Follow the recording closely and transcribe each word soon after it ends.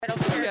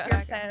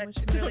said much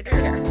really good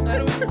hair.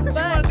 I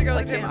wanted to go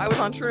to the gym. I was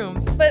on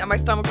shrooms, and my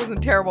stomach was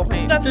in terrible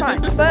pain. That's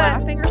fine. But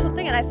laughing or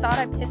something, and I thought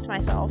I pissed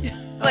myself.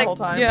 The whole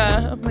time.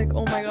 Yeah, I'm like,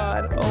 oh my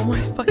god, oh my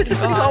fucking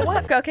god. So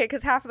what? Okay,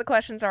 because half of the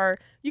questions are,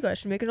 you guys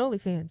should make an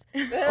OnlyFans,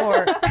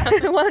 or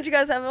why don't you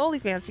guys have an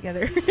OnlyFans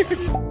together?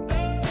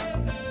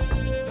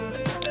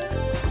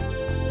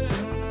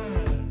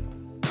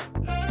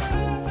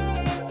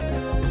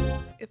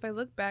 If I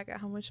look back at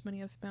how much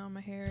money I've spent on my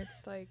hair,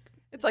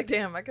 It's like,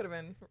 damn, I could have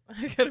been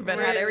had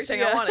Rich,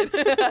 everything I yeah. wanted.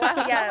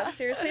 Yeah,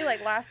 seriously,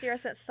 like last year I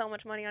spent so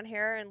much money on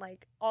hair and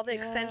like all the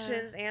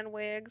extensions and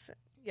wigs.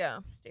 Yeah,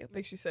 Stupid.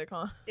 makes you sick,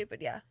 huh?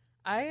 Stupid, yeah.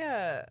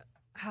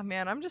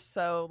 I'm just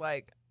so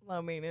like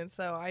low maintenance,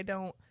 so I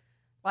don't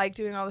like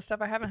doing all this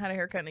stuff. I haven't had a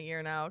haircut in a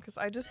year now because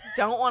I just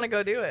don't want to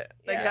go do it.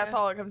 Like Yeah. that's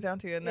all it comes down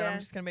to, and then Yeah. I'm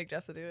just gonna make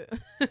Jessa do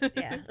it.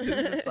 Yeah.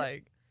 It's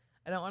like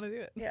I don't want to do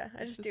it. Yeah,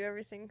 I It's just do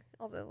everything,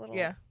 all the little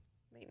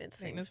maintenance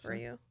things Maintenance for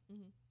stuff. you.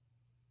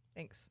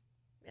 Thanks.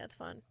 Yeah, it's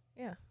fun.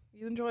 Yeah,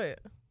 you enjoy it.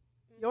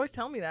 You always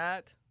tell me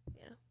that.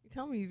 Yeah. You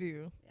tell me you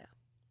do.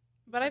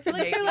 but I feel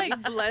like hate you're me.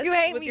 like blessed You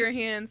hate with me. your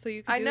hands, so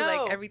you I can do know.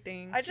 like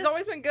everything. I She's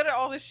always been good at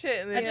all this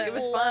shit, and I it just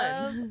was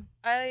fun.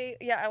 I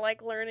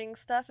like learning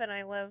stuff, and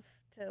I love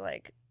to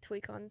like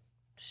tweak on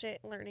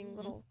shit, learning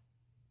little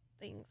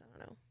things. I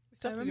don't know. I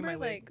Stuff to do my remember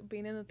wig. like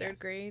being in the third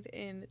grade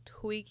and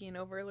tweaking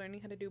over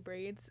learning how to do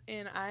braids,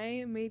 and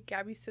I made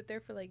Gabby sit there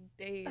for like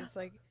days,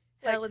 like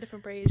hella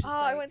different braids. Just,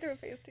 I like, went through a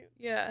phase too.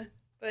 yeah,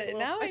 but Well,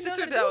 now My I know sister how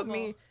to did that do with them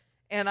me, all.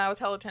 and I was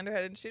hella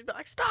tenderheaded, and she'd be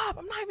like, "Stop!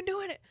 I'm not even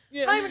doing it.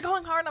 Yeah. I'm not even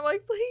going hard." And I'm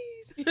like,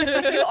 "Please."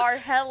 You are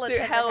hella Dude,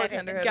 hella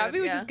tender-headed. tenderheaded. Gabby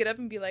would yeah. just get up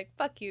and be like,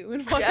 "Fuck you,"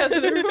 and walk Yeah. out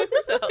of the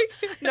room.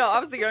 No, I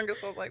was the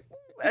youngest. So I was like,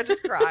 I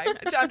just cry.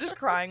 I'm just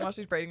crying while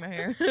she's braiding my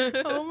hair.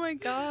 Oh my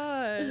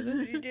god.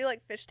 You do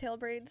like fishtail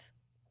braids?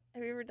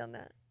 Have you ever done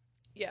that?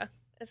 Yeah.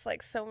 It's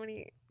like so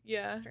many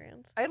Yeah.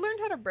 strands. I learned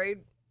how to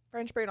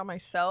French braid on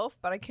myself,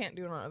 but I can't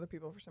do it on other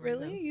people for some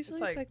Really? reason.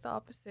 Usually it's like the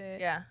opposite.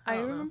 yeah. I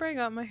don't know. remember I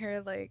got my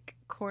hair like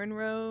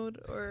cornrowed,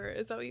 or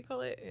is that what you call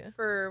it? Yeah.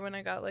 For when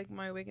I got like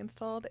my wig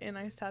installed, and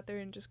I sat there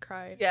and just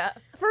cried. Yeah.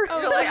 For Oh,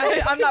 You're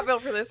like, I'm not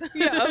built for this.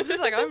 Yeah, I was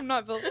like, I'm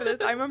not built for this.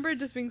 I remember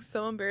just being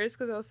so embarrassed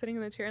because I was sitting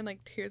in the chair and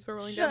like tears were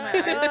rolling down my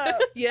Shut eyes.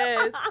 up.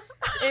 Yes.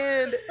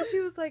 And she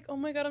was like, "Oh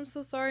my god, I'm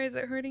so sorry. Is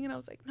it hurting?" And I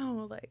was like,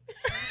 "No, like,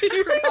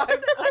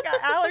 I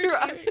got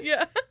allergies.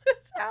 yeah."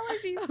 It's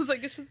allergies. I was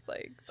like, "It's just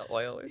like the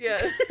oil or Yeah.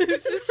 something."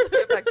 It's just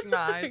affecting my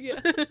eyes. Yeah.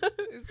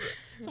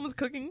 Someone's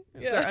cooking.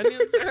 Is Yeah. there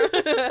onions?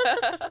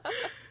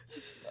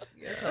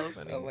 Yeah, it's hella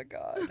funny. Oh my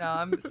god. No,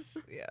 I'm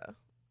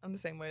the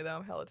same way though.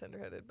 I'm hella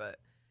tenderheaded, but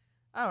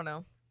I don't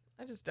know.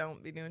 I just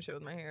don't be doing shit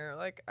with my hair.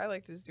 Like I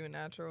like to just do it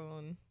natural,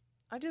 and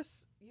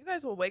you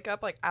guys will wake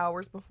up like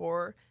hours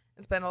before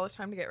and spend all this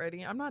time to get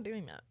ready. I'm not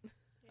doing that. Yeah.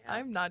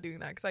 I'm not doing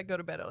that because I go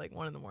to bed at like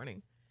 1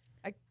 a.m.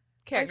 I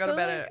can't go to feel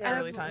bed like at an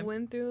early I've time.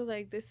 went through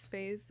like this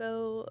phase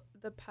though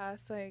the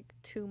past like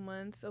 2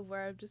 months of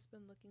where I've just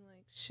been looking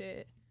like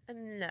shit.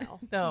 No.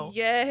 No,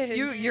 Yes.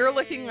 you're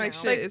looking like No.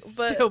 shit. Like, Is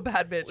but- still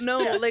bad, bitch. No,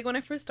 Yeah. like when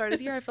I first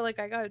started here, I felt like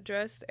I got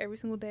dressed every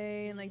single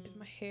day and like did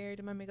my hair,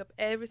 did my makeup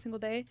every single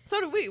day. So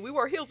did we. We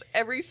wore heels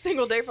every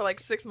single day for like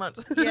 6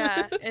 months.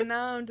 Yeah, and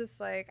now I'm just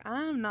like,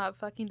 I'm not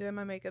fucking doing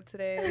my makeup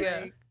today. Yeah.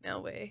 Like,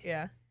 no way.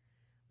 Yeah.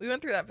 We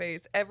went through that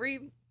phase.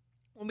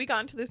 When we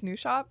got into this new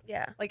shop,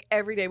 Yeah. like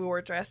every day we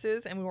wore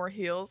dresses and we wore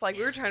heels. Like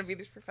we were trying to be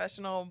these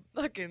professional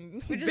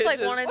fucking We just like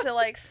bitches. wanted to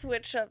like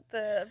switch up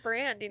the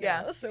brand, you know?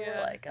 Yeah. So Yeah.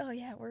 we're like, oh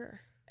yeah,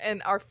 we're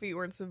And our feet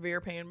were in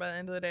severe pain by the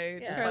end of the day.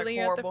 Yeah. Just like Curling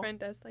at the horrible. front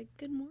desk, like,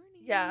 good morning.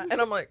 Yeah. And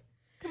I'm like,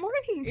 good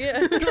morning. Yeah.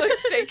 like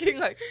shaking,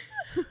 like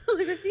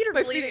like my feet are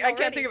my bleeding. feet, I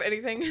can't already. think of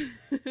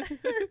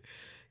anything.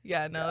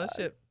 Yeah, no, that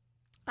shit.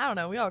 I don't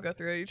know. We all go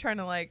through it. You're trying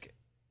to like,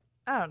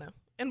 I don't know.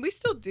 And we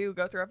still do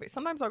go through a phase.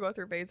 Sometimes I'll go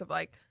through a phase of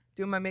like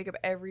doing my makeup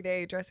every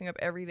day, dressing up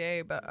every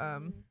day. But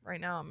right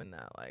now I'm in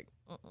that like,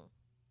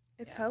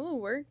 It's Yeah. hella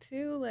work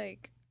too.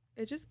 Like,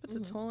 it just puts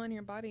Mhm. a toll on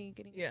your body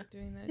getting Yeah.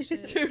 doing that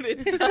shit. Dude,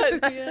 it does.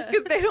 Yeah.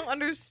 Because they don't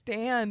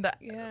understand that,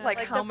 Yeah. like,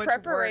 Like how the much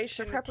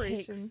preparation, work, the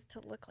preparation, it takes to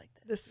look like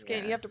this. the skin.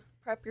 Yeah. You have to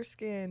prep your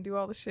skin, do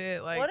all the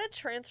shit. Like, What a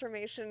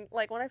transformation.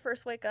 Like when I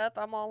first wake up,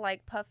 I'm all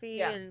like puffy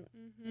Yeah. and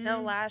Mhm.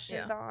 no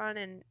lashes on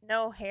and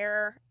no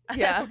hair.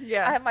 yeah,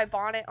 yeah. I have my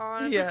bonnet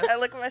on. Yeah. I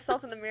look at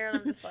myself in the mirror and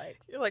I'm just like,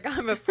 You're like,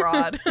 I'm a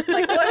fraud. like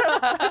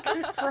what a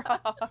fucking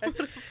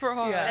fraud.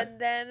 Fraud. Yeah. And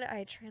then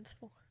I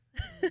transform.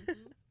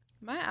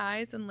 My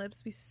eyes and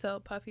lips be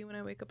so puffy when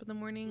I wake up in the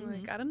morning.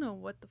 Mhm. Like, I don't know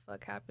what the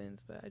fuck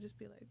happens, but I just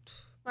be like,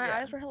 My Yeah.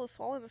 eyes were hella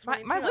swollen this my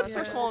morning. my too. I lips was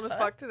were like, swollen what as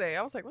the fuck today.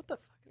 I was like, what the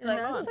fuck is Like,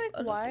 going that's on?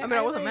 like why. I mean,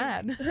 I wasn't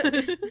like- mad.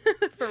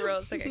 For real,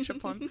 it's like extra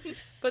plump.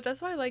 But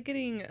that's why I like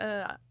getting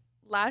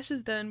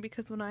lashes done,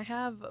 because when I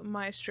have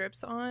my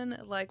strips on,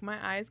 like my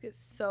eyes get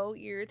so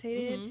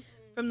irritated Mhm.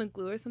 from the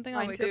glue or something. I'll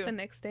Mine wake too. up the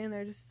next day and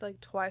they're just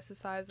like twice the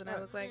size, and I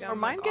look like Or I'm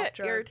mine like, off get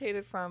drugs.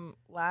 irritated from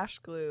lash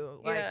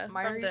glue. Like Yeah.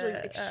 mine are From usually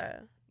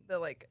the the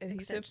like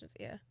adhesive. extensions,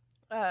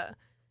 yeah.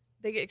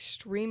 They get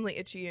extremely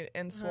itchy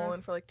and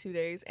swollen for like 2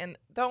 days, and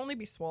they'll only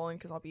be swollen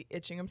because I'll be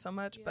itching them so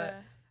much. Yeah. But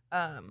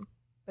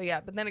But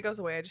yeah, but then it goes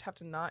away. I just have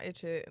to not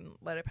itch it and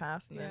let it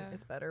pass, and then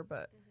it's better.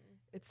 But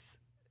it's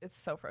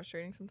so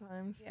frustrating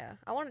sometimes. Yeah,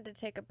 I wanted to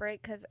take a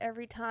break because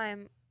every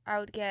time I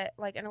would get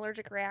like an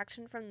allergic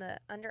reaction from the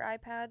under eye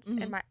pads,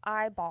 and my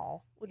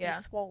eyeball would be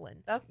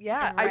swollen. I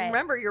red.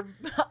 remember your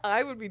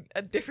eye would be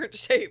a different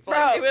shape. Bro,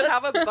 Like, it would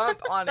have a bump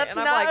on it, That's and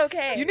I'm not like,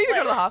 okay. you need to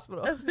go to the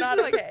hospital. That's not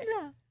okay.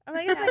 Yeah. I'm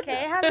like, it's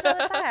okay. It happens all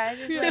the time. I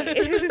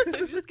just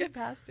like Just get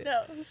past it.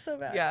 no, it's so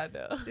bad. Yeah,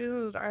 no.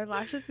 Dude, our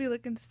lashes be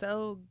looking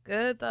so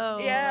good though.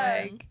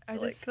 Yeah. Like, I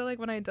just feel like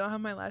when I don't have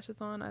my lashes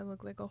on, I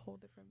look like a whole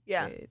different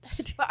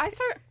bitch.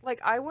 But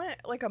I went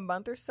like a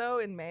month or so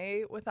in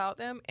May without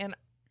them, and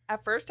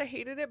at first I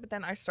hated it, but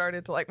then I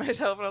started to like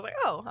myself, and I was like,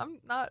 oh, I'm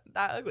not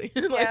that ugly.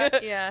 Like,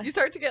 Yeah. You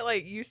start to get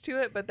like used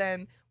to it, but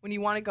then when you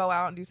want to go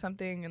out and do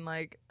something, and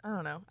like, I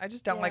don't know, I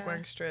just don't like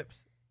wearing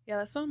strips. Yeah,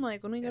 that's why I'm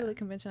like, when we go to the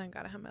convention, I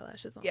gotta have my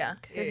lashes on. Yeah.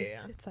 'Cause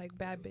it's like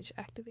bad bitch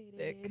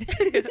activated.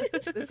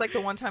 It's like the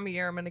one time a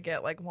year I'm gonna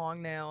get like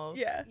long nails.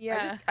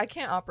 Yeah. I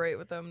can't operate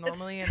with them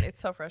normally, and it's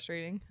so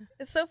frustrating.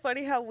 It's so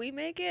funny how we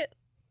make it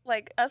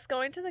like us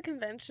going to the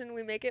convention.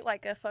 We make it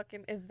like a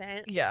fucking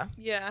event. Yeah.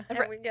 Yeah. And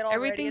we get all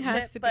Everything ready and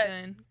has shit, to be but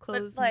done.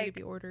 Clothes like, need to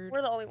be ordered.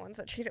 we're the only ones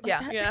that treat it like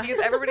that. Yeah. Because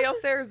everybody else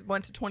there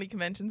went to 20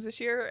 conventions this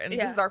year, and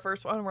this is our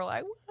first one. We're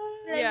like, what?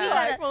 Like,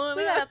 Yeah.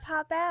 we gotta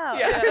pop out.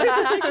 Yeah.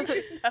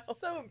 No.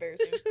 So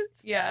embarrassing.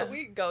 Yeah.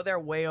 We go there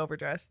way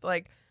overdressed.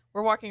 Like,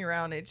 we're walking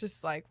around, it's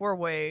just like, we're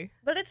way.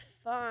 But it's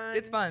fun.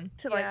 It's fun.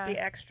 to like be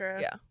extra.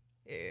 Yeah.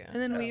 Yeah.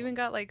 And then we even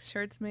got like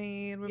shirts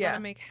made. We're about to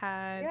make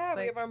hats. Yeah,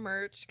 we like, have our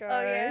merch, guys.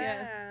 Oh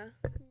yeah.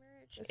 Merch.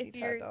 Just If eat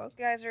you hot dogs.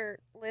 guys are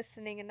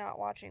listening and not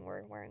watching,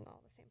 we're wearing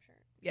all the same shirt.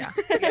 Yeah.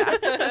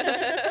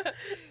 Yeah.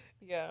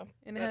 Yeah.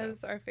 and it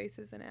has our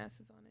faces and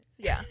asses on it.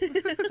 Yeah.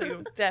 So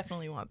you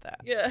definitely want that.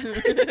 Yeah.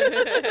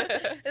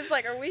 It's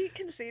like, are we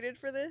conceited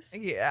for this?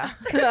 Yeah.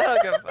 I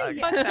don't give a fuck.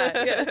 Fuck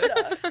that. Yeah.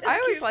 No, it's I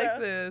always cute, like though.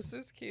 this.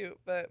 It's cute,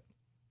 but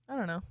I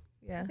don't know.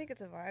 Yeah. I think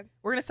it's a vibe.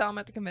 We're gonna sell them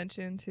at the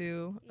convention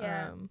too.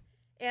 Yeah.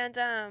 And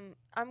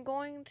I'm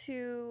going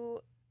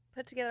to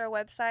put together a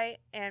website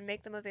and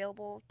make them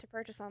available to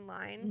purchase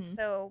online. Mhm.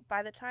 So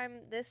by the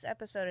time this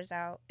episode is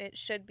out, it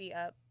should be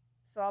up.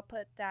 So I'll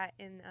put that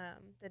in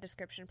the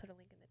description. Put a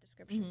link in the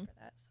description Mhm. for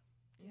that. So,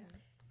 Yeah.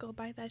 Go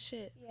buy that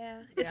shit.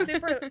 yeah,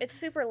 it's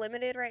super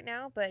limited right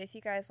now. But if you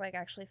guys like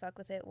actually fuck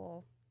with it,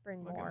 we'll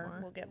bring We'll get more. more.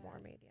 We'll get more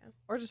made. Yeah.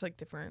 Or just like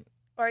different.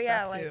 Or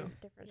yeah, stuff, like too.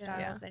 different Yeah. styles.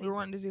 Yeah. anything. We were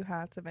wanting to do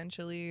hats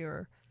eventually,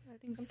 or I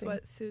think Something.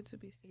 sweatsuits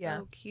would be so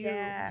Yeah. cute.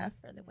 Yeah,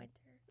 for the winter.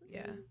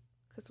 Yeah.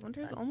 Because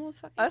winter's almost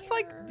fucking us here.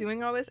 like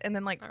doing all this, and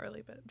then like Not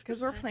really, but because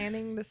we're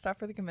planning the stuff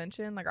for the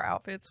convention, like our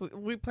outfits.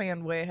 We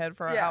planned way ahead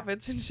for our Yeah.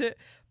 outfits and shit.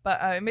 But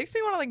it makes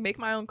me want to like make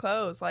my own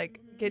clothes,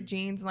 like get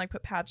jeans and like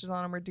put patches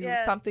on them or do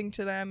Yeah. something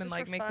to them and Just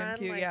like for make them fun,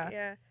 cute. like,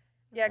 Yeah.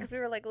 Yeah, because we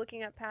were like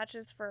looking at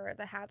patches for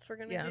the hats we're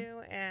gonna Yeah. do,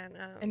 and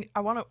And I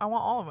want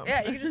all of them.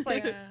 yeah, you could just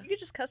like Yeah. you could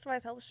just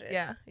customize hell shit.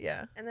 Yeah.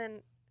 Yeah. and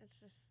then it's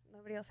just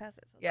nobody else has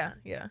it. So it's Yeah.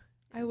 fun. Yeah.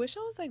 I wish I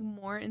was like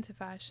more into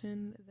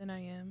fashion than I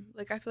am.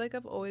 Like I feel like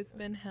I've always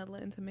been hella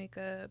into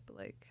makeup,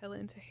 like hella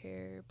into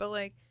hair. But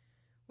like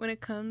when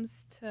it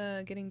comes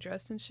to getting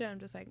dressed and shit, I'm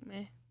just like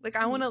meh. Like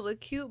I want to look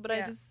cute, but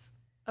Yeah.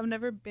 I've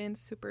never been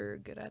super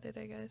good at it,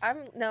 I guess.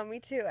 No, me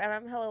too, and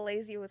I'm hella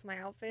lazy with my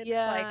outfits.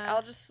 Yeah. Like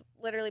I'll just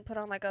literally put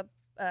on like a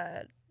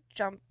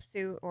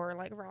jumpsuit or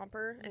like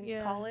romper and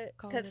call it.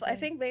 call it Because a I day.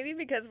 think maybe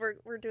because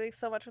we're doing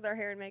so much with our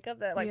hair and makeup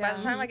that like by Yeah.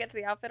 the time I get to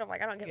the outfit, I'm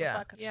like I don't give Yeah. a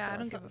fuck. I just Yeah, I want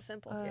don't give something a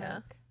simple. Yeah.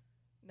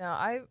 No,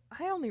 I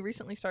only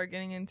recently started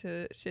getting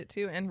into shit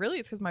too, and really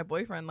it's because my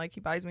boyfriend like he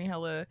buys me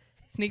hella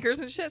sneakers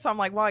and shit. So I'm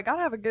like, well, I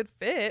gotta have a good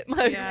fit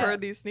like Yeah. for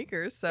these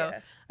sneakers. So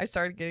Yeah. I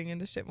started getting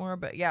into shit more.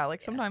 But yeah,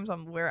 like sometimes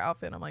I'm wear an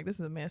outfit and I'm like, this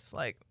is a miss.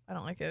 Like I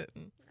don't like it.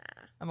 And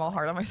Nah. I'm all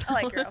hard on myself.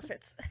 I like your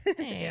outfits.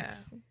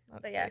 Thanks.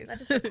 Not But yeah, today's. that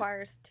just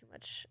requires too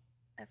much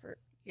effort.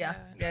 yeah,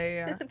 Yeah.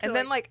 yeah. To, And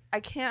then like I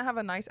can't have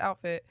a nice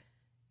outfit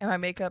and my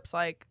makeup's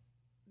like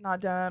not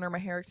done or my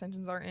hair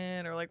extensions aren't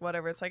in or like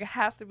whatever. It's like it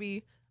has to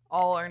be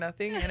all or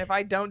nothing. And if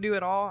I don't do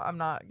it all, I'm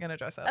not gonna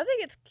dress up. I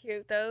think it's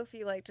cute though if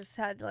you like just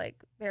had like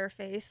bare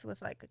face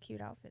with like a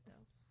cute outfit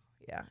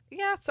though.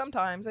 Yeah,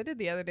 sometimes. I did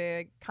the other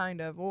day, I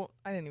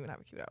didn't even have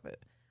a cute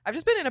outfit. I've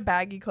just been in a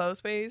baggy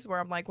clothes phase where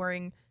I'm like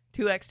wearing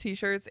 2X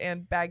t-shirts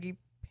and baggy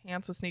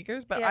pants with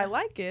sneakers, but I Yeah.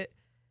 like it.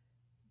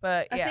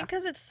 But I yeah, think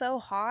because it's so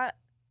hot.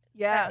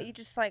 yeah, You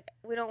just like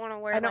we don't want to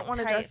wear. I don't like, want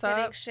to tight dress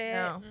fitting up. shit.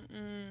 No.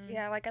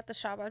 Yeah, like at the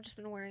shop, I've just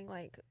been wearing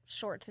like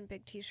shorts and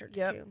big t-shirts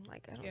Yep. too.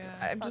 Like I don't. Yeah. give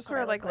a I fuck just what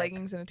wear I like look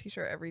leggings and a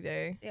t-shirt every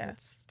day. Yeah.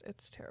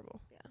 It's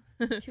terrible.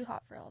 Too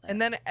hot for all that. And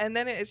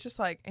then it's just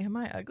like, am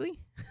I ugly?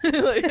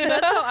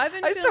 That's how I've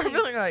been I start feeling.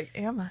 feeling like,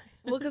 am I?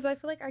 Well, because I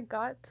feel like I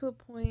got to a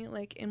point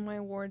like in my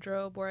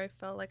wardrobe where I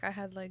felt like I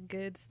had like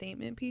good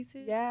statement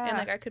pieces. Yeah. And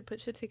like I could put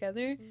shit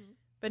together. Mhm.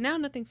 But now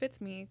nothing fits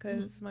me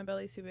because my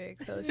belly's too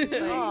big. So it's just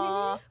like,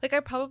 Aw. like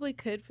I probably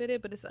could fit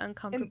it, but it's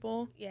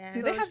uncomfortable. yeah. Do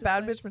So they it's have just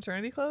bad like- bitch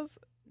maternity clothes?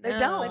 They No.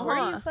 don't. Like where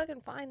do huh? you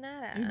fucking find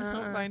that You at?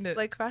 don't find it.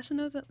 Like Fashion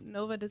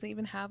Nova doesn't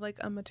even have like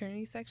a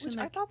maternity section. Which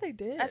I like, thought they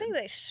did. I think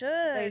they should.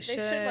 They They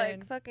should like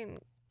should. fucking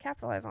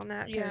capitalize on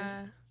that. 'Cause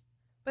yeah.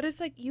 But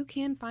it's like you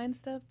can find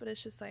stuff, but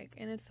it's just like,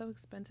 and it's so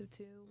expensive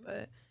too.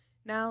 But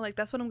now, like,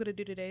 that's what I'm gonna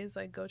do today is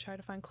like go try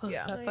to find clothes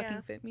that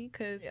fucking fit me,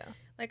 because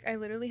like I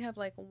literally have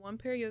like 1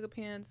 pair of yoga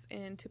pants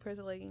and 2 pairs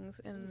of leggings,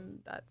 and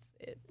that's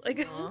it.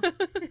 Like,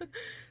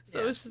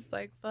 so it's just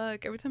like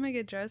fuck. Every time I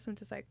get dressed, I'm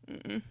just like,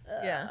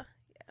 yeah.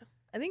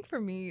 I think for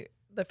me,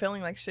 the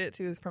feeling like shit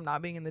too is from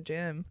not being in the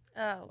gym.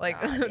 Oh,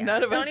 like God,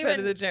 none of us been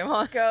to the gym.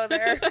 Go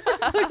there,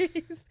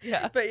 please.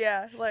 Yeah, but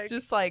yeah, like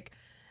just like.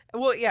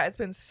 Well, yeah, it's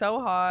been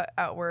so hot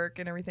at work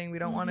and everything. We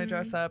don't want to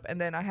dress up.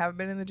 And then I haven't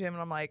been in the gym and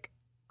I'm like,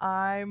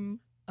 I'm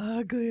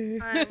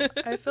ugly.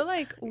 I feel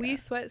like we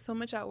sweat so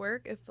much at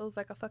work, it feels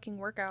like a fucking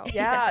workout.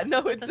 Yeah, no,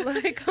 it's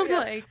like, I'm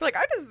like,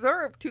 I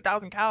deserve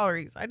 2,000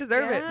 calories. I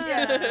deserve it.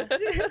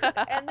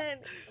 Yeah. And then,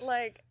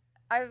 like,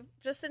 I've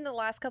just in the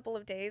last couple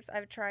of days,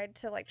 I've tried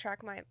to like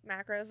track my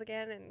macros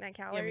again and my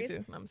calories. Yeah,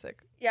 me too. I'm sick.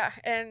 Yeah.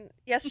 And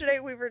yesterday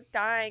we were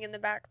dying in the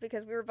back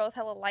because we were both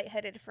hella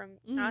lightheaded from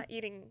not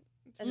eating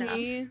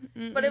enough.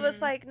 But it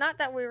was like not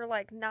that we were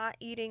like not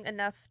eating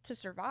enough to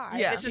survive.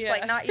 Yeah. It's just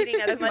like not eating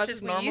as much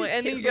as we normal. used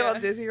And to. then you get all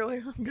dizzy. You're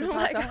like, I'm gonna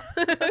pass out.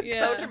 It's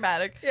so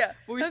dramatic. Yeah.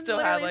 But we I'm still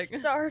have literally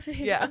like starving.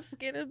 Yeah. I'm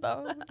skin and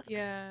bones.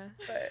 Yeah.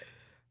 But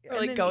or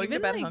like going even, to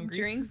bed like, hungry.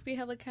 Drinks be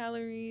hella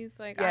calories.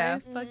 Like Yeah.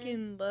 I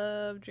fucking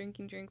love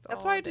drinking drinks.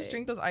 That's all why I just day.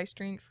 drink those ice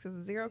drinks because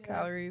 0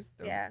 calories.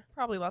 Yeah.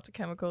 Probably lots of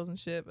chemicals and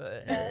shit,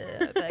 but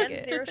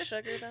And 0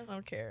 sugar though. I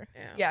don't care.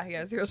 Yeah.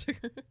 Yeah, 0 sugar.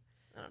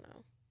 I don't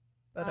know.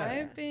 But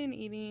I've been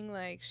eating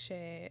like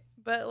shit,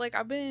 but like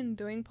I've been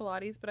doing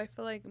Pilates, but I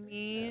feel like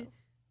me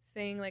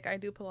saying like I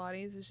do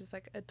Pilates is just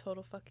like a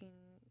total fucking,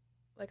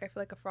 like I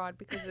feel like a fraud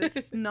because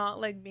it's not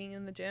like being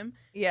in the gym.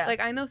 Yeah.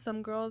 Like I know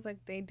some girls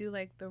like they do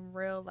like the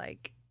real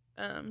like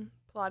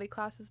Pilates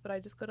classes, but I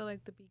just go to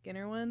like the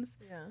beginner ones.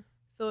 Yeah.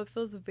 So it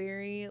feels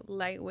very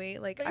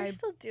lightweight. Like But you're I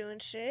still doing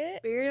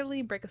shit.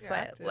 barely break a You're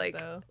sweat. active, like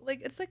though.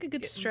 it's like a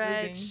good Getting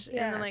stretch, moving. and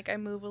Yeah. then like I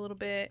move a little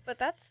bit. But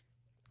that's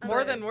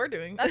More than we're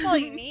doing. That's all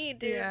you need,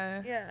 dude.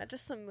 Yeah. Yeah,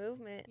 just some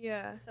movement.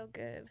 Yeah, So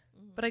good.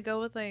 but I go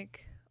with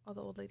like all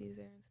the old ladies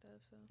there and stuff.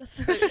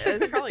 So.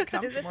 It's probably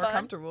Is it more fun?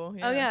 comfortable.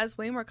 Oh yeah, it's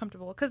way more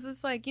comfortable because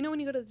it's like, you know, when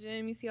you go to the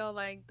gym, you see all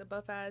like the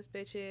buff ass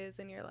bitches,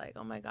 and you're like,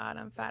 oh my god,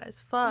 I'm fat as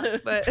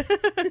fuck. But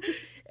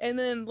and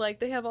then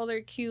like they have all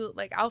their cute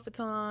like outfits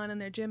on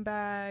and their gym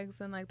bags,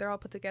 and like they're all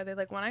put together.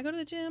 Like when I go to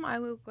the gym, I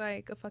look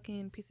like a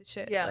fucking piece of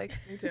shit. Yeah, like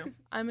me too.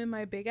 I'm in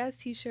my big ass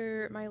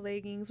t-shirt, my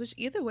leggings, which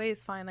either way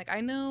is fine. Like I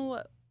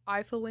know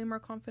I feel way more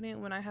confident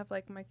when I have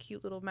like my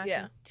cute little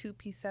matching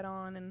 2-piece set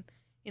on, and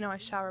you know I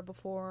shower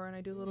before and I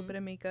do a little bit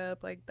of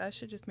makeup. Like that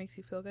shit just makes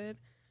you feel good.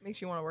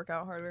 Makes you want to work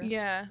out harder.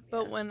 Yeah,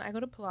 but when I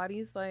go to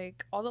Pilates,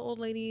 like all the old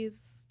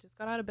ladies just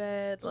got out of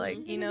bed,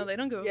 like you know they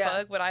don't give a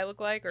fuck what I look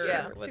like or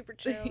what, super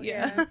chill.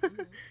 yeah.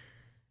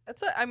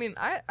 That's I mean,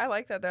 I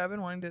like that though. I've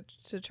been wanting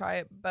to try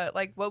it, but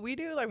like what we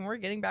do, like when we're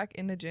getting back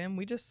in the gym,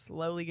 we just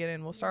slowly get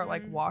in. We'll start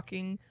like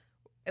walking,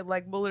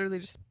 like we'll literally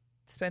just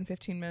spend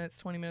 15 minutes,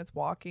 20 minutes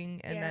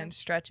walking, and then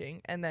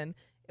stretching, and then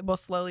we'll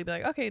slowly be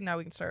like, okay, now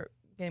we can start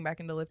getting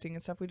back into lifting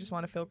and stuff. We just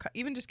want to feel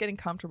even just getting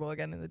comfortable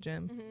again in the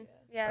gym.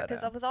 Yeah,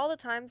 because of all the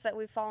times that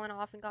we've fallen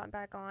off and gotten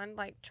back on,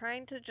 like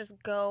trying to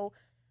just go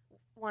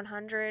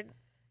 100,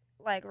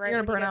 like right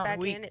when you get back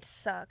in, it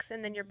sucks,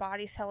 and then your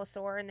body's hella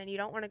sore, and then you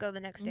don't want to go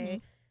the next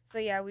day. So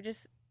yeah, we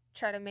just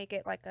try to make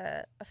it like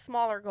a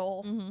smaller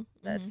goal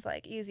that's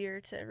like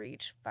easier to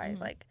reach by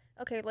like,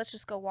 okay, let's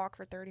just go walk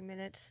for 30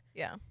 minutes.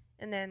 Yeah.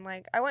 And then,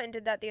 like, I went and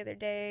did that the other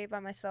day by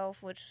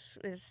myself, which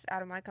is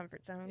out of my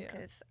comfort zone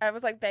because I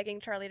was, like,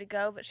 begging Charlie to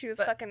go, but she was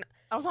fucking...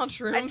 I was on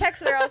shrooms. I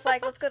texted her. I was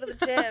like, let's go to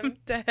the gym.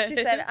 She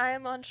said, I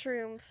am on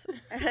shrooms.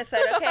 And I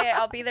said, okay,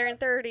 I'll be there in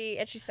 30.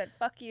 And she said,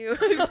 fuck you.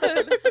 I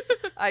said,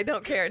 I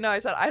don't care. No, I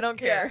said, I don't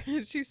care.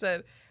 And she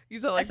said, you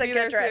said, like, be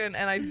there soon.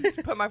 And I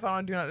just put my phone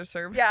on Do Not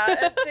Disturb. Yeah,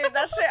 dude,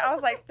 that shit, I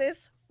was like,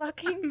 this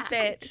fucking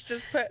bitch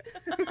just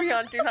put me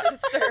on Do Not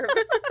Disturb.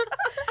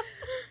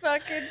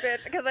 Fucking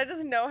bitch, because I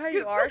just know how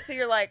you are, so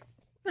you're like,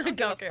 I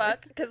don't give a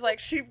fuck, because like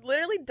she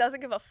literally doesn't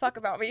give a fuck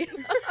about me.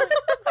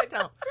 I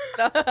don't.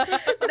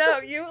 No,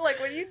 you like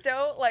when you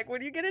don't, like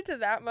when you get into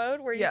that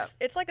mode where you just,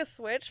 it's like a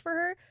switch for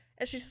her,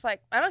 and she's just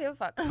like, I don't give a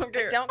fuck. I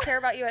don't care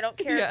about you. I don't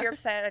care if you're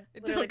upset. I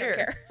literally don't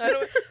care. But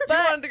you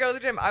wanted to go to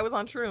the gym. I was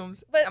on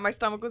shrooms, and my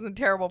stomach was in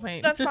terrible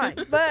pain. That's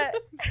fine, but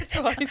it's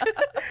fine.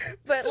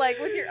 But like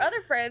with your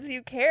other friends,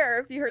 you care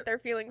if you hurt their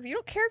feelings. You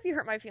don't care if you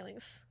hurt my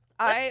feelings.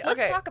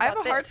 Let's talk about I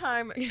have a hard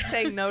time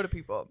saying no to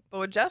people,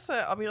 but with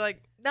Jessa, I'll be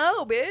like,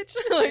 "No, bitch!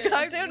 Like,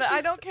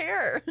 I don't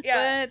care."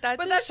 Yeah,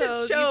 but that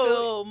shows you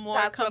feel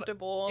more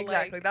comfortable.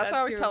 Exactly. Like, that's what I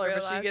always tell her,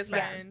 but she gets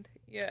mad.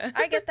 Yeah,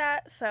 I get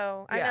that.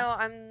 So I know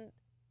I'm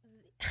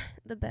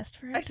the best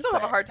friend. I still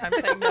have a hard time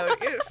saying no.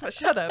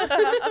 Shut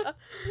up.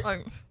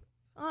 Like,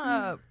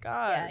 oh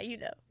gosh. Yeah, you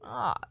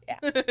know. Yeah.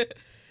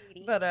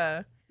 Sweetie.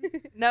 But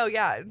no,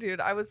 yeah,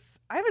 dude. I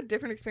have a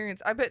different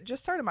experience. I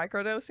just started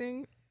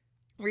microdosing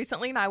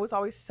recently, and I was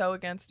always so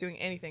against doing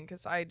anything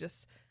because I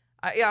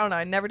I don't know.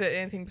 I never did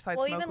anything besides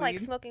smoke weed. Well, even like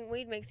smoking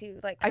weed makes you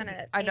like kind of.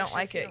 I don't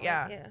like it.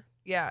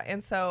 Yeah.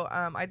 And so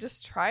I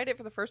just tried it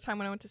for the first time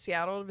when I went to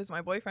Seattle to visit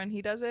my boyfriend.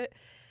 He does it,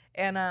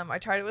 and I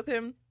tried it with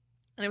him,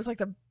 and it was like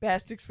the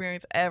best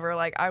experience ever.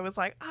 Like I was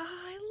like,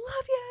 I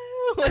love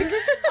you. Like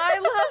I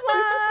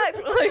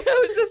love life. Like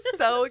I was just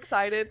so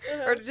excited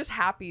or just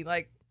happy.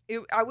 Like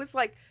I was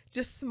like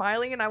just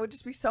smiling, and I would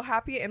just be so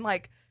happy, and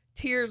like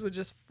tears would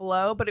just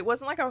flow. But it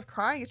wasn't like I was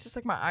crying. It's just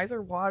like my eyes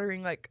are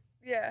watering. Like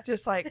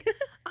just like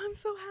I'm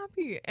so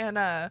happy. And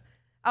I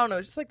don't know,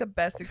 it's just like the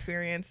best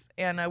experience.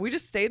 And we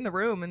just stayed in the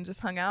room and just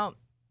hung out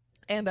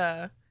and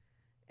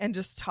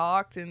just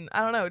talked, and I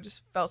don't know, it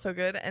just felt so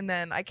good. And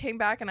then I came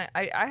back, and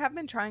I have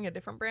been trying a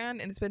different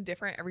brand, and it's been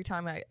different every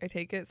time I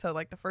take it. So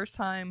like the first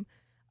time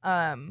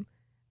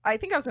I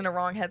think I was in a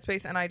wrong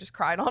headspace, and I just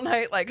cried all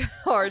night, like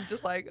hard,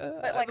 just like,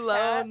 but like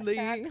lonely.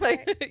 sad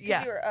like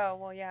yeah. You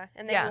were,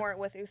 and then you weren't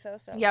with Uso,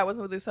 so I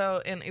wasn't with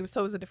Uso, and it was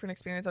a different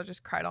experience. I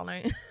just cried all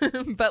night,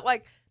 but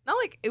like not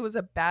like it was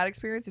a bad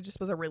experience. It just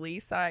was a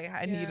release that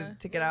I needed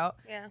to get out.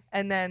 Yeah.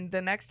 And then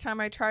the next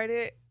time I tried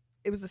it,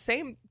 it was the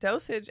same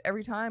dosage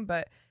every time,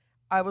 but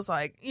I was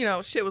like,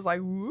 shit was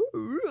like,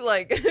 woo,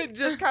 like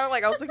just kind of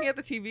like I was looking at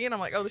the TV, and I'm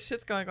like, oh, the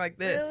shit's going like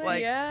this,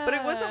 really? like, but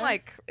it wasn't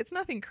like, it's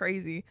nothing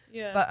crazy.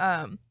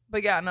 Yeah.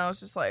 But yeah, no,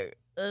 it's just like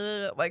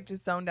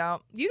just zoned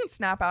out. You can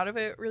snap out of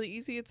it really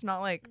easy. It's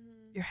not like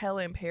you're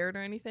hella impaired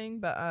or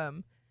anything, but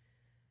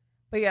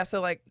yeah,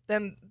 so like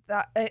then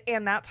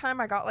that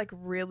time I got like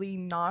really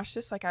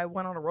nauseous. Like I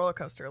went on a roller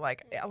coaster.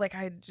 Like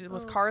I just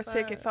was car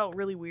sick. It felt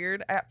really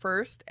weird at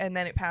first, and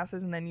then it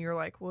passes, and then you're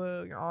like,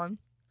 whoa, you're on.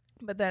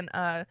 But then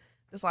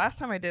this last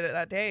time I did it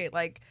that day,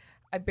 like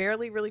I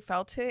barely really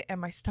felt it, and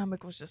my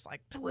stomach was just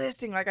like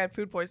twisting, like I had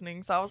food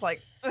poisoning. So I was like,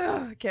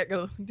 ugh, can't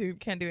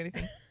do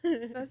anything.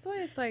 That's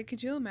why it's like,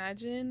 could you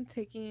imagine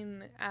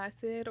taking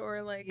acid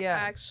or like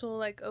actual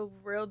like a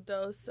real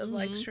dose of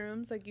like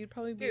shrooms? Like you'd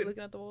probably be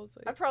looking at the walls.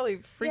 Like, I'd probably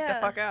freak the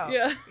fuck out.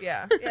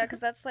 Yeah, because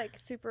that's like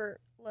super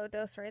low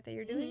dose, right? That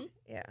you're doing.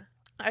 Yeah.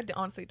 I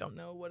honestly don't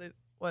know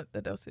what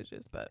the dosage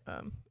is, but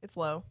it's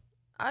low.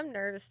 I'm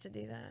nervous to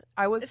do that.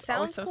 I was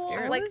so cool.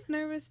 scared. I was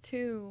nervous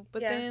too,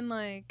 but then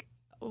like,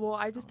 well,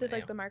 I just did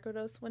like the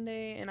microdose one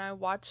day, and I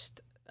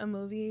watched a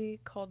movie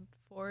called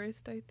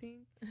Forest, I think.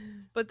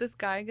 But this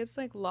guy gets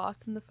like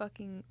lost in the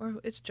fucking, or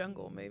it's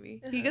jungle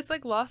maybe. He gets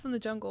like lost in the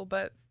jungle,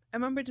 but I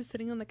remember just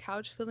sitting on the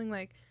couch feeling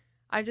like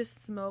I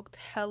just smoked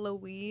hella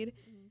weed,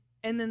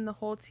 and then the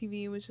whole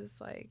TV was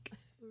just like,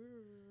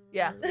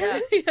 yeah.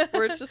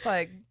 Where it's just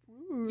like,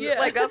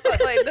 like that's like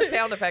the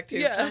sound effect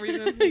too for some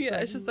reason.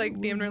 It's just like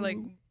damn near like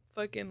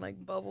fucking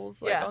like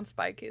bubbles like on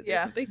Spy Kids or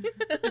something.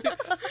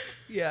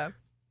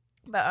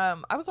 But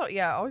I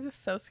was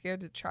just so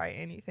scared to try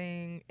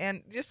anything,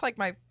 and just like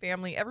my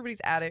family, everybody's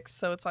addicts,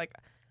 so it's like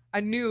I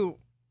knew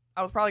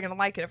I was probably gonna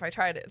like it if I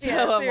tried it. So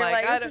I'm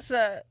like this is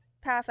a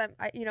path I'm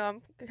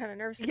kind of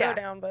nervous to go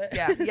down, but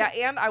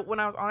and when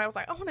I was on it, I was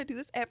like, I want to do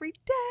this every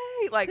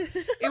day. Like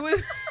it was,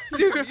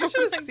 dude, you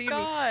should have seen me.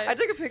 I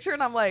took a picture,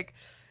 and I'm like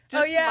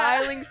just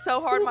smiling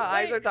so hard, my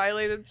eyes are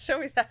dilated. Show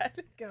me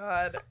that.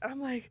 God, I'm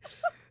like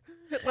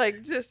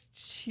just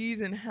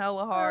cheesing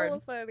hella hard.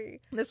 Hella funny.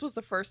 This was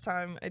the first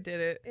time I did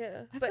it.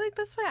 Yeah. I feel like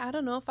that's why I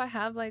don't know if I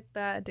have like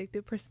that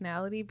addictive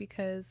personality,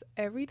 because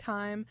every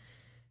time,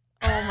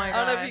 oh my god,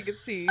 I don't know if you could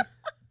see,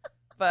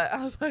 but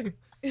I was like,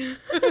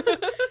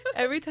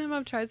 every time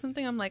I've tried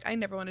something, I'm like, I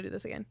never want to do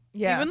this again.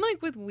 Yeah. Even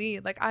like with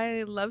weed, like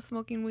I love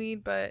smoking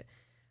weed, but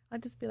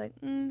I'd just be like,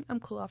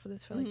 I'm cool off of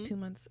this for like 2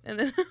 months, and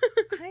then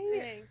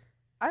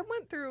I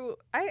went through.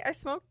 I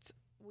smoked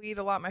weed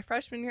a lot my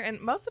freshman year, and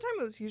most of the time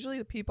it was usually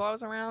the people I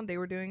was around, they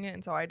were doing it,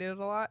 and so I did it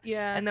a lot.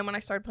 And then when I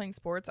started playing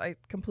sports, I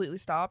completely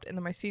stopped, and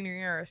then my senior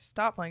year I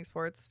stopped playing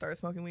sports, started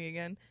smoking weed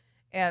again,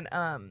 and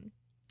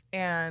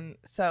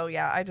so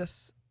I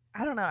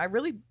don't know, I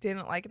really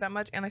didn't like it that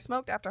much. And I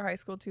smoked after high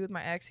school too with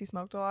my ex. He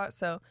smoked a lot,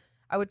 so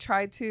I would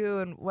try to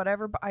and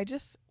whatever, but I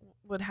just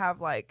would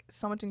have like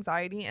so much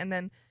anxiety. And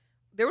then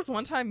there was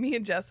one time me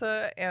and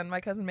Jessa and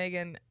my cousin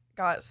Megan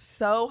got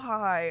so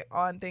high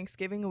on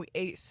Thanksgiving, and we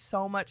ate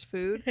so much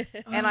food,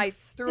 and I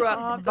threw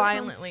up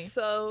violently.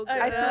 So good.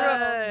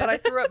 I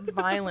threw up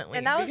violently,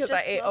 and that was because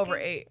just I smoking?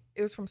 overate.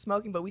 It was from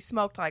smoking, but we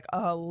smoked like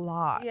a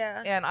lot.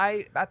 Yeah. And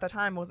I at the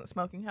time wasn't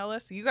smoking hella,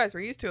 so you guys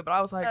were used to it, but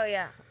I was like, oh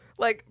yeah,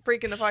 like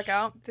freaking the fuck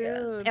out,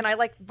 dude. And I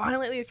like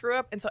violently threw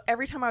up, and so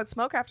every time I would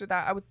smoke after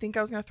that, I would think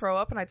I was gonna throw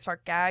up, and I'd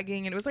start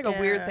gagging, and it was like a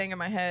weird thing in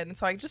my head, and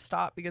so I just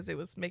stopped because it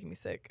was making me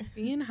sick.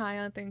 Being high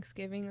on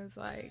Thanksgiving is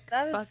like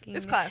fucking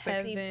it's classic.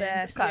 Heaven. The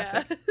best.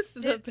 Classic. Yeah, it's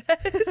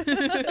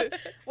the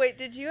best. Wait,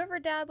 did you ever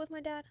dab with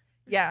my dad?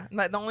 Yeah,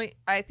 the only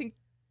I think,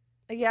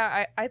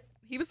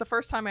 he was the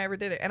first time I ever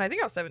did it, and I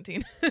think I was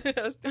 17. I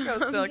was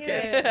still a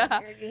kid.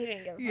 He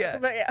didn't give a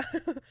fuck.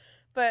 But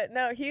but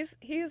no, he's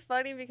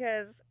funny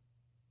because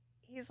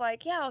he's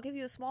like, yeah, I'll give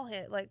you a small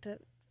hit, like to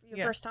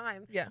your first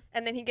time. Yeah.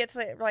 And then he gets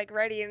it like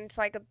ready, and it's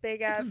like a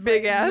big ass. It's a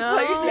big ass. No.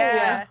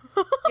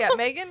 Like, yeah.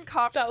 Megan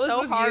coughed that was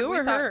so with hard. You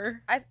or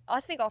her? I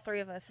think all three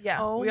of us. Yeah.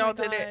 Oh we all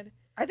did it.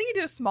 I think he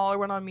did a smaller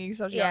one on me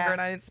because I was younger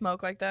and I didn't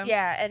smoke like them.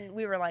 Yeah, and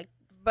we were like,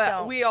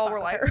 but we all were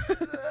like,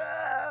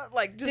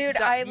 like, just dude,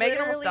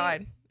 Megan almost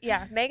died.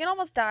 Yeah, Megan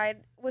almost died.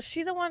 Was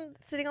she the one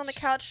sitting on the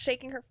couch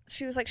shaking her?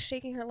 She was like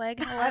shaking her leg.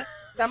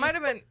 That might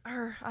have been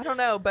her. I don't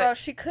know, but bro,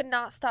 she could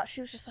not stop. She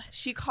was just like,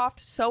 she coughed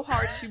so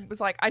hard. She was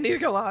like, I need to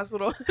go to the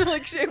hospital.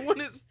 Like, she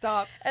wouldn't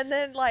stop. And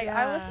then like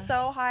I was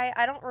so high.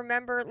 I don't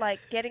remember like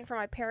getting from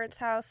my parents'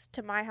 house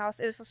to my house.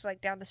 It was just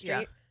like down the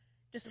street,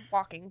 just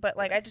walking. But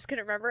like I just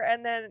couldn't remember.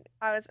 And then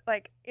I was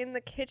like in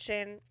the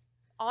kitchen,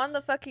 on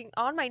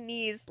my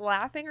knees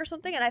laughing or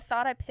something, and I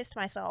thought I pissed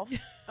myself.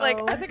 Like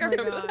I think I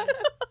remember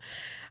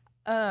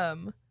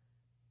that.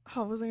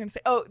 What was I gonna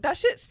say? Oh, that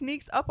shit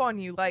sneaks up on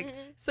you. Like,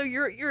 so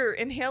you're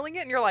inhaling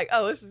it and you're like,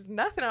 oh, this is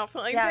nothing. I don't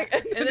feel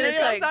anything. And then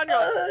it's like, out and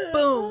you're like,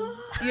 boom.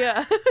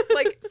 Yeah.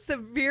 Like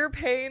severe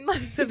pain.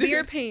 Like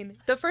severe pain.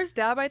 The first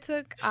dab I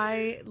took,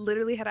 I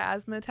literally had an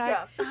asthma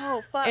attack. Yeah.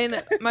 Oh, fuck.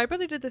 And my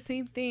brother did the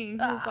same thing.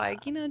 He was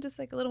like, just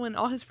like a little one.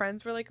 All his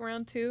friends were like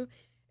around too.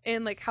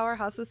 And like how our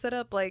house was set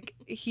up, like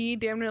he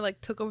damn near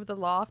like took over the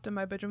loft and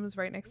my bedroom was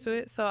right next to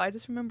it. So I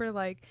just remember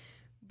like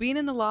being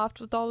in the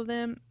loft with all of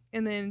them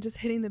and then just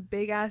hitting the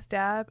big ass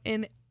dab,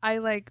 and I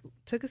like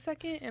took a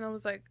second and I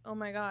was like, oh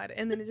my god,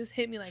 and then it just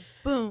hit me like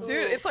boom,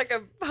 dude, it's like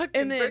a fucking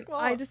and then brick wall.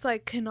 I just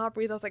like could not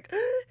breathe. I was like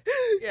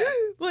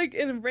like,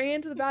 and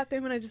ran to the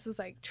bathroom and I just was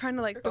like trying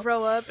to like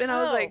throw up, and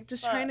I was like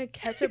just trying to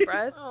catch a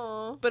breath.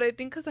 But I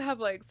think because I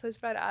have like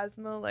such bad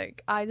asthma,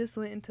 like I just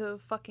went into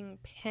fucking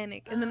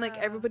panic, and then like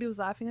everybody was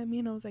laughing at me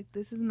and I was like,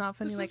 this is not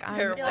funny. Like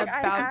I'm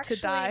about to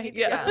die.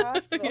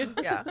 Yeah.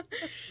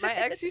 My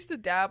ex used to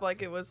dab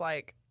like it was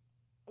like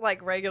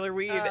regular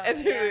weed,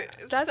 and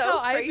that's so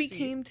how crazy. I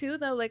became too,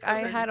 though. Like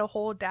I had a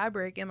whole dab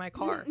rig in my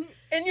car.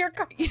 In your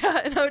car?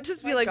 Yeah, and I would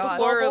just be like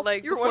before work,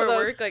 like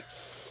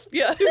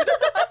yeah,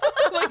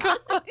 like a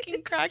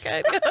fucking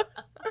crackhead.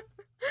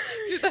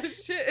 Dude, that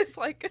shit is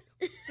like,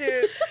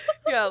 dude,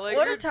 yeah, like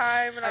what a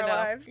time in our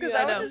lives. Because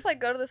I would just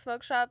like go to the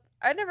smoke shop.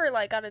 I never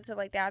like got into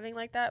like dabbing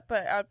like that,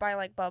 but I would buy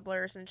like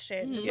bubblers and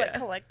shit, and just like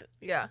collect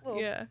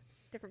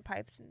different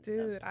pipes and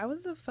dude stuff. I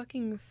was a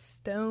fucking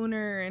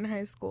stoner in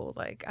high school.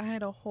 Like I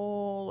had a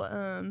whole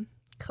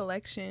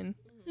collection.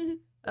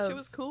 She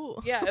was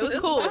cool. Yeah, it was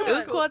cool. It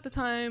was cool at the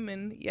time,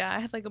 and I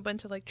had like a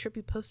bunch of like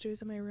trippy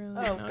posters in my room.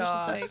 Oh and I was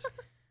gosh, just like,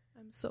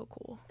 I'm so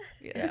cool.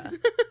 Yeah.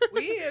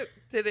 We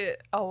did it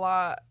a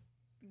lot.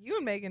 You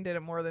and Megan did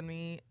it more than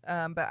me,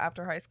 but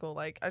after high school,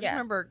 like I just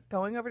remember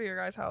going over to your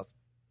guys' house,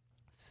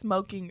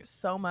 smoking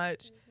so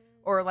much,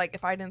 or like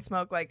if I didn't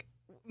smoke, like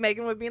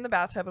Megan would be in the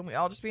bathtub and we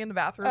all just be in the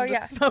bathroom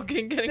just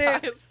smoking, getting high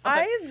as fuck.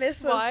 I miss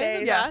those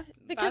days. Yeah.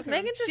 Because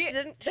Megan just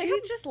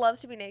she just loves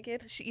to be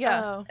naked.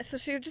 So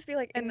she would just be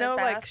like in the bath.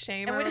 Like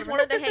shame. And we just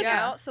wanted to hang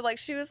out. So like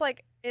she was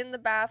like in the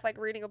bath like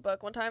reading a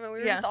book one time, and we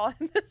were just all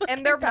in the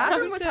and their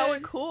bathroom was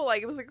hella cool.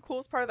 Like it was like the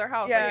coolest part of their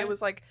house. Yeah. Like it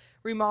was like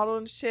remodeled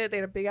and shit. They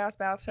had a big ass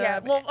bathtub. Yeah.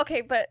 Well,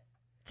 okay, but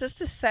just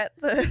to set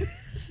the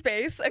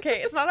space,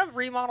 okay, it's not a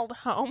remodeled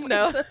home.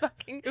 No. It's a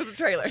fucking it was a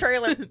trailer.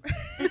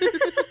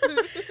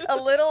 A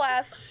little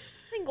ass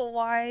single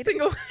wide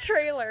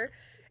trailer.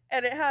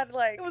 And it had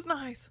like, it was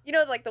nice. You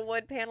know, like the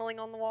wood paneling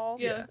on the walls?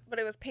 Yeah. But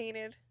it was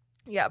painted.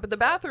 Yeah, but the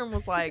bathroom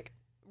was like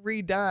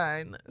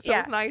redone. So it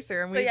was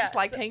nicer, and we just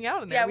liked hanging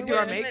out in there. We'd do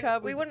our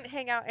makeup. We wouldn't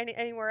hang out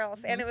anywhere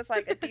else. And it was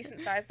like a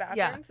decent sized bathroom.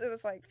 Yeah. So it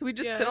was like, so we'd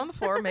just sit on the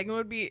floor. Megan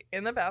would be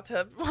in the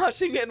bathtub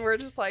watching it, and we're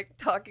just like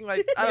talking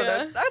like, I don't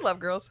know. I love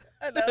girls.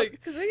 I know.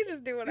 Because we can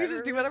just do whatever. We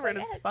just do whatever, and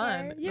it's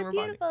fun. You're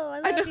beautiful.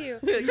 I love you.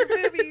 Your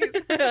boobies.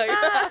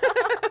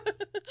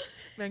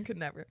 Men could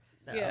never.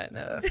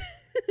 No.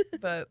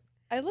 But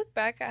I look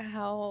back at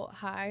how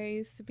high I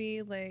used to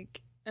be, like,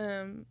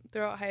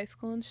 throughout high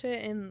school and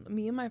shit, and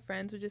me and my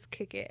friends would just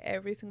kick it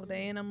every single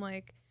day, and I'm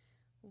like,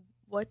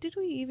 what did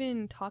we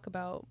even talk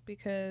about?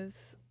 Because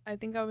I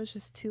think I was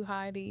just too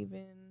high to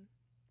even,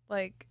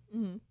 like,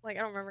 like,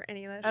 I don't remember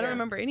any of that. I don't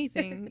remember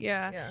anything.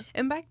 Yeah.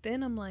 And back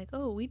then, I'm like,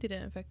 oh, weed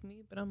didn't affect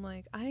me, but I'm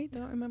like, I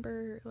don't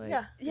remember, like,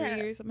 3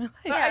 years of my life.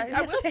 But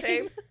I will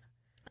say,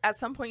 at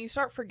some point you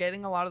start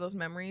forgetting a lot of those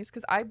memories,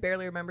 because I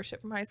barely remember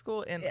shit from high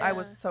school, and I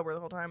was sober the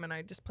whole time, and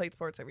I just played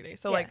sports every day.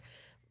 So like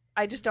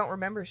I just don't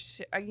remember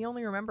shit. You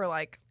only remember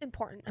like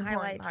important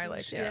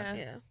highlights.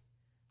 Yeah.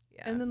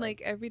 And then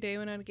like every day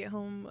when I'd get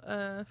home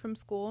from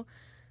school,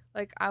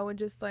 like I would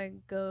just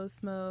like go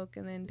smoke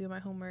and then do my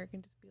homework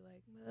and just be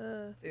like,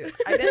 ugh. Dude,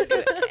 I didn't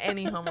do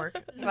any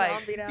homework.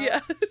 Like,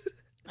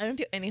 I didn't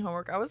do any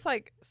homework. I was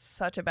like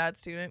such a bad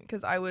student,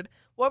 because I would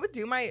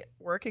do my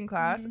work in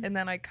class, and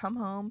then I'd come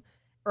home,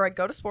 or I'd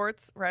go to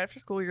sports right after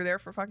school. You're there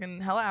for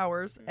fucking hella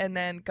hours, and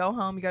then go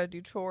home. You got to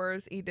do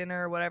chores, eat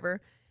dinner, or whatever.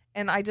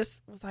 And I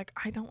just was like,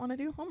 I don't want to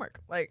do homework.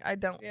 Like, I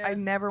don't. I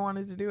never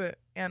wanted to do it.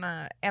 And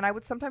I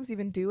would sometimes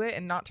even do it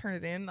and not turn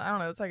it in. I don't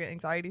know. It's like an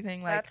anxiety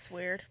thing. Like, that's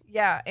weird.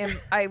 Yeah. And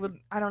I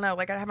don't know.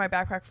 Like, I'd have my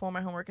backpack full of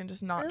my homework and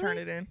just not turn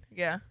it in.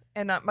 Yeah.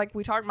 And like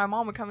my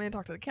mom would come in and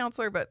talk to the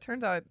counselor, but it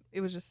turns out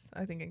it was just,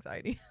 I think,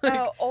 anxiety.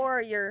 Like,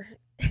 or your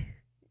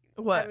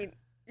what? I mean,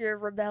 your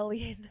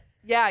rebellion.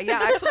 Yeah.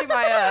 Actually,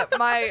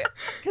 my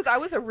because I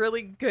was a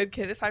really good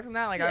kid. Aside from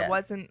that, like I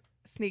wasn't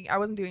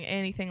doing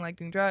anything like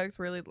doing drugs.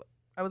 Really,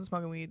 I wasn't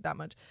smoking weed that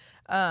much.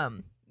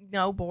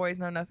 No boys,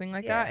 no nothing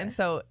like that. And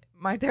so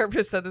my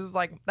therapist said this is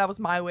like that was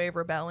my way of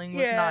rebelling,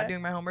 was not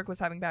doing my homework, was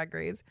having bad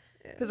grades,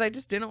 because I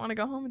just didn't want to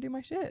go home and do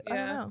my shit. I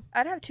don't know.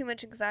 I'd have too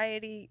much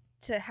anxiety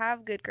to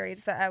have good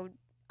grades that I would.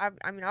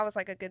 I mean, I was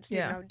like a good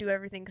student. I would do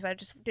everything because I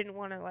just didn't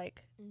want to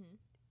like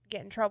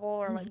get in trouble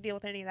or like deal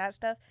with any of that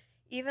stuff.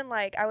 Even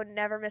like I would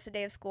never miss a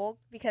day of school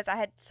because I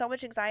had so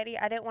much anxiety.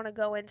 I didn't want to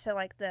go into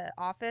like the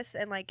office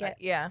and like get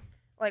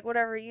like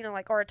whatever, you know,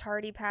 like or a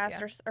tardy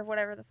pass or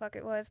whatever the fuck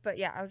it was. But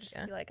I would just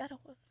be like, I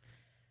don't want.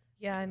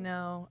 Yeah,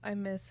 no, I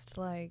missed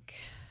like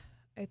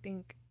I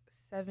think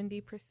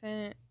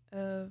 70%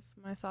 of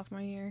my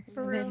sophomore year.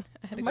 For real? Then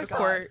I had to go to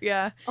court.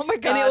 Yeah. Oh my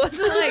god. And it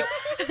wasn't like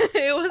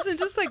it wasn't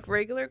just like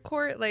regular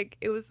court, like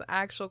it was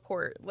actual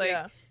court. Like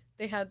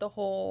they had the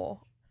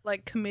whole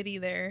like committee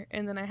there,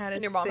 and then I had to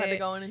and your mom had to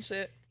go in and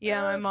shit.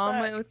 Yeah, my mom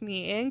went with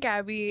me and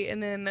Gabby,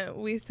 and then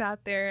we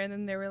sat there, and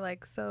then they were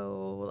like,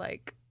 so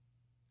like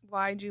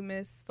why'd you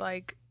miss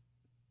like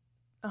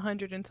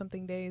 100 and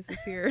something days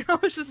this year? And I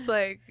was just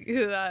like,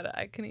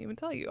 I couldn't even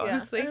tell you,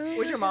 honestly.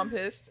 Was your mom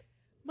pissed?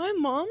 My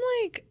mom,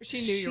 like,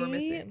 she knew you were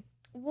missing.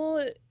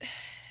 Well,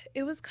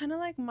 it was kind of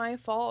like my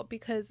fault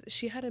because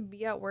she had to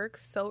be at work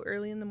so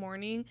early in the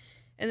morning,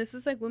 and this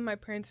is like when my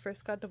parents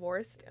first got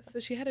divorced. So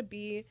she had to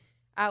be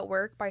at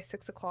work by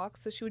 6 o'clock.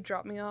 So she would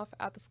drop me off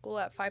at the school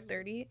at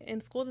 5:30,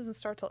 and school doesn't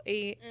start till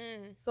 8.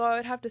 So I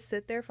would have to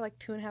sit there for like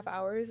 2.5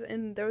 hours,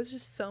 and there was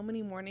just so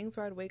many mornings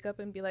where I'd wake up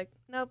and be like,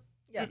 nope.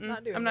 I'm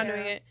not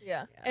doing it.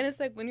 Yeah. And it's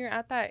like when you're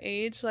at that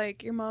age,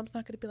 like your mom's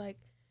not gonna be like,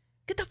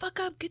 get the fuck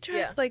up, get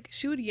dressed. Like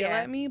she would yell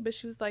at me, but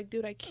she was like,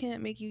 dude, I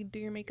can't make you do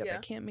your makeup. I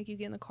can't make you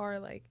get in the car.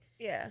 Like,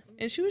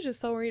 and she was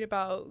just so worried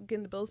about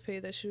getting the bills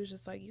paid that she was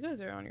just like, you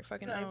guys are on your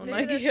fucking own.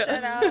 Like,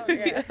 shut out.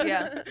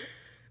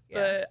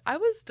 But I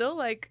was still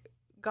like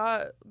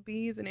got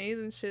B's and A's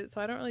and shit,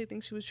 so I don't really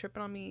think she was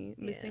tripping on me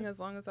missing as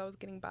long as I was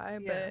getting by.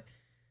 But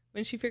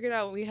when she figured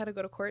out we had to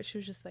go to court, she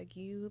was just like,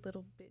 you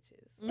little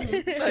bitches.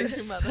 She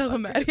was so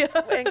mad.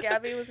 And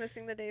Gabby was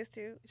missing the days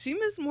too. She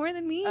missed more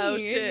than me. Oh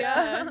shit.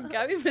 Yeah.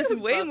 Gabby missed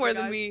way more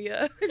than me.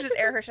 Yeah. Just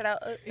air her shit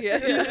out.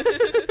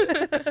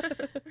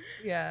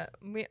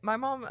 My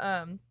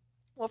mom,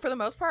 well, for the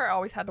most part, I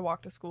always had to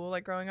walk to school.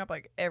 Like growing up,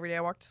 like every day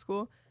I walked to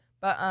school.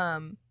 But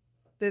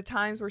the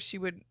times where she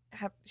would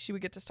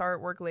get to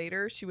start work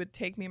later, she would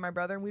take me and my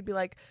brother, and we'd be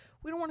like,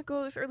 we don't want to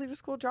go this early to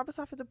school, drop us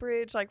off at the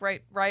bridge, like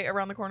right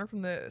around the corner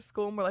from the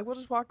school, and we're like, we'll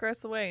just walk the rest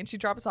of the way. And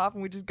she'd drop us off,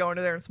 and we'd just go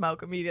into there and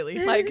smoke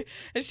immediately, like,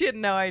 and she had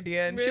no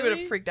idea, and she would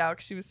have freaked out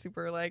because she was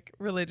super like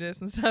religious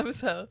and stuff.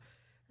 So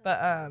but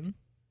I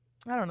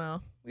don't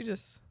know, we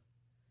just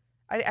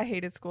I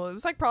hated school. It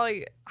was like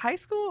probably high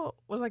school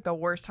was like the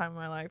worst time of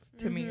my life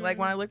to me. Like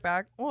when I look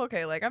back, well,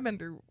 okay, like I've been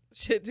through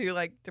shit too,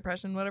 like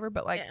depression, whatever,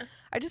 but like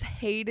I just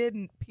hated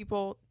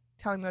people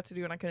telling me what to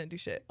do and I couldn't do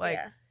shit. Like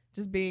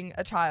just being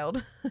a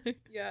child.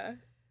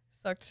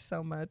 Sucked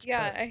so much.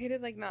 But I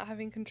hated like not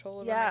having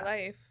control over my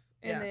life.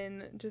 And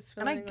then just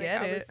feeling like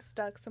I was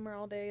stuck somewhere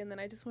all day, and then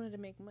I just wanted to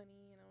make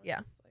money, and I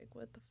was just like,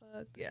 what the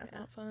fuck? This is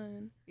not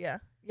fun. Yeah,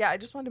 I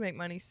just wanted to make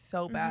money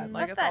so bad.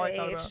 Like that's all that I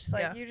thought age. about. Just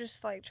like you're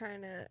just like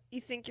trying to,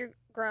 you think you're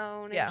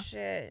grown and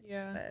shit.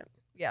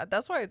 Yeah.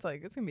 That's why it's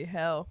like it's gonna be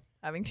hell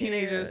having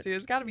teenagers too.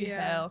 It's gotta be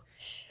hell.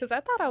 Because I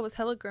thought I was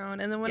hella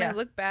grown, and then when I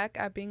look back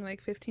at being like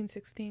 15,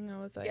 16, I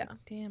was like,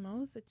 damn, I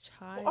was a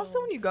child. Well,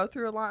 also, when you go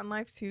through a lot in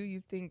life too,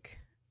 you think.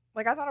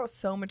 Like, I thought I was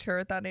so mature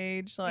at that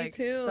age. Like,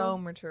 so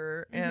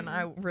mature. And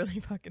I really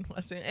fucking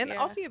wasn't. And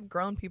also, you have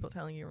grown people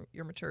telling you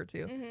you're mature,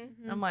 too.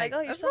 I'm like, oh,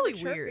 you're so really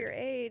mature weird. For your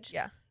age.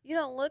 Yeah. You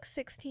don't look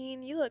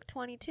 16. You look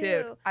 22.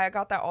 Dude, I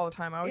got that all the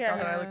time. I always thought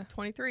that I looked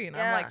 23. And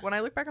I'm like, when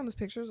I look back on those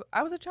pictures,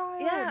 I was a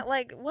child. Yeah,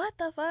 like, what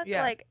the fuck?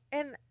 Yeah. Like,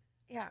 and...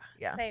 Yeah,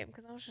 same.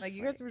 Because I was just like,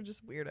 you guys were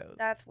just weirdos.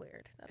 That's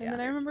weird. And then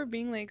I remember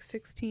being like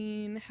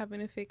 16,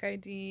 having a fake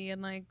ID,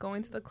 and like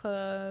going to the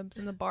clubs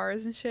and the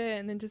bars and shit,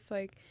 and then just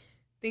like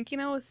thinking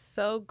I was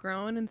so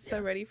grown and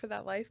so ready for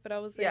that life, but I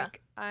was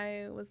like,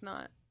 I was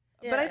not.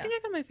 But I think I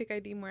got my fake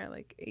ID more at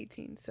like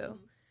 18, so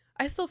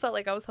I still felt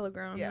like I was hella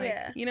grown,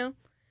 like, you know.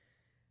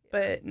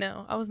 But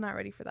no, I was not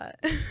ready for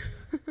that.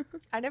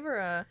 I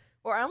never.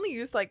 Or I only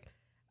used like.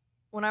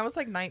 When I was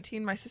like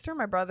 19, my sister and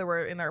my brother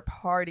were in their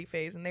party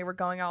phase, and they were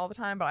going out all the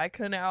time, but I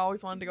couldn't. I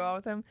always wanted to go out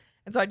with them,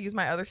 and so I'd use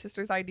my other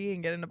sister's ID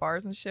and get into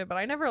bars and shit. But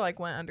I never like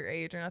went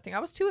underage or nothing. I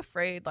was too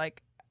afraid,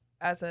 like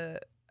as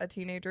a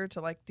teenager, to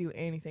like do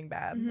anything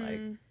bad. Like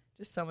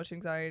just so much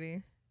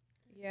anxiety.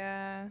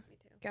 Yeah,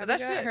 Gabby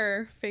got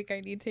her fake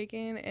ID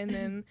taken, and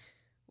then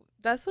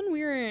That's when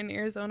we were in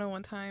Arizona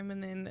one time,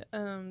 and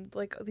then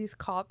like these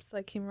cops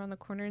like came around the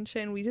corner and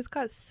shit, and we just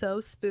got so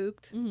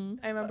spooked.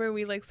 I remember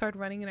we like started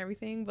running and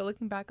everything, but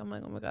looking back, I'm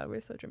like, oh my god,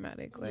 we're so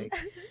dramatic. Like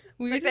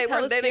we were like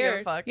just they didn't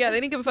give a fuck. Yeah, they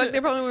didn't give a fuck.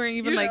 They probably weren't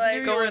even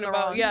like going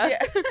about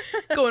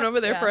going over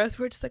there for us.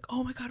 We're just like,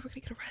 oh my god, we're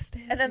gonna get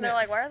arrested. And then they're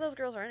like, why are those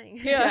girls running?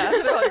 Yeah.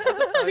 They're like, what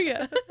the fuck?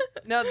 Yeah.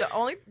 No,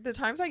 the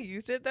times I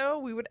used it though,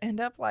 we would end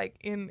up like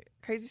in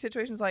crazy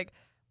situations. Like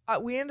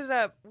we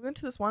went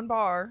to this one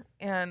bar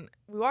and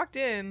we walked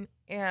in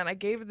and I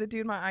gave the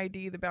dude my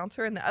ID, the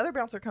bouncer, and the other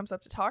bouncer comes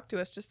up to talk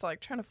to us, just like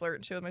trying to flirt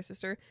and shit with my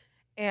sister,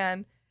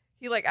 and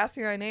he like asked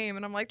me my name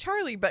and I'm like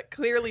Charlie, but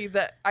clearly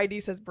the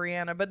ID says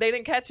Brianna, but they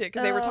didn't catch it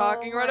because they were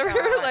talking or whatever.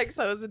 Like,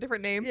 so it was a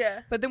different name.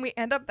 Yeah. But then we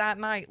end up that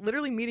night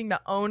literally meeting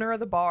the owner of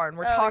the bar and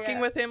we're talking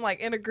with him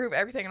like in a group,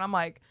 everything, and I'm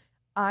like,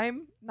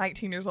 I'm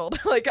 19 years old.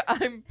 Like,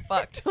 I'm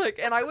fucked. Like,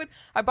 and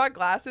I bought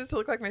glasses to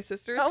look like my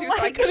sister's too,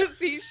 so I couldn't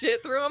see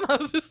shit through them. I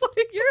was just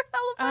like, you're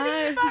hella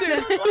funny.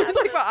 It's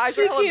like my eyes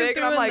are hella big,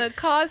 and I'm like, the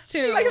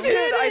costume.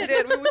 I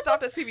did. When we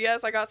stopped at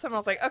CVS, I got some, and I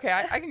was like, okay,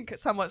 I can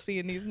somewhat see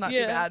in these, not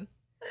too bad.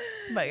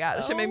 But yeah,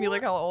 that shit made me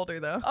look hella older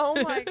though.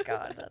 Oh my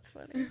god, that's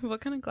funny.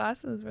 What kind of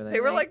glasses were they?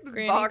 They were like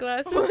the box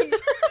glasses.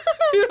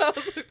 Dude, I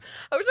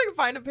wish I could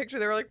find a picture.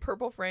 They were like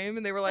purple frame,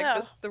 and they were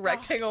like the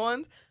rectangle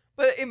ones.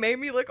 But it made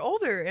me look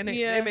older, and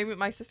it made me.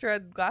 My sister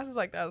had glasses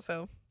like that,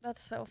 so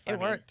that's so funny. It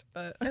worked,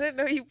 but I didn't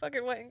know you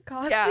fucking went in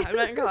costume. Yeah, I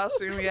went in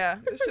costume. Yeah,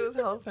 this shit was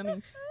hella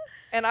funny.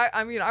 And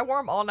I mean, I wore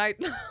them all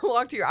night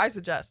long till your eyes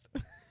adjust.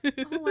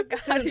 Oh my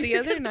god! Dude, the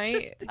other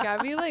night,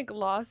 Gabby like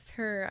lost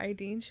her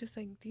ID, and she was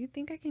like, "Do you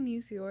think I can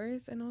use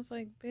yours?" And I was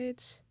like,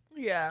 "Bitch,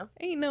 yeah,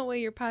 ain't no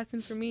way you're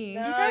passing for me.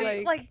 No, you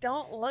guys like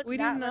don't look. We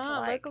that do not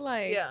much look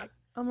alike." Yeah.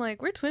 I'm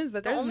like, we're twins,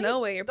 but there's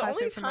no way you're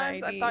passing for my ID.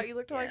 The only times I thought you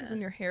looked alike is when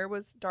your hair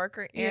was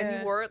darker and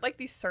you wore like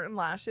these certain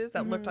lashes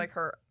that looked like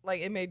her.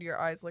 Like, it made your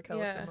eyes look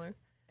hella similar.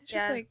 She's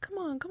like, come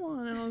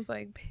on. And I was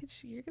like,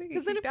 bitch, you're going to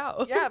get kicked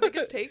out. Yeah, if it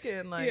gets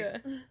taken,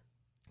 like,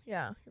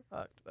 yeah, you're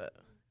fucked. But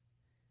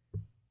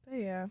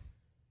yeah,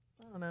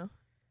 I don't know.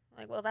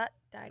 Like, well, that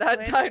died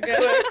died quick.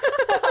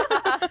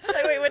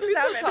 Like, wait, what just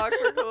happened? Talk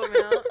for a cool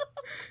amount.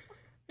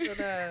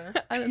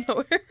 But, I don't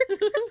know.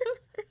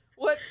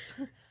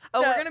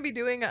 We're gonna be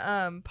doing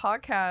a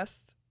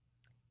podcast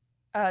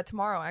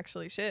tomorrow.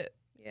 Actually, shit.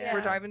 Yeah.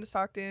 We're driving to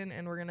Stockton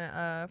and we're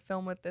gonna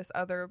film with this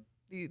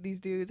these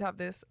dudes have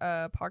this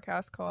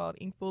podcast called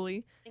Ink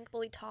Bully. Ink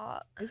Bully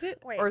Talk. Is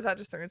it? Wait. Or is that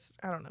just their?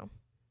 I don't know.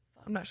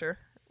 I'm not sure.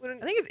 I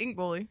think it's Ink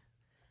Bully.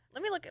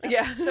 Let me look it up.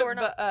 Yeah, so we're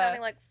not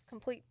sounding like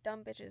complete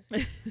dumb bitches.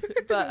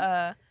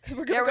 But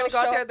we're gonna go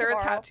out there. They're a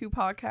tattoo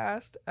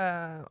podcast.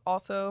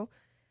 Also.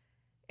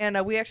 And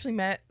we actually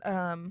met.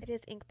 It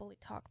is Ink Bully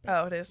Talk. Baby.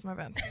 Oh, it is. My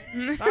bad.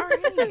 Sorry.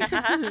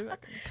 God.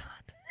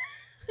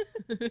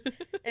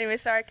 Anyway,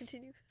 sorry.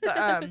 Continue.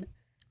 But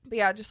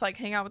yeah, just like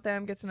hang out with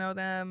them, get to know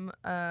them.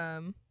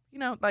 You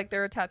know, like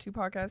they're a tattoo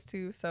podcast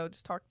too, so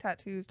just talk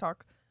tattoos,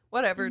 talk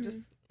whatever,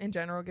 just in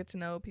general, get to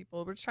know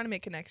people. We're just trying to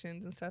make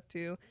connections and stuff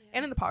too. Yeah.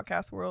 And in the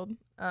podcast world,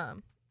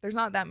 there's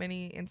not that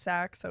many in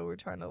SAC, so we're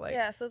trying to like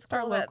so it's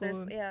cool that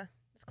there's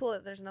it's cool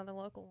that there's another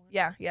local one.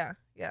 Yeah.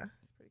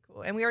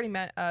 And we already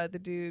met the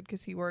dude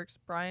because he works,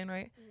 Brian,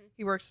 right? Mm-hmm.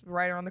 He works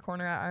right around the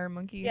corner at Iron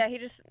Monkey. Yeah, he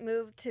just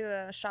moved to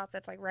a shop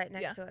that's like right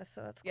next to us,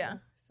 so that's cool. Yeah,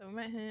 so we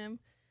met him.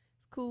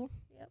 It's cool.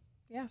 Yep.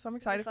 Yeah, so I'm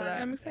excited for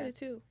that. I'm excited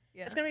too.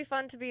 Yeah. It's going to be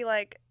fun to be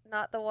like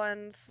not the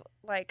ones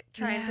like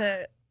trying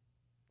to,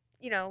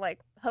 you know, like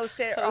host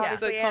it,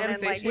 obviously. And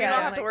then, like, we don't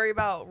have to worry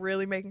about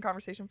really making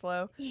conversation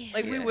flow. Yeah.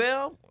 Like we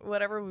will,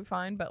 whatever we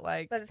find, but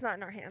like. But it's not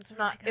in our hands. It's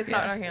not in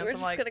our hands. We're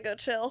just going to go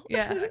chill.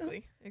 Yeah.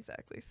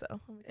 Exactly. So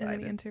I'm excited.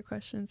 And then answer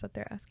questions that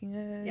they're asking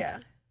us. Yeah.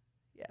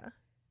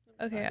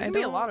 Okay. There's going to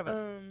be a lot of us.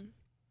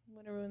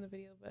 Want to ruin the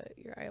video, but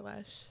your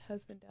eyelash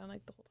has been down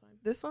like the whole time.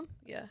 This one?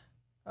 Yeah.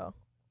 Oh.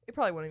 It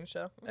probably won't even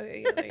show.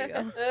 Okay, yeah, there you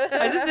go.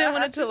 I just didn't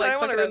want it to like. I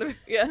want to ruin the video.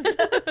 Yeah.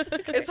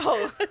 It's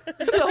whole.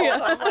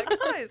 I'm like,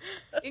 guys,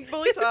 Ink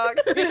Bully Talk.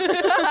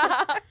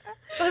 I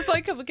was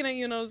like, kept looking at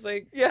you and I was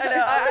like,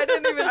 I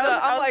didn't even.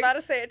 I was about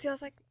to say it too. I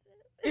was like,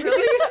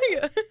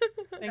 really?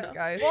 Thanks,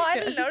 guys. Well, I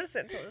didn't notice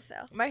it until just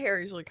now. My hair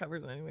usually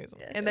covers it anyways,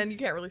 and then you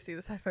can't really see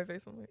the side of my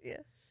face. Yeah.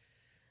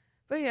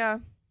 But yeah,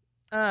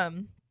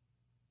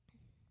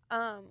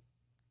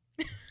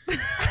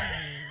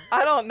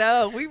 I don't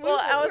know.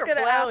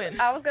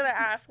 I was gonna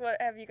ask, what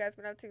have you guys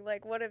been up to?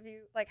 Like, what have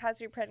you like?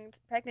 How's your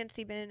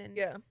pregnancy been? And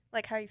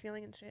like, how are you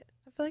feeling and shit?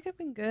 I feel like I've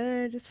been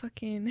good. Just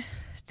fucking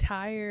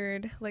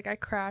tired. Like I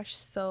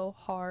crashed so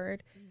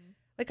hard.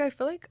 Like I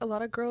feel like a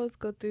lot of girls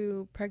go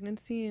through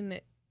pregnancy and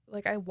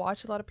like I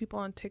watch a lot of people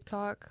on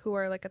TikTok who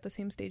are like at the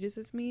same stages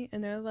as me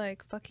and they're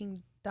like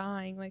fucking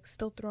dying, like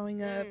still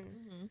throwing up.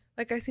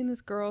 Like I seen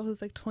this girl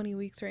who's like 20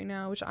 weeks right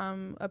now, which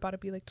I'm about to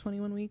be like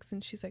 21 weeks,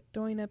 and she's like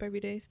throwing up every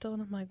day still,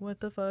 and I'm like,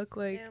 what the fuck?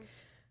 Like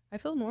I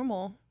feel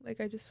normal.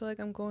 Like I just feel like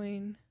I'm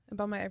going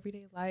about my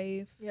everyday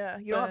life. Yeah,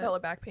 you don't have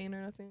hella back pain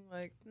or nothing?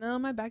 Like no,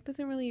 my back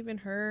doesn't really even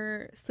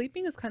hurt.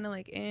 Sleeping is kind of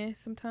like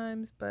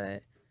sometimes,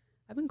 but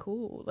I've been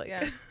cool. Like,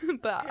 Yeah.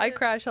 but I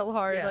crash hella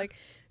hard. Yeah. Like,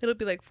 it'll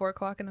be like 4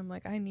 o'clock and I'm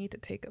like, I need to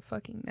take a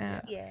fucking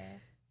nap. Yeah.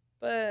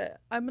 But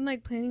I've been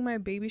like planning my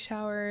baby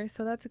shower,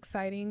 so that's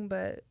exciting.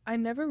 But I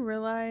never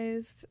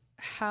realized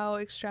how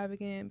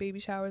extravagant baby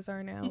showers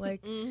are now.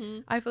 Like,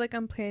 I feel like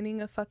I'm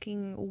planning a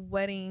fucking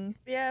wedding.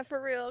 Yeah,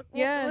 for real.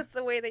 Yeah. With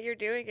the way that you're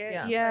doing it.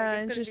 Yeah. Yeah, like,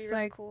 and it's gonna just be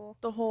really like cool.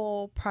 the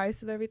whole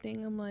price of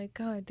everything. I'm like,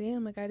 God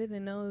damn, like I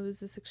didn't know it was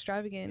this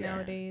extravagant Yeah.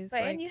 nowadays.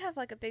 But like, and you have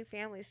like a big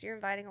family, so you're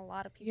inviting a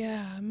lot of people.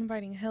 yeah, I'm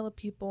inviting hella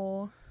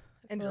people.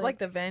 I And feel like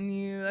the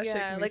venue, that shit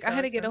yeah, can be like so I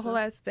had to get a expensive. whole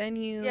ass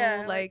venue,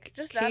 Yeah, like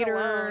just that alone.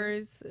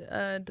 caterers,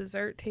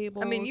 dessert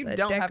tables. I mean, you a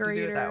don't decorator. have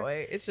to do it that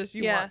way. It's just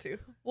you Yeah. want to.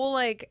 Well,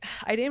 like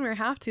I damn near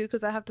have to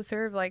because I have to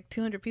serve like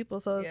 200 people,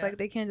 so it's Yeah. like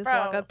they can't just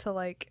walk Bro. up to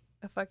like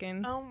a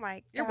fucking Oh my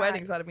god. Your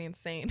wedding's about to be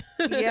insane.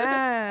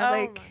 yeah, Oh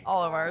like my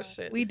all of our God.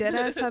 shit. we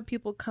deadass have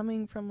people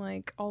coming from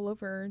like all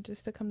over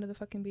just to come to the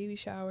fucking baby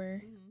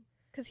shower.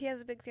 Because he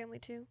has a big family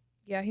too.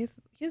 Yeah, he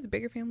has a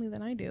bigger family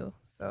than I do,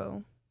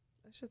 so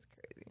That shit's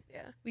crazy.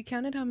 Yeah. we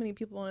counted how many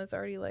people and it's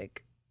already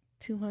like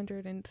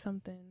 200 and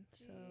something.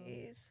 So.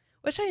 Jeez.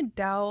 Which I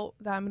doubt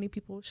that many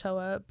people show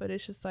up, but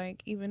it's just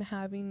like even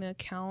having to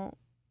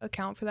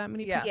account for that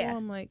many Yeah. people, Yeah.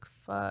 I'm like,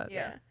 fuck.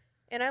 Yeah.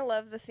 And I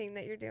love the thing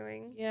that you're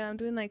doing. Yeah, I'm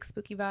doing like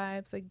spooky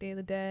vibes, like Day of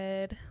the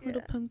Dead,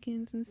 little Yeah.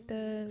 pumpkins and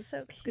stuff.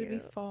 So It's gonna be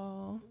cute.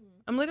 fall.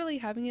 I'm literally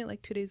having it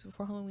like 2 days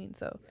before Halloween,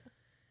 so Yeah.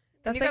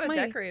 that's And you like got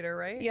my a decorator,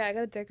 right? yeah. I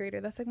got a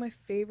decorator. That's like my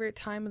favorite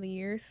time of the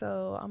year.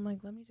 So I'm like,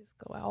 let me just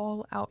go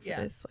all out for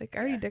Yeah. this. Like I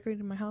already Yeah.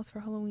 decorated my house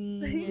for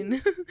Halloween,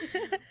 and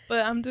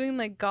but I'm doing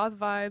like goth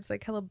vibes,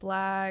 like hella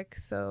black.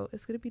 So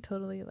it's gonna be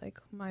totally like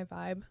my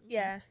vibe.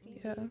 Yeah.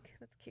 Yeah. Unique.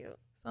 That's cute.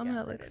 So I'm Yeah,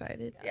 hella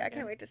excited. excited. Yeah, I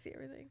can't wait to see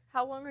everything.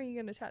 How long are you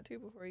gonna tattoo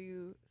before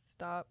you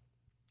stop?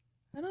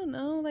 I don't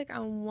know. Like I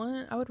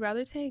would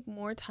rather take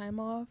more time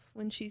off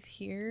when she's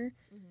here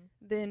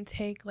than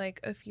take like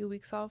a few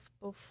weeks off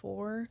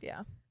before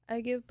Yeah.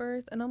 I give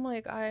birth. And I'm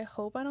like, I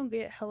hope I don't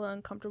get hella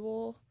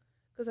uncomfortable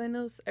because I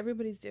know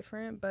everybody's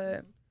different.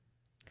 But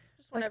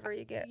Just like, whenever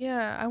you get.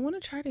 yeah, I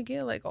want to try to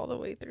get like all the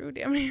way through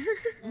damn near.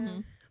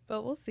 Mhm.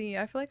 But we'll see.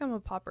 I feel like I'm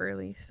a pop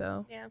early,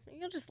 so. Yeah.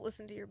 You'll just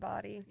listen to your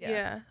body.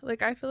 Yeah.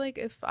 Like I feel like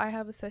if I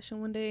have a session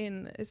one day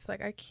and it's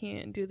like I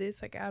can't do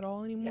this like at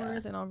all anymore, Yeah.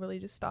 then I'll really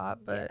just stop.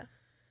 But Yeah.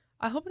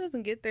 I hope it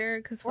doesn't get there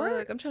because Or-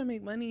 like I'm trying to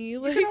make money. You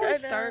Like can I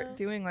always know. start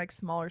doing like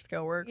smaller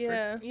scale work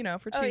Yeah.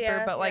 for, for Oh, cheaper,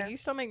 yeah, but like yeah. you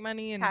still make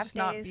money and Half just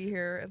not days. be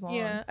here as long.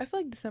 yeah, I feel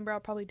like December I'll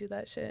probably do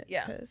that shit.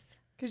 Yeah. 'cause-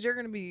 Because you're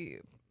going to be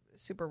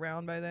super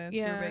round by then. So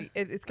Yeah.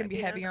 it's going to Might be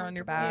be heavier on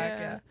your uncomfortable. back.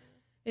 Yeah. Yeah.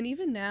 And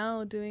even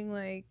now doing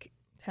like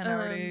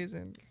 10-hour Um, days.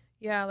 And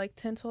yeah, like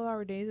 10-12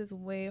 hour days is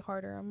way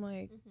harder. I'm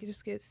like, it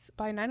just gets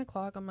by 9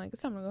 o'clock. I'm like,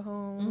 it's time to go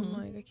home. Mhm. I'm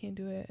like, I can't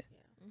do it.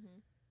 Mm-hmm.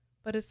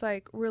 But it's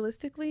like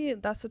realistically,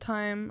 that's the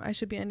time I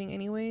should be ending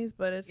anyways.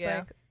 But it's Yeah.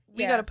 like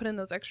we Yeah. got to put in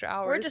those extra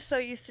hours. We're just so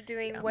used to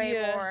doing Yeah. way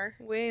Yeah, more.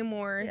 way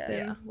more Yeah. than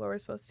Yeah. what we're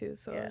supposed to.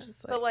 So Yeah. it's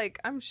just like, But like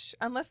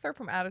unless they're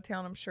from out of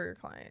town, I'm sure your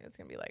client is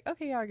gonna be like,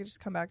 okay, yeah, I could just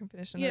come back and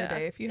finish another Yeah.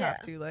 day if you Yeah.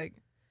 have to. Like,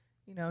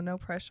 no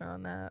pressure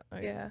on that.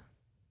 Like, yeah.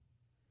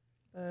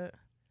 But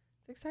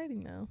it's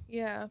exciting though.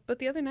 Yeah, but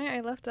the other night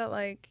I left at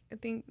like I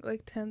think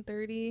like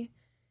 10:30,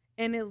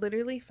 and it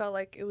literally felt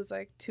like it was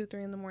like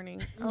 2-3 in the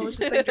morning. I was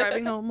just like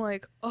driving home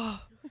like,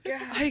 oh,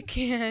 I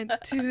can't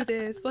do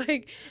this.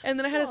 Like, and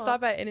then I had to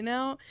stop at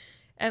In-N-Out,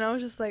 and I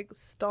was just like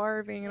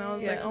starving, and I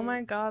was like, Yeah. oh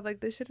my god,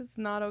 like this shit is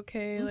not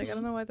okay. Like I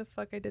don't know why the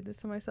fuck I did this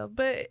to myself.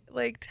 But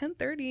like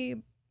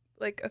 10:30,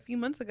 like a few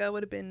months ago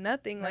would have been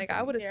nothing. Like I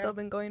Nothing. would have Yeah. still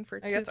been going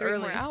for Like, 2-3 that's more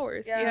early.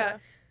 hours. Yeah. Yeah.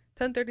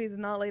 10:30 is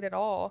not late at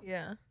all.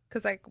 Yeah.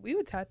 Cause like we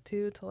would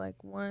tattoo till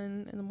like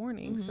 1 in the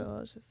morning, Mhm. so I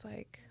was just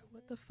like,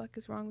 what the fuck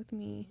is wrong with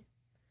me?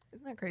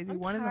 Isn't that crazy? I'm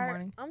 1 in the tired-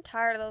 morning. I'm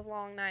tired of those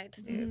long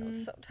nights, dude. I'm Mhm.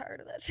 so tired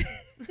of that shit.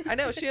 I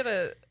know she had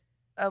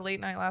a late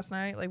night last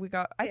night. Like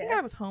I think Yeah.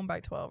 I was home by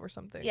 12 or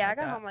something. Yeah, I like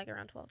got that. home like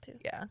around 12 too.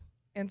 Yeah.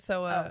 And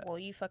so Oh, well,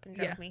 you fucking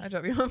drove yeah, me. I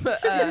drove you home.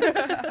 But,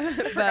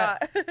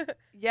 Forgot.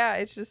 yeah,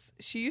 it's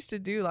just she used to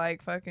do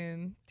like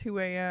fucking 2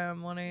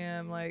 a.m., 1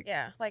 a.m. Like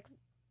Yeah, like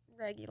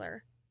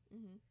regular.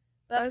 Mhm.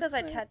 But that's That's because I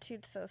like-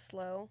 tattooed so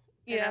slow.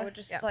 And Yeah. I would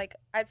just Yeah. like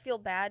I'd feel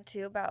bad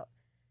too about,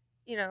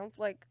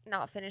 like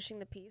not finishing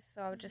the piece,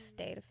 so I would just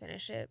stay to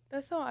finish it.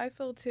 That's how I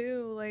feel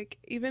too. Like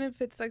even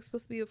if it's like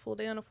supposed to be a full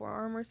day on a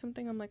forearm or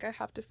something, I'm like I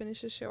have to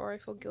finish this shit or I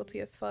feel guilty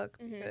as fuck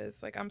Mhm.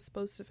 because like I'm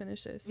supposed to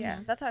finish this. Yeah,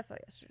 Mhm. that's how I felt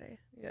yesterday.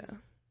 Yeah.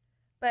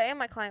 But and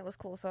my client was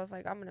cool, so I was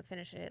like, I'm gonna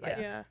finish it. Like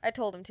Yeah. I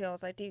told him too. I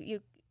was like,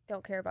 you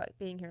don't care about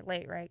being here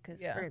late, right?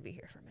 Because Yeah. we're gonna be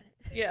here for a minute.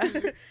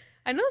 Yeah.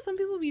 I know some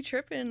people be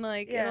tripping.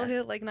 Like Yeah. it'll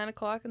hit like 9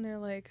 o'clock and they're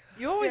like,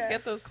 you always Yeah.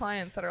 get those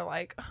clients that are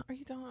like, "Are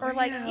you done?" Or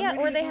like, yeah, yeah, I'm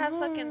or ready they to have go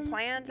fucking home.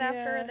 plans Yeah.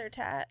 after their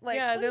tat. Like,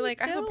 yeah, what they're are you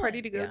like, I have a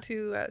party to doing? go Yeah.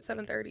 to at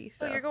 7:30.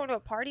 So So you're going to a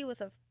party with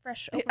a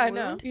fresh open I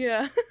know. wound?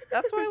 yeah.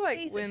 That's why, like,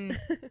 Jesus. when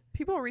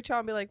people reach out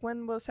and be like,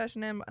 when will the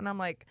session end? And I'm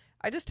like,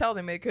 I just tell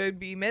them it could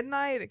be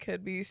midnight, it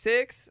could be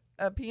 6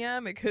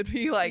 p.m., it could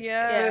be like,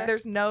 Yeah.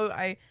 there's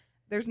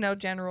no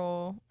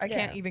general, I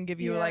can't Yeah. even give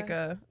you Yeah. like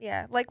a,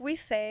 Yeah, like we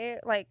say,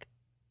 like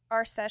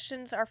our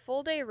sessions, our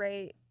full day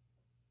rate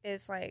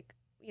is like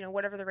you know,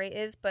 whatever the rate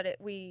is, but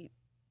we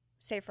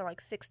say for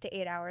like 6 to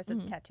 8 hours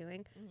of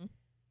tattooing.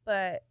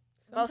 But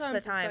most of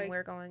the time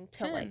we're going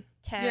to like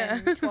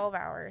 10, 12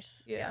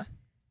 hours. Yeah.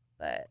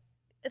 But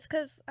it's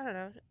because, I don't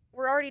know,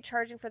 we're already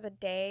charging for the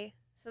day.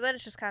 So then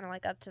it's just kind of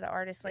like up to the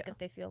artist, like if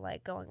they feel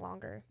like going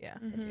longer. Yeah.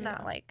 It's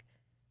not like,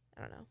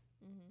 I don't know,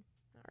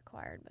 not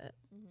required, but.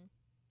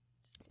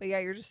 But yeah,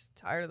 you're just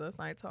tired of those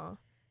nights, huh?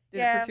 Did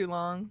Yeah. it for too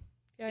long.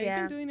 Yeah,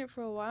 you've been doing it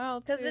for a while,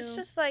 too. Because it's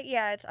just like,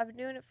 I've been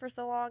doing it for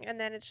so long, and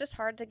then it's just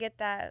hard to get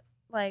that,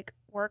 like,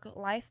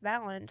 work-life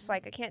balance.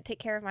 Like, I can't take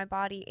care of my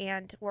body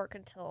and work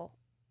until,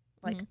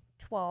 like,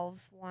 1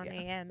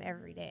 a.m.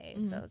 every day.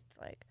 So it's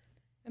like.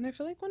 And I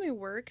feel like when I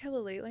work hella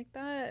late like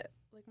that,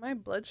 like, my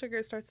blood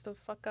sugar starts to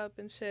fuck up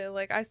and shit.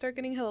 Like, I start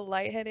getting hella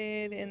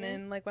lightheaded, and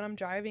then, like, when I'm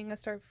driving, I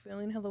start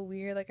feeling hella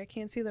weird. Like, I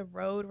can't see the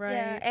road right.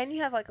 Yeah, and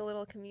you have, like, a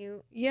little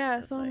commute.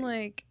 Yeah, so I'm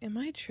like, am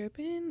I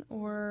tripping?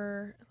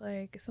 Or,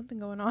 like, is something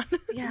going on?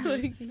 Yeah.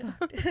 Like,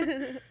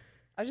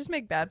 I just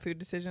make bad food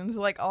decisions.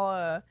 Like,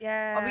 I'll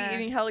be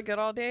eating hella good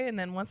all day, and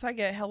then once I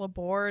get hella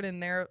bored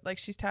and they're, like,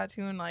 she's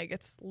tattooing, like,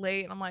 it's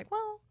late, and I'm like,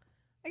 well,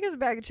 I guess a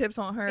bag of chips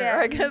won't hurt. Yeah.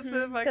 I guess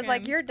because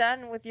like you're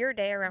done with your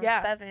day around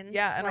 7.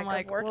 Yeah, and like, I'm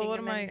like, working, well, what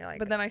am I? Like,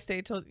 but then I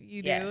stay till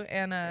you do,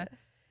 and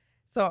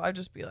so I'll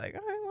just be like, all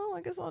right, well,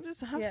 I guess I'll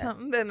just have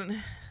something. Then it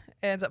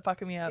ends up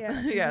fucking me up.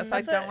 Yeah, so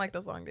I don't like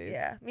those long days.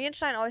 Yeah, me and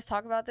Shine always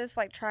talk about this,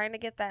 like trying to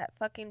get that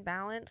fucking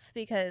balance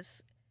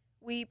because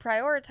we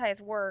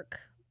prioritize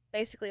work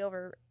basically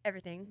over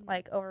everything,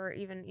 like over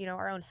even, you know,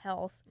 our own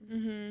health,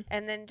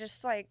 and then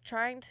just like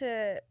trying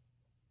to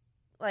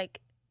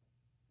like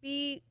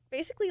be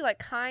basically like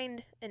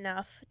kind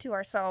enough to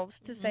ourselves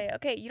to say,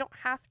 okay, you don't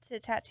have to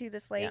tattoo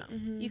this late.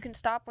 You can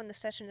stop when the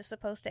session is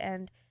supposed to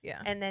end,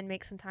 and then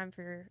make some time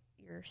for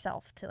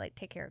yourself to like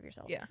take care of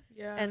yourself.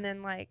 And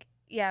then like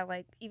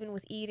like even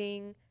with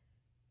eating,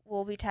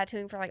 we'll be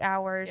tattooing for like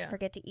hours,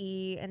 forget to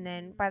eat, and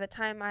then by the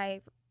time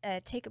I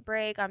take a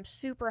break, I'm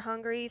super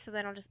hungry, so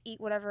then I'll just eat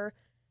whatever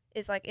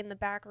is like in the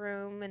back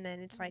room, and then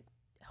it's like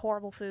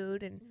horrible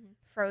food and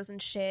frozen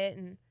shit.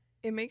 And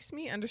it makes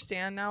me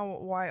understand now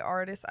why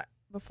artists,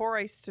 before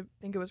I used to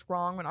think it was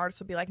wrong when artists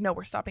would be like, no,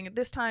 we're stopping at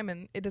this time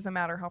and it doesn't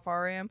matter how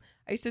far I am.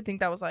 I used to think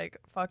that was like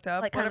fucked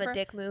up, like kind of a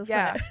dick move.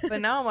 Yeah. But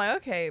now I'm like,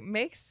 okay,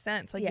 makes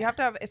sense. Like you have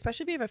to have,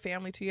 especially if you have a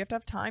family too, you have to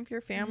have time for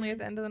your family at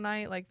the end of the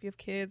night. Like if you have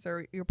kids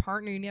or your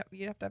partner,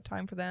 you have to have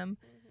time for them.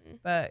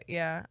 But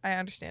yeah, I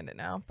understand it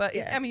now. But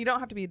I mean, you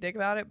don't have to be a dick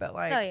about it, but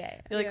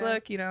like, be like,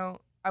 look, you know,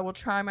 I will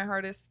try my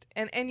hardest.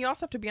 And you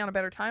also have to be on a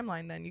better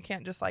timeline then. You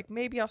can't just like,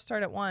 maybe I'll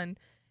start at 1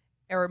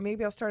 or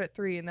maybe I'll start at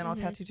 3 and then I'll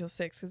tattoo till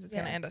 6 because it's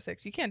going to end at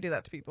 6. You can't do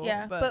that to people.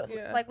 Yeah, but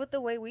like with the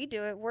way we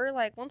do it, we're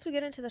like, once we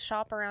get into the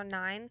shop around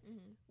 9,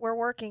 we're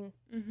working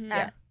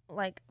at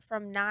like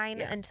from 9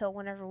 until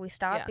whenever we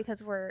stop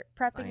because we're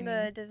prepping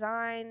the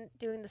design,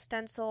 doing the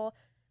stencil,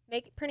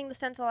 printing the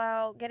stencil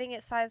out, getting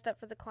it sized up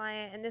for the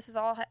client. And this is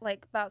all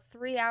like about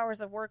 3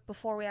 hours of work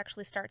before we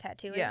actually start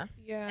tattooing.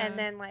 Yeah. And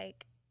then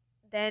like,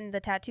 then the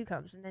tattoo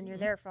comes and then you're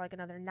there for like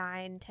another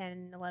 9,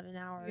 10, 11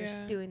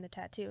 hours doing the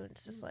tattoo. And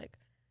it's just like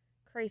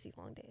crazy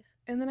long days.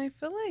 And then I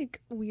feel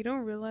like we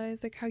don't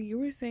realize like how you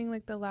were saying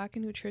like the lack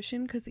of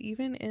nutrition, because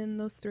even in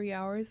those 3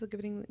 hours of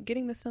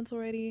getting the stencil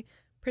ready,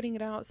 printing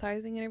it out,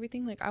 sizing and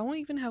everything, like I won't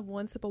even have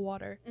one sip of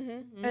water,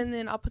 and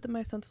then I'll put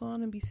my stencil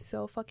on and be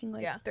so fucking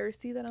like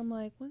thirsty that I'm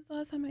like, when's the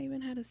last time I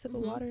even had a sip of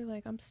water?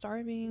 Like I'm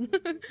starving.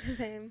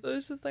 Same. So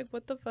it's just like,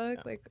 what the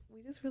fuck? Like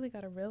we just really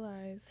gotta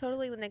realize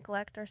totally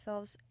neglect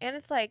ourselves. And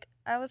it's like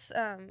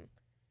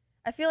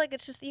I feel like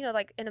it's just, you know,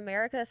 like in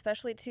America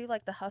especially too,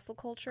 like the hustle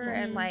culture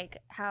and like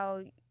how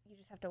you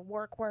just have to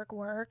work.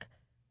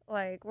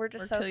 Like we're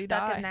just so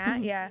stuck in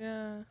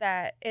that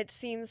that it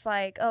seems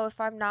like, oh, if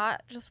I'm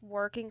not just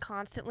working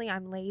constantly,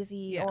 I'm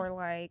lazy or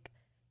like,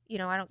 you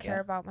know, I don't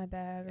care about my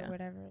bag or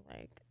whatever.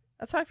 Like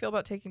that's how I feel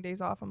about taking days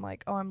off. I'm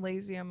like, oh, I'm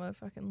lazy, I'm a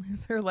fucking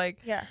loser. Like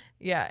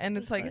and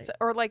it's like it's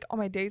or like on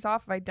my days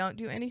off, if I don't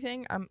do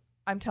anything,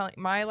 I'm telling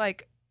my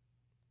like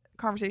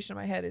conversation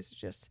in my head is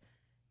just,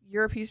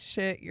 you're a piece of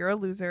shit, you're a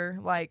loser,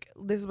 like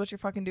this is what you're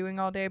fucking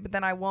doing all day, but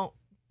then I won't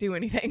do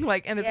anything.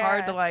 Like, and it's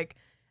hard to like,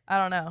 I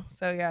don't know.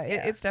 So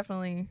it's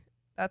definitely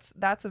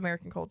that's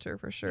American culture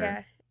for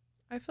sure.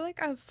 I feel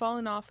like I've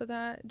fallen off of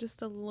that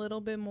just a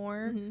little bit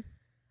more.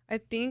 I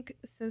think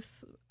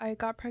since I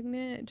got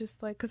pregnant,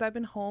 just like because I've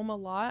been home a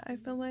lot, I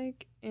feel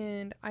like,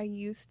 and I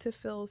used to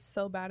feel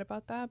so bad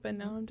about that, but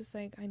now I'm just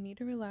like, I need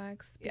to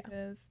relax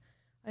because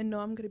I know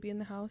I'm gonna be in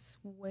the house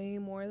way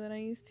more than I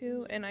used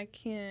to, and I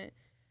can't,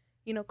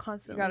 you know,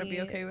 constantly. You gotta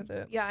be okay with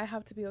it. Yeah, I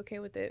have to be okay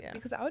with it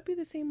because I would be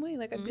the same way.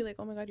 Like I'd be like,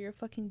 oh my god, you're a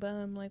fucking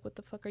bum. Like what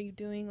the fuck are you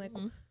doing? Like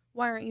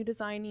why aren't you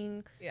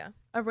designing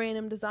a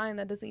random design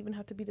that doesn't even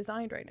have to be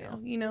designed right now?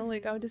 You know,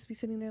 like I would just be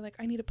sitting there like,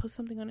 I need to post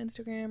something on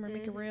Instagram or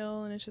make a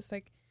reel, and it's just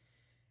like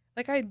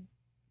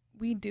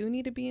we do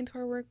need to be into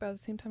our work, but at the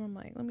same time I'm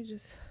like, let me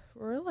just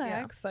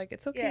relax. Like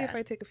it's okay if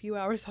I take a few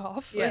hours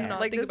off and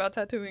not like think about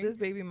tattooing. This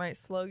baby might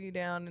slow you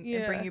down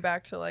and bring you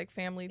back to like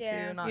family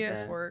too, not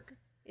just work.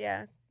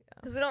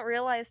 Because we don't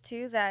realize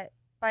too that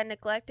by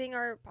neglecting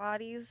our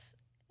bodies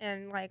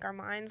and like our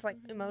minds, like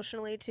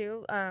emotionally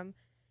too,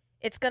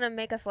 it's gonna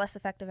make us less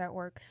effective at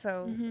work.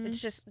 So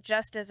it's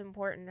just as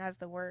important as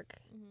the work.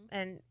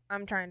 And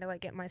I'm trying to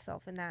like get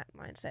myself in that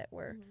mindset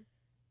where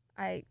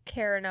I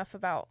care enough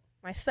about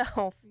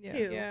myself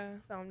too.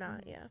 So I'm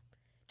not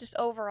just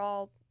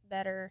overall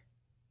better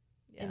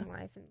in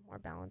life and more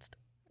balanced.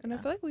 And I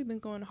feel like we've been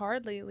going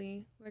hard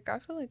lately. Like, I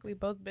feel like we've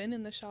both been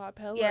in the shop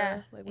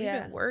hella. Like, we've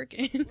been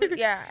working.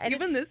 And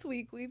even this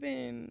week, we've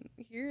been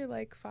here,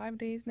 like, 5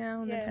 days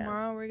now. And then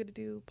tomorrow, we're going to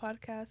do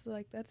podcasts. So,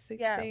 like, that's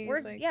 6 days.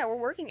 We're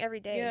working every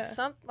day.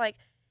 Some, like,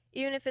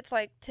 even if it's,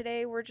 like,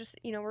 today we're just,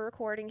 you know, we're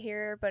recording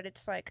here, but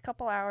it's, like, a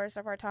couple hours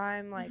of our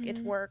time. Like, it's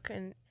work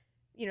and,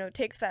 you know, it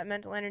takes that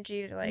mental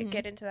energy to, like,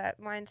 get into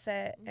that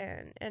mindset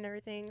and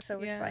everything. So,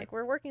 it's, like,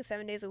 we're working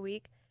 7 days a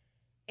week.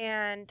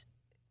 And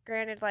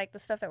granted, like, the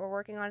stuff that we're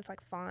working on is,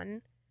 like,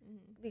 fun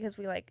because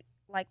we, like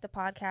the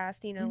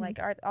podcast, you know, like,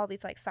 all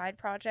these, like, side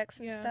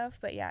projects and stuff.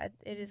 But, it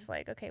is,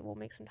 like, okay, we'll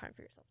make some time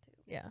for yourself,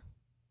 too.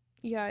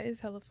 Yeah, it is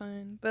hella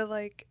fun. But,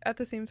 like, at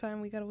the same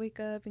time, we got to wake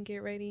up and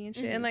get ready and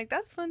shit. And, like,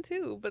 that's fun,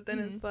 too. But then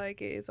it's,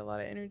 like, it is a lot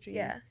of energy.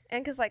 Yeah.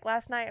 And because, like,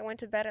 last night I went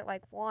to bed at,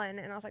 like, 1.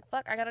 And I was like,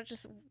 fuck, I got to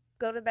just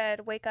go to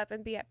bed, wake up,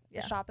 and be at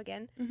the shop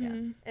again.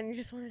 And you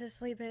just wanted to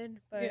sleep in.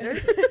 But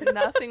there's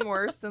nothing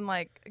worse than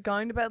like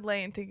going to bed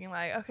late and thinking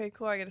like, okay,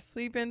 cool, I get to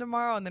sleep in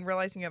tomorrow, and then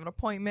realizing you have an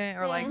appointment,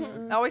 or like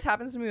that always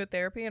happens to me with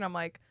therapy, and I'm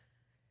like,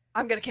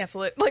 I'm gonna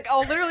cancel it. Like,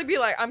 I'll literally be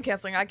like, I'm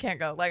canceling, I can't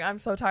go, like, I'm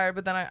so tired.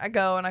 But then I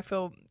go and I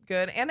feel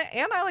good, and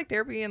I like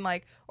therapy, and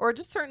like, or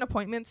just certain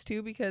appointments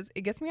too, because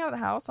it gets me out of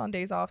the house on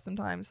days off.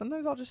 Sometimes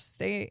I'll just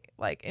stay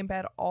like in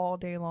bed all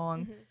day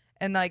long.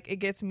 And, like, it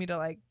gets me to,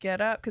 like,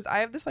 get up. Because I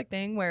have this, like,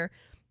 thing where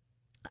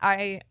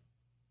I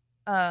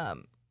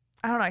don't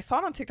know. I saw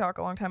it on TikTok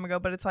a long time ago.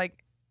 But it's,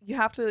 like, you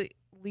have to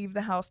leave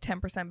the house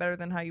 10% better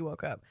than how you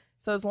woke up.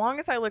 So as long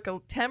as I look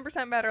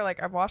 10% better,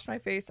 like, I've washed my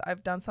face,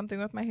 I've done something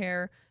with my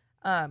hair,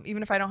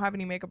 even if I don't have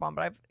any makeup on.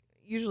 But I've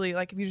usually,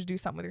 like, if you just do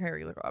something with your hair,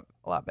 you look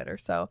a lot better.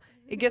 So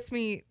it gets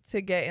me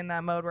to get in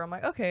that mode where I'm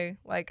like, okay,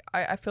 like,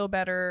 I feel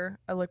better,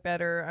 I look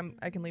better,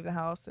 I can leave the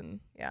house, and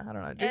I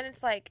don't know. Just, and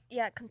it's like,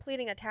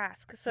 completing a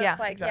task. So it's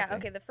like,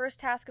 okay, the first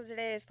task of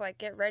today is to, like,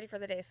 get ready for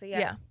the day. So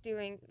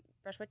doing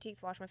brush my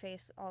teeth, wash my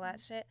face, all that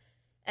shit.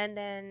 And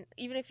then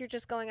even if you're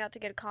just going out to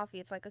get a coffee,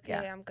 it's like, okay,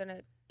 I'm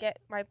gonna get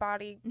my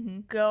body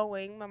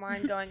going, my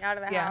mind going out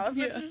of the house.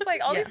 It's just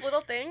like all these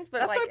little things, but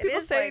that's like, what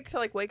people say, like, to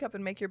like wake up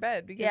and make your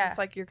bed, because it's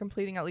like you're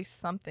completing at least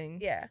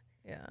something.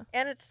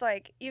 And it's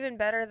like even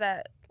better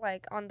that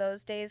like on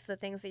those days, the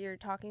things that you're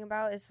talking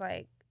about is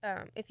like,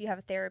 if you have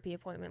a therapy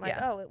appointment, like,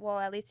 oh, well,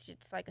 at least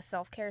it's like a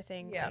self-care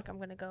thing. Like, I'm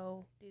gonna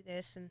go do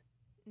this, and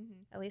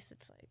at least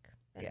it's like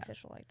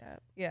beneficial like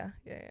that.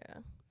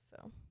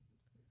 So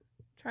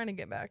trying to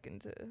get back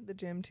into the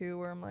gym too,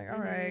 where I'm like, all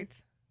right,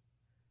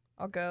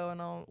 I'll go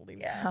and I'll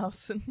leave the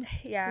house. And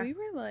we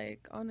were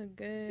like on a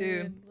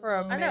good for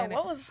a minute. I know,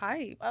 what was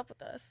hype up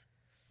with us?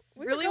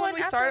 Really, when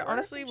we started,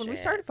 honestly, when we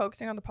started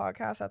focusing on the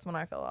podcast, that's when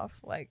I fell off.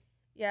 Like,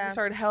 we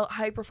started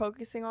hyper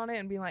focusing on it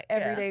and being like,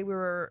 every day we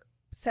were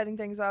setting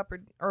things up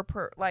or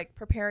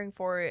preparing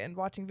for it and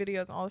watching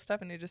videos and all this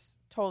stuff, and it just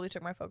totally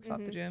took my focus off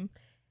the gym.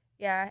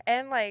 Yeah,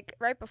 and like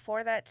right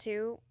before that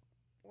too,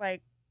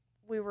 like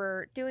we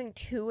were doing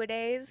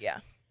 2-a-days. Yeah,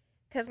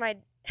 because my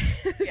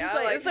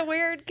it's a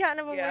weird kind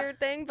of a weird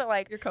thing, but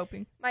like you're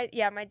coping. My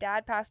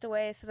dad passed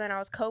away, so then I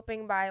was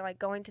coping by like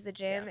going to the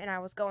gym, and I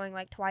was going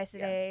like twice a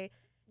day.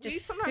 Just we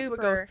sometimes would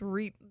go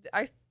 3.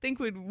 I think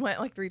we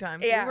went like 3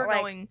 times. Yeah, we were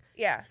going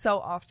so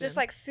often. Just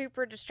like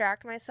super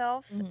distract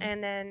myself,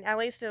 and then at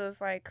least it was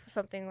like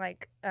something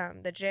like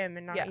the gym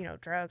and not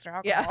drugs or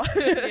alcohol.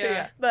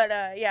 But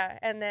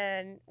and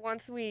then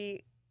once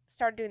we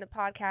started doing the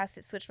podcast,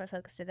 it switched my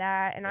focus to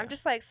that, and I'm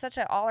just like such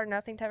an all or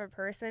nothing type of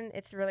person.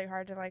 It's really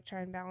hard to like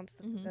try and balance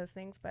those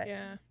things, but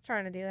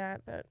trying to do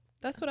that. But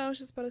that's what I was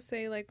just about to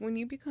say. Like when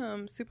you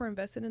become super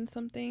invested in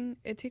something,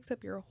 it takes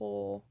up your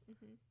whole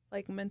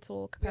like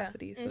mental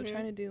capacity. So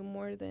trying to do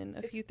more than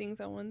a few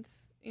things at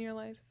once in your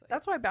life. Like,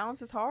 that's why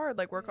balance is hard,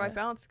 like work-life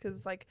balance,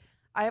 because like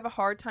I have a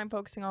hard time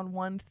focusing on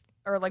one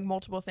or like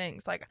multiple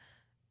things. Like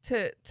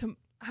to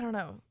I don't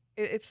know.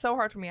 It's so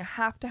hard for me. I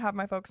have to have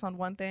my focus on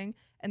one thing,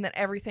 and then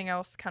everything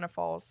else kind of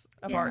falls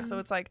apart. So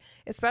it's like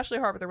especially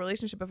hard with a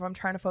relationship if I'm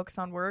trying to focus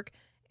on work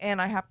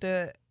and I have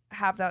to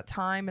have that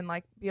time and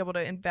like be able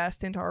to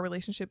invest into our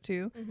relationship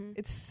too.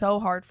 It's so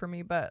hard for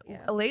me, but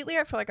lately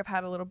I feel like I've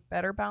had a little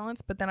better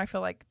balance, but then I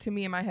feel like to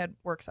me in my head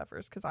work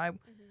suffers because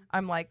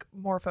I'm like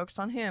more focused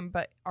on him,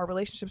 but our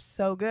relationship's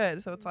so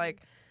good, so it's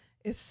like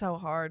it's so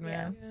hard,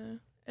 man.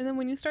 And then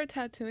when you start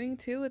tattooing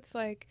too, it's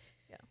like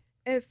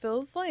it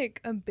feels like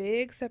a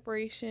big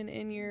separation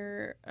in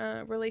your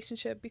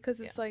relationship,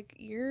 because it's like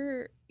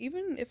you're,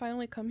 even if I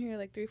only come here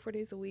like 3-4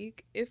 days a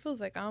week, it feels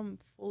like I'm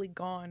fully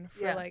gone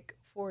for like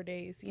 4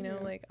 days, you know,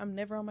 like I'm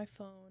never on my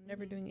phone,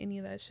 never doing any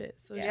of that shit.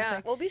 So it's just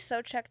like, we'll be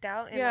so checked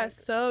out. And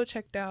so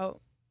checked out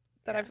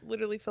that I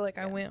literally feel like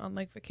I went on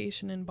like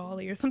vacation in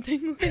Bali or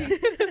something.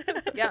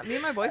 Me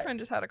and my boyfriend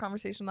just had a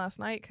conversation last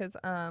night because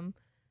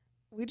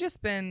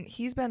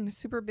he's been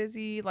super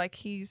busy. Like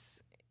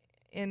he's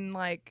I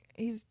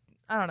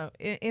don't know,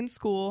 in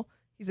school.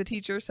 He's a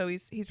teacher, so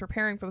he's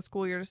preparing for the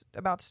school year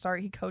about to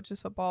start. He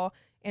coaches football,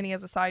 and he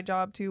has a side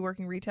job too,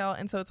 working retail.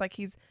 And so it's like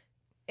he's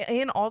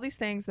in all these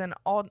things. Then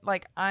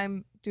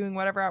I'm doing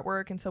whatever at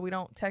work, and so we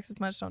don't text as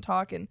much, don't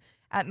talk. And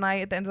at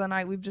night, at the end of the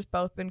night, we've just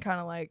both been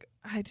kind of like,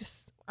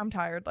 I'm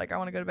tired. Like I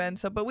want to go to bed.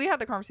 So, but we had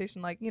the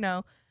conversation, like, you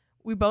know,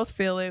 we both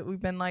feel it. We've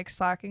been like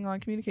slacking on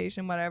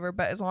communication, whatever.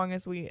 But as long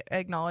as we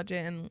acknowledge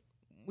it and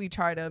we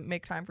try to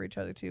make time for each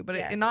other too, but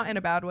it not in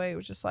a bad way. It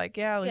was just like,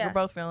 we're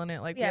both feeling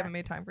it. Like we haven't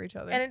made time for each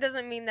other. And it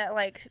doesn't mean that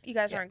like you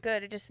guys aren't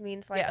good. It just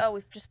means like, oh,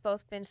 we've just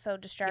both been so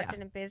distracted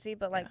and busy,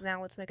 but like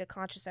now let's make a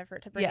conscious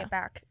effort to bring it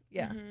back.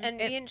 Yeah. Mm-hmm. And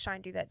me and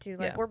Shine do that too.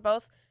 Like we're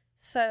both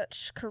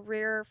such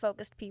career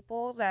focused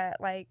people that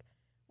like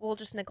we'll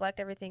just neglect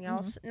everything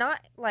else.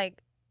 Not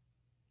like,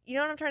 you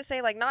know what I'm trying to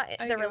say? Like not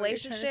the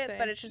relationship,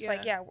 but it's just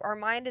like, our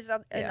mind is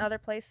in other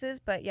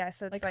places, but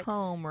so it's like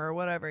home or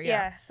whatever.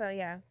 Yeah. So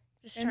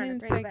just and trying then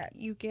to it's bring like it back.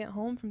 you get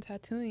home from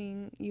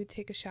tattooing, you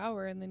take a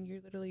shower, and then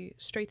you're literally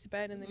straight to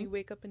bed, and then you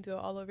wake up and do it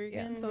all over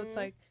again. So it's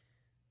like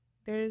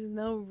there's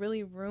no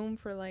really room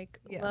for like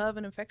love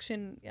and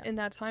affection in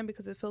that time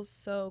because it feels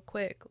so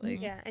quick.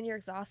 Like and you're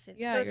exhausted.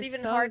 Yeah, so it's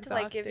even hard to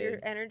like give your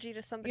energy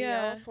to somebody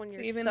else when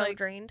you're even so like,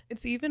 drained.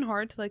 It's even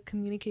hard to like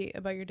communicate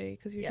about your day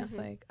because you're just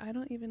like, I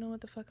don't even know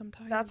what the fuck I'm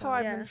talking That's about. how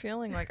I've been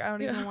feeling. Like I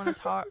don't even want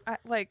to talk.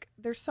 Like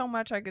there's so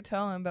much I could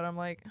tell him, but I'm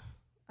like,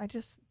 I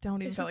just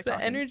don't even feel like the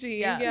talking.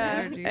 energy.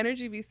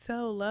 Energy be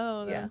so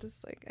low that I'm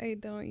just like, I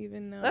don't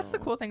even know. That's the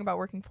cool thing about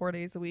working 4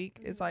 days a week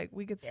is like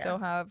we could still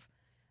have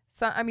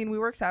I mean, we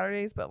work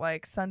Saturdays, but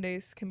like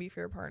Sundays can be for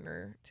your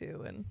partner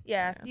too. And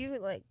if you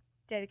like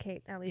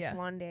dedicate at least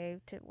one day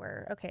to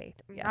where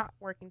I'm not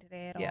working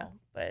today at all,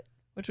 but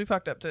which we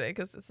fucked up today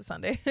because it's a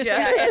Sunday. And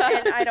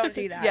I don't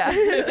do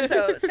that.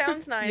 So it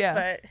sounds nice,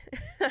 but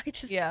I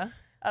just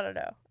I don't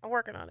know. I'm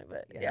working on it,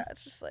 but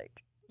it's just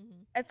like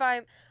if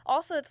I'm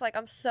also it's like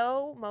I'm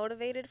so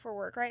motivated for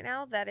work right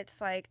now that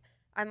it's like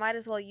I might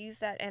as well use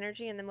that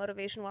energy and the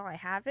motivation while I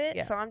have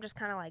it. So I'm just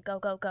kind of like go.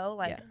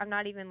 Like I'm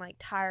not even like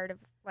tired of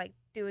like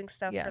doing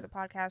stuff for the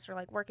podcast or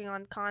like working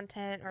on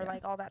content or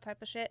like all that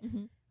type of shit.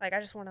 Like I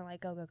just want to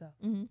like go.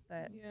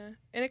 But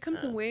and it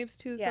comes in waves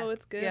too. So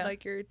it's good.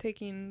 Like you're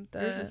taking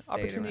the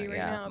opportunity right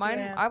now. Mine,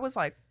 I was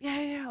like,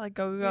 like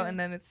go, and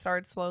then it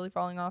started slowly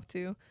falling off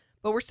too.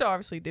 But we're still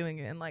obviously doing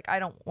it, and like I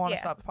don't want to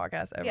stop the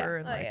podcast ever,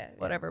 and like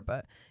whatever.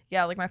 But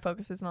like my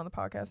focus isn't on the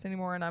podcast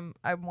anymore, and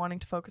I'm wanting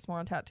to focus more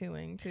on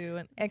tattooing too,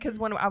 and because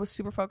when I was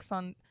super focused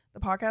on the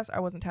podcast,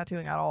 I wasn't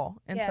tattooing at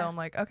all, and so I'm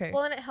like, okay.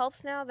 Well, and it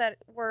helps now that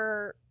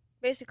we're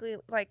basically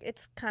like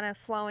it's kind of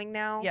flowing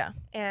now,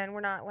 and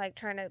we're not like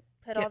trying to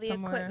put all the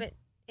equipment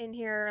in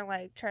here and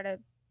like try to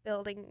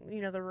building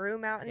the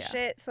room out and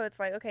shit. So it's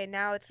like, okay,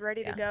 now it's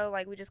ready to go.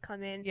 Like we just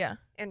come in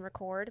and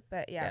record.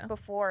 But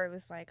before it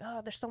was like,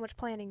 oh, there's so much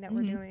planning that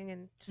we're doing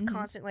and just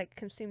constant like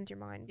consumed your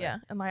mind.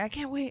 But, and like I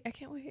can't wait.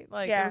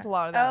 Like there was a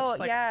lot of that. Oh just,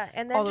 like,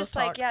 and then just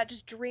like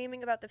just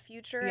dreaming about the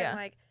future and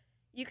like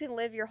you can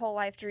live your whole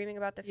life dreaming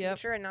about the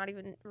future and not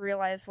even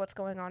realize what's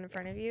going on in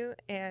front of you.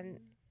 And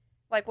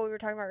like what we were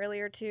talking about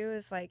earlier too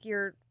is like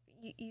you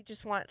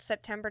just want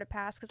September to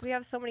pass because we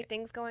have so many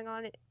things going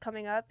on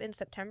coming up in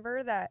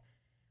September that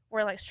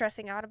we're like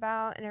stressing out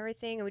about and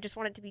everything, and we just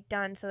want it to be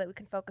done so that we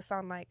can focus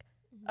on like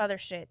other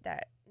shit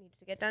that needs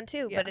to get done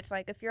too. But it's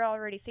like if you're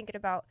already thinking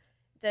about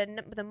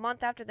the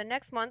month after the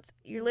next month,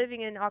 you're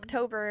living in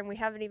October and we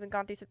haven't even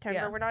gone through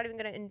September. We're not even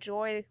going to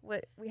enjoy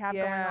what we have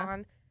going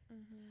on.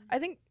 I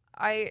think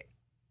I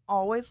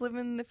always live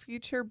in the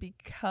future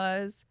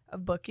because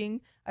of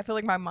booking. I feel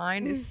like my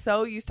mind is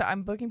so used to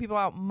I'm booking people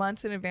out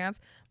months in advance.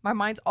 My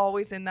mind's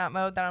always in that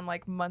mode that I'm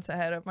like months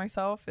ahead of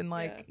myself, and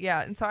like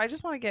and so I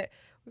just want to get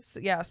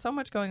so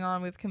much going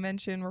on with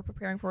convention we're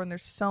preparing for, and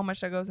there's so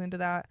much that goes into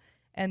that.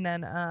 And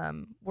then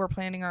we're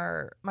planning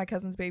my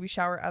cousin's baby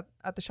shower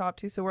at the shop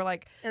too, so we're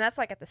like, and that's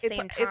like at the same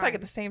time. It's like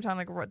at the same time,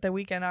 like the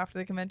weekend after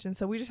the convention,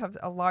 so we just have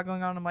a lot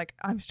going on. I'm like,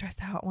 I'm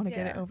stressed out, I want to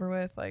get it over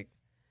with, like.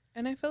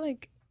 And I feel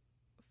like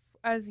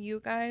as you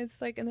guys,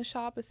 like in the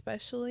shop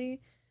especially,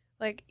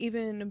 like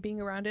even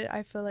being around it,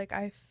 I feel like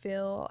I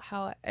feel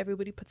how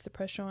everybody puts the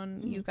pressure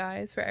on you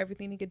guys for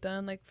everything to get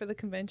done, like for the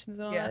conventions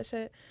and all that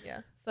shit.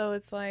 So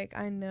it's like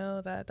I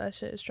know that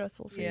shit is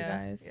stressful for you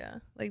guys.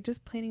 Like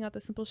just planning out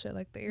the simple shit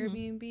like the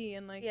Airbnb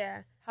and like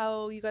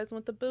how you guys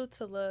want the booth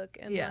to look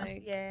and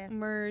like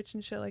merch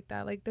and shit like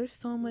that. Like there's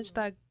so much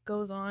that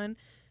goes on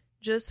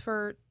just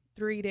for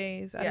 3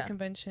 days at a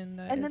convention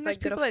that and is then there's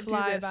like people gonna that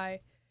fly do this by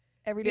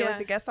every day, like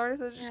the guest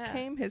artist that just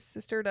came. His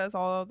sister does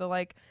all of the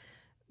like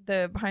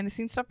the behind the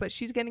scenes stuff, but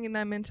she's getting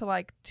them into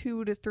like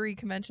 2 to 3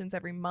 conventions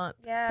every month.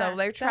 So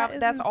they're travel.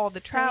 That's all the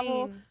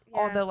travel,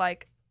 all the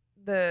like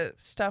the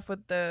stuff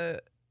with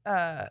the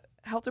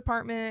health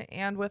department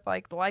and with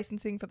like the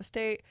licensing for the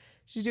state.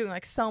 She's doing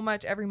like so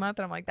much every month,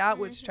 and I'm like, that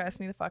would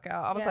stress me the fuck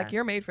out. I was like,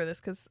 you're made for this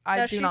because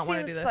I do not want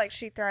to do this. Like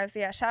she thrives.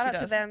 Shout out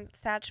to them,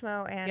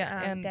 Satchmo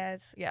and Des.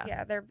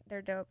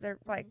 They're dope. They're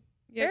like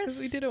Yeah, because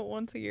we did it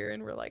once a year,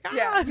 and we're like,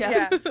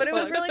 yeah. But it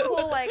was really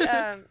cool,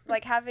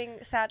 like having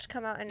Satch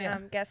come out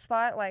and guest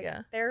spot. Like,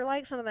 they're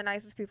like some of the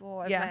nicest people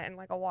I've met in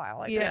like a while.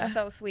 Like, they're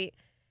so sweet,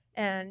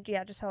 and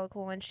just hella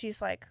cool. And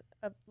she's like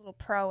a little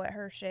pro at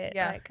her shit.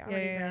 Like,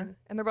 and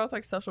they're both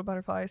like social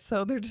butterflies,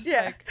 so they're just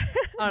like,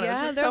 I don't know,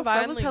 it's just their so vibe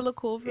friendly. was hella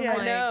cool from like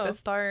the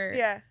start.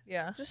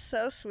 Yeah, just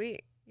so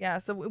sweet. Yeah,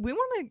 so we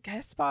want to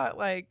guest spot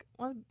like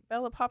once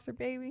Bella pops her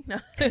baby. No,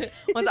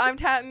 once I'm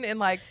tatting and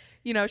like,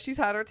 you know, she's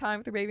had her time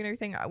with her baby and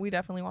everything. We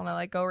definitely want to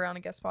like go around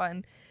and guest spot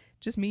and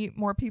just meet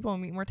more people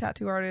and meet more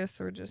tattoo artists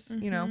or just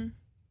you know.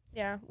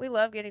 Yeah, we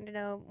love getting to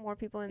know more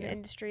people in the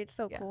industry. It's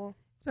so cool.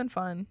 It's been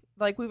fun.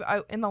 Like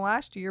in the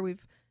last year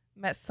we've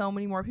met so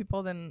many more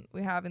people than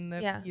we have in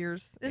the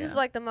years. This is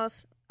like the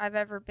most I've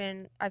ever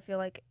been. I feel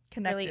like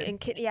connected.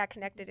 Really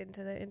connected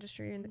into the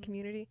industry and the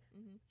community.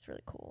 It's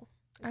really cool.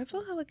 I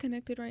feel hella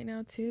connected right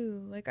now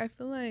too. Like, I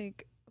feel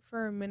like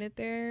for a minute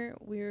there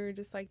we were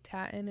just like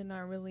tatting and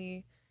not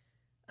really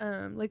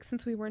like,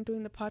 since we weren't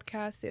doing the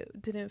podcast, it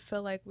didn't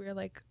feel like we were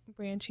like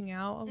branching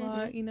out a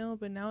lot, you know,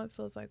 but now it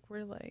feels like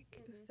we're like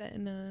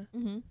setting a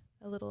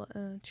little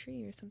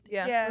tree or something.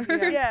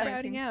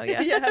 Sprouting out.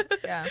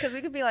 Because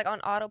we could be like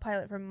on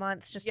autopilot for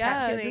months just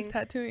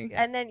tattooing.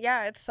 And then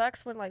it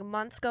sucks when like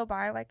months go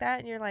by like that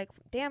and you're like,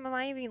 damn, am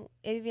I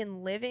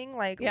even living?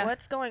 Like,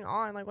 what's going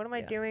on? Like, what am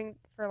I doing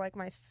for like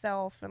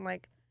myself? And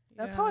like,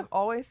 that's how I've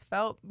always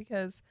felt,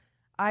 because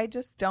I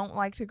just don't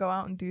like to go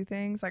out and do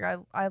things. Like,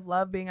 I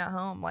love being at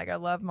home. Like, I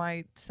love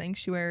my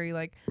sanctuary.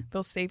 Like,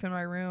 feel safe in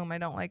my room. I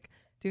don't like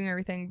doing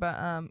everything,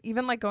 but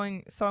even like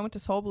going, so I went to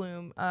Soul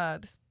Bloom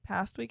this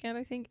past weekend,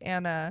 I think,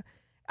 and I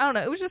don't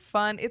know, it was just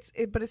fun.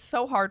 But it's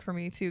so hard for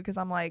me too, because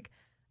I'm like,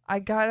 I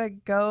gotta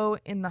go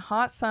in the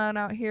hot sun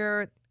out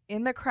here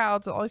in the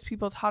crowds with all these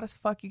people. It's hot as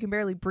fuck. You can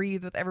barely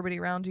breathe with everybody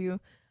around you.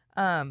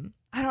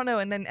 I don't know,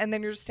 and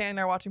then you're just standing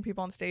there watching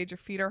people on stage. Your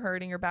feet are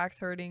hurting, your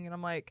back's hurting, and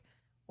I'm like,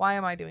 why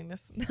am I doing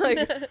this?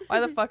 Like, why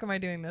the fuck am I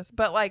doing this?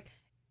 But like,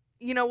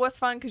 you know what's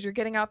fun, because you're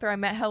getting out there. I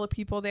met hella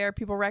people there.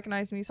 People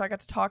recognized me, so I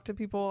got to talk to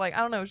people. Like, I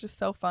don't know, it was just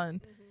so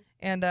fun.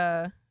 And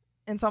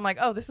so I'm like,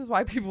 oh, this is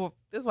why people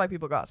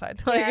go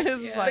outside. Like,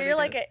 this is why. But you're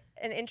like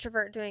an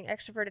introvert doing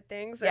extroverted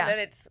things, and then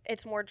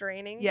it's more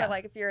draining. But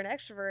like, if you're an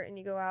extrovert and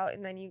you go out,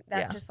 and then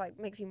that just like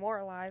makes you more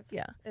alive.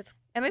 It's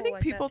and cool. I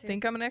think people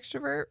think I'm an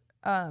extrovert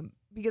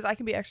because I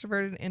can be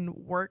extroverted in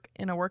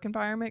a work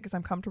environment, because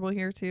I'm comfortable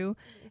here too,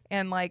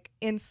 and like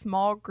in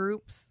small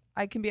groups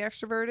I can be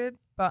extroverted,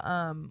 but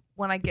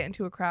when I get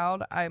into a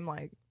crowd, I'm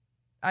like,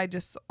 I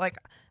just like,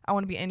 I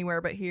want to be anywhere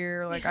but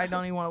here. Like, I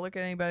don't even want to look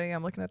at anybody.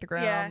 I'm looking at the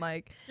ground.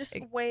 Like, just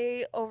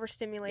way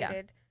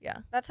overstimulated. Yeah.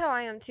 That's how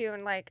I am too.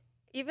 And like,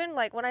 even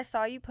like when I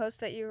saw you post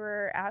that you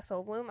were at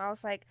Soul Bloom, I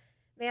was like,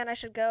 man, I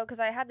should go, because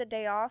I had the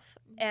day off,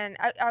 and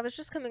I was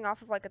just coming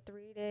off of like a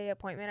 3-day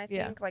appointment, I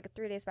think, like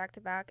 3 days back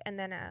to back, and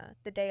then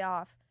the day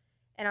off,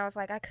 and I was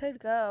like, I could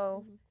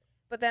go,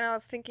 but then I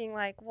was thinking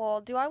like, well,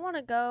 do I want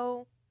to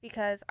go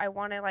because I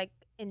want to like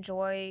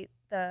enjoy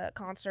the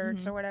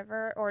concerts or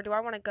whatever, or do I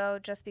want to go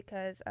just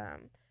because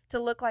to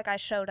look like I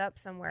showed up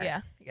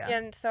somewhere?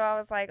 And so I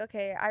was like,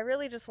 okay, I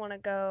really just want to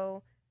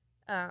go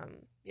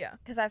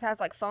because I've had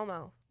like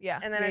FOMO,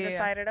 and then I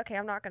decided, okay,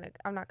 I'm not gonna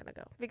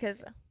go,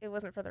 because it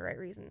wasn't for the right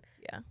reason.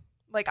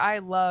 Like, I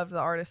loved the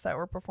artists that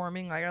were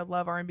performing. Like, I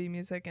love R&B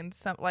music, and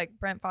some like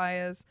Brent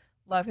Faiyaz,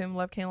 love him,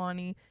 love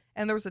Kehlani,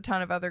 and there was a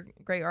ton of other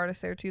great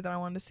artists there too that I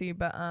wanted to see,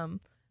 but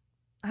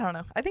I don't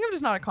know. I think I'm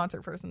just not a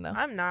concert person though.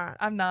 I'm not,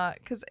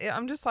 because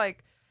I'm just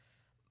like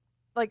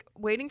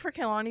waiting for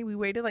Kehlani. We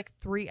waited like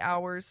 3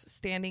 hours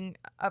standing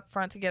up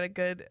front to get a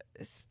good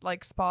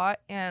like spot,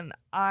 and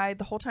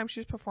the whole time she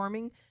was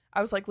performing, I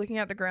was like looking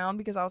at the ground,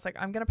 because I was like,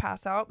 I'm gonna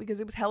pass out, because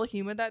it was hella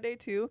humid that day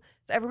too,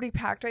 so everybody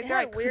packed right there.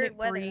 I couldn't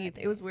breathe.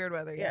 It was weird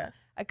weather.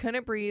 I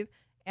couldn't breathe,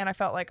 and I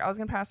felt like I was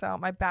gonna pass out.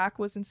 My back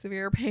was in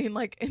severe pain,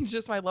 like, and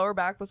just my lower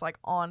back was like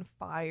on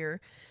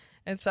fire.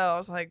 And so I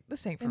was like,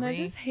 this ain't for me. And I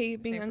just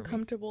hate being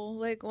uncomfortable.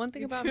 Like, one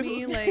thing about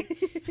me, like,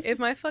 if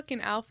my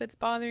fucking outfit's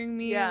bothering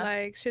me,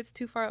 like, shit's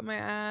too far up my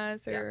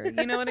ass, or,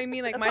 you know what I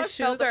mean? Like, my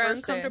shoes are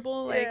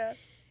uncomfortable. Like,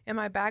 and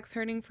my back's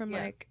hurting from,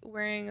 like,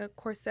 wearing a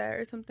corset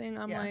or something.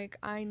 I'm like,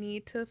 I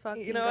need to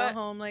fucking go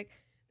home. Like,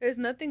 there's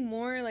nothing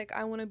more, like,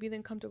 I want to be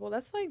than comfortable.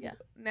 That's, like,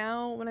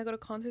 now when I go to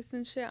concerts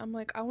and shit, I'm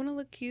like, I want to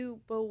look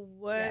cute, but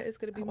what is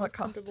going to be most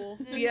comfortable?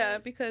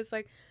 Because,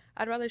 like,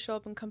 I'd rather show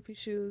up in comfy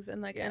shoes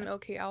and like an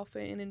okay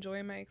outfit and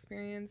enjoy my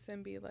experience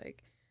and be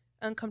like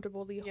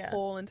uncomfortable the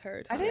whole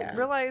entire time. I didn't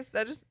realize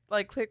that just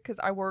like clicked, because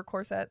I wore a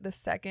corset the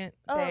second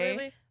day.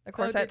 Really? The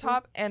corset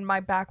top, and my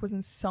back was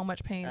in so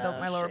much pain.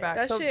 My lower back.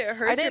 That so shit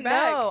hurts. I didn't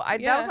know.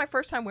 That was my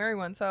first time wearing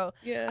one, so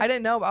I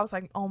didn't know. But I was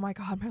like, oh my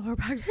god, my lower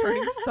back's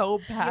hurting so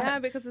bad. Yeah,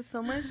 because it's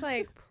so much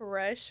like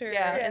pressure.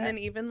 And then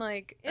even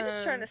like you're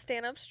just trying to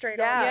stand up straight.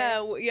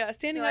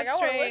 Standing up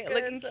straight,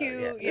 looking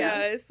cute.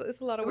 It's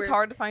a lot of work. It was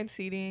hard to find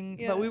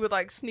seating, but we would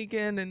like sneak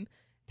in and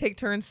take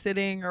turns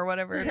sitting or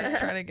whatever, just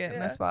trying to get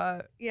in a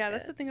spot. Yeah,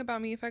 that's the thing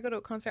about me. If I go to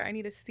a concert, I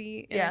need a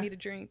seat and I need a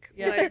drink.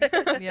 Yeah.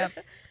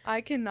 Like,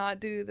 I cannot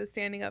do the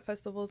standing up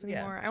festivals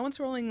anymore. I went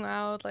to Rolling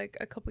Loud like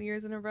a couple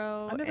years in a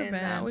row, and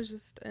that was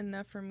just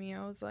enough for me.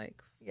 I was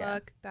like,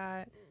 fuck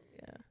that.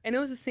 Yeah. And it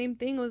was the same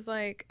thing. It was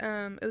like,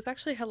 it was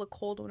actually hella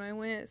cold when I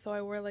went, so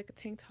I wore like a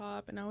tank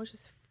top, and I was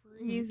just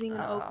freezing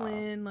in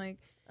Oakland, like,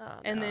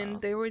 and then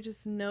there were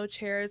just no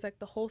chairs. Like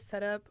the whole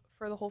setup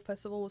for the whole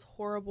festival was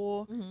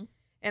horrible,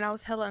 and I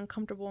was hella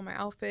uncomfortable in my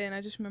outfit. And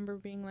I just remember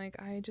being like,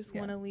 I just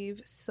want to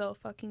leave so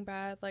fucking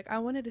bad. Like I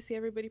wanted to see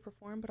everybody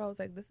perform, but I was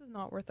like, this is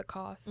not worth the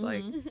cost.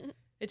 Like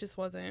it just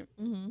wasn't.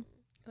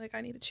 Like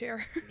I need a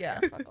chair.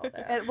 Fuck all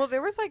that. And, well,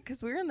 there was like,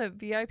 because we were in the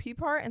VIP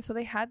part, and so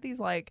they had these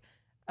like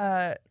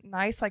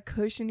nice like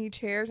cushiony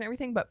chairs and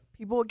everything, but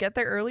people would get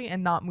there early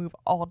and not move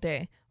all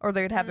day, or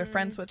they'd have their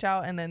friends switch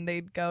out and then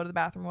they'd go to the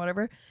bathroom or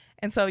whatever,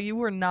 and so you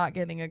were not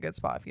getting a good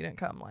spot if you didn't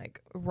come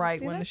like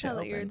right when the show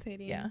opened.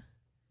 Irritating.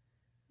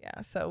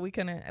 Yeah, so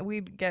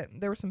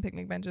there were some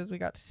picnic benches we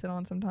got to sit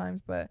on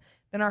sometimes, but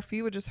then our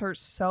feet would just hurt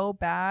so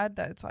bad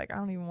that it's like, I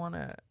don't even want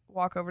to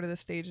walk over to the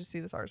stage to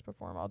see this artist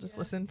perform. I'll just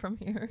listen from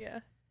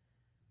here.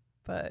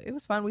 But it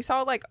was fun. We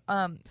saw like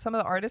some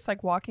of the artists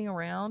like walking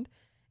around.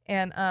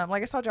 And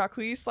like I saw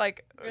Jacquees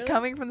like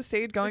coming from the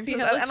stage going to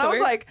us, and I was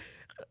like,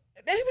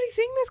 anybody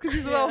seeing this? Because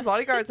he's with all his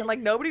bodyguards, and like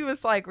nobody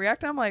was like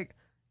reacting. I'm like,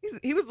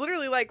 he was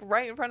literally like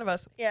right in front of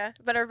us. Yeah,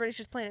 but everybody's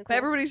just playing it cool.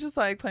 Everybody's just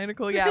like playing it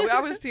cool. Yeah,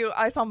 I was too.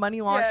 I saw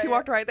Money Long. She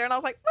walked right there, and I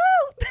was like,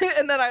 woo!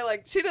 And then I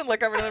like, she didn't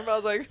look over there, but I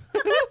was like,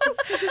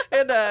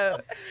 and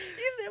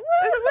you said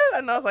woo,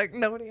 and I was like,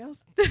 nobody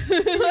else.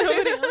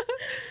 Nobody else.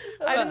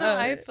 I don't know.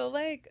 I feel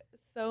like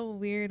so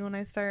weird when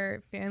I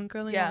start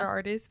fangirling over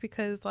artists,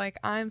 because like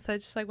I'm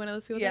such like one of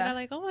those people that are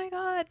like, oh my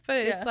god, but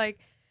it's like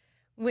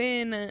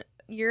when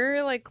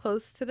you're like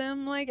close to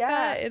them like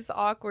that, it's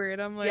awkward.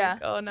 I'm like,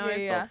 oh, now I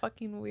feel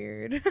fucking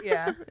weird.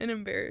 And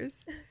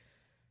embarrassed.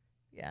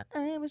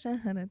 I wish I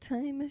had a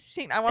time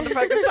machine. I want to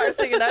fucking start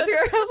singing that to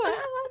her.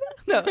 I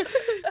was like,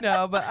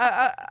 no, but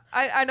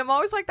I'm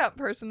always like that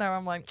person that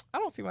I'm like, I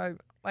don't see why.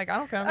 Like, I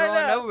don't feel on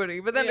nobody.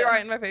 But then right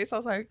in my face, I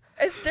was like,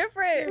 it's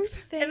different.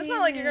 And it's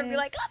not like you're going to be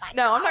like, oh my God.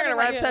 No, I'm not going to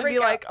rap and be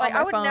like, on my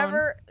I would phone.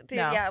 Never, dude,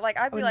 like,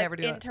 I'd be like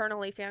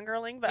internally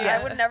fangirling, but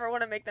I would never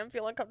want to make them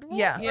feel uncomfortable.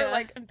 Or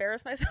like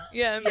embarrass myself.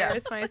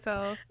 Embarrass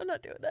myself. I'm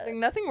not doing that. Like,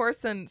 nothing worse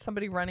than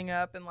somebody running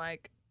up and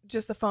like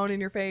just the phone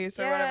in your face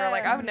or whatever.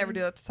 Like, I would never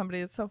do that to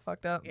somebody that's so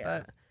fucked up.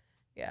 But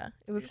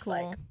it was cool.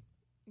 Like,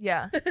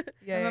 I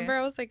remember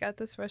I was like at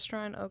this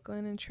restaurant in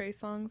Oakland, and Trey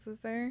Songz was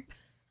there.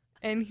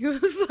 And he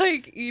was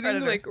like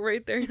eating like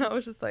right there, and I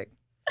was just like,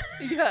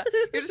 you're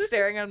just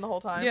staring at him the whole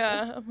time.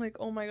 I'm like,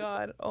 oh my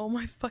god, oh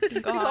my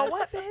fucking god. He's all,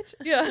 what, bitch?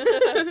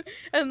 And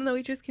then the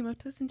waitress came up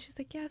to us, and she's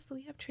like, yeah, so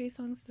we have Trey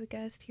Songz as a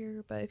guest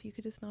here, but if you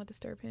could just not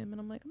disturb him. And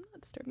I'm like, I'm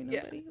not disturbing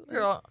nobody.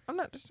 Girl, I'm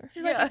not disturbing.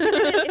 She's like,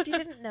 if you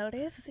didn't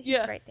notice,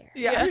 he's right there.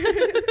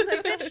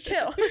 Like, bitch,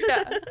 chill.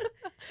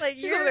 Like,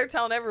 she's over there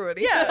telling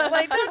everybody.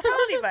 Like, don't tell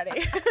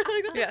anybody.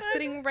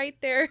 Sitting right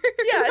there.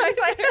 She's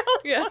like,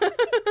 like,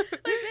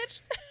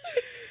 bitch.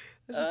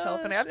 This is hella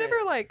funny. I've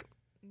never like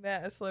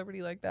met a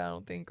celebrity like that, I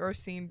don't think, or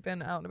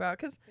been out and about,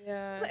 because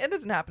it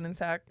doesn't happen in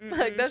SAC.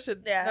 Like that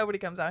should nobody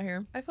comes out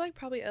here. I feel like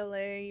probably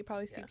LA, you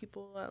probably see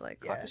people at like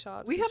coffee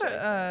shops. We had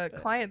a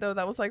client though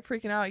that was like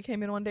freaking out. He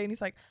came in one day and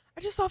he's like,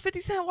 I just saw 50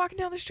 Cent walking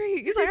down the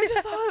street. He's like, I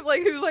just saw him.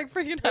 Like, he was like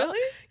freaking out.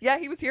 Really? Yeah,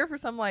 he was here for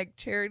some like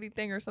charity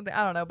thing or something,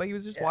 I don't know, but he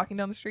was just walking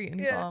down the street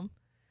and he saw him.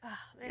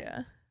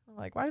 I'm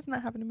like, why doesn't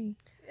that happen to me?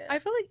 I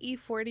feel like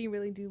E40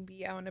 really do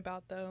be out and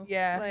about though.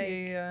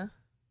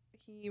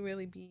 He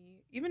really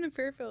be, even in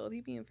Fairfield,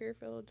 he be in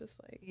Fairfield just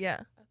like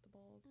at the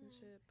balls and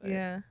shit.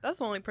 But that's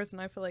the only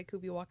person I feel like who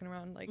be walking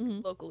around like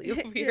locally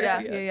over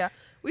here.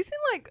 We've seen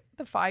like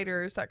the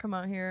fighters that come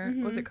out here.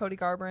 Was it Cody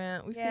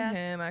Garbrandt? We've seen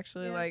him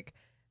actually. Like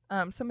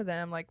some of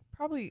them, like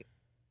probably,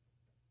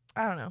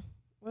 I don't know,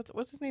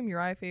 what's his name,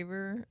 Uriah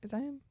Faber, is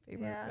that him?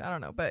 Faber? I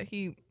don't know, but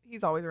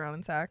he's always around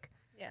in SAC.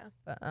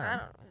 But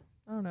I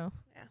don't know.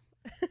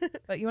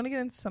 But you want to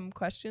get into some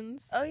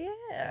questions? Oh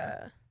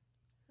yeah.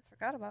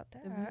 Forgot about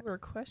that. The viewer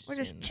questions. We're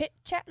just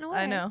chit-chatting away.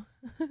 I know.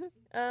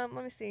 Let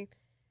me see.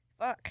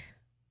 Fuck.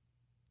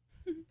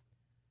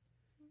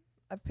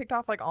 I've picked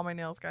off like all my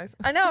nails, guys.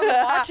 I know.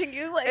 I'm watching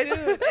you. Like,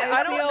 dude,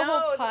 I don't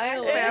know. I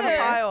have a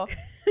pile.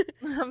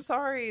 I'm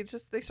sorry. It's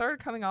just they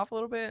started coming off a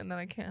little bit, and then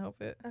I can't help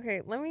it.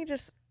 Okay, let me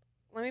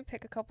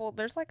pick a couple.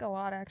 There's like a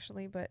lot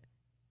actually, but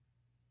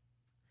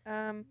wish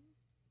I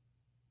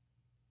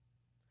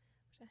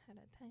had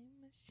a time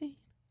machine.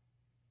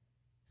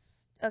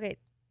 Okay.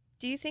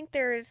 Do you think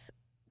there's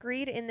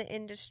greed in the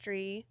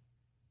industry?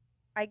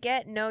 I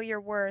get know your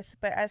worth,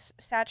 but as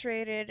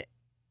saturated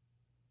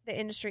the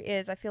industry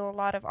is, I feel a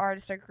lot of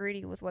artists are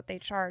greedy with what they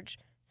charge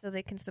so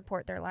they can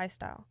support their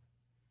lifestyle.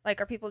 Like,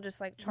 are people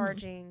just like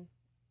charging?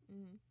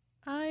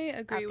 I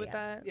agree with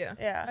that.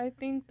 Yeah. I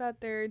think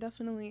that there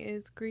definitely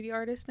is greedy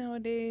artists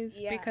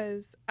nowadays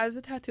because as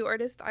a tattoo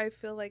artist, I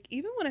feel like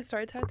even when I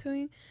started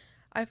tattooing,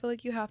 I feel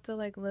like you have to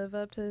like live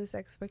up to this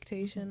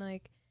expectation.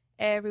 Like,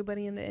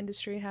 everybody in the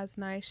industry has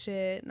nice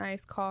shit,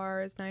 nice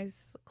cars,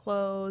 nice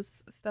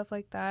clothes, stuff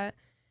like that.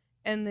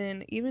 And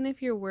then even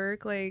if your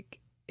work like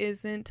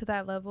isn't to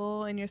that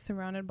level and you're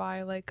surrounded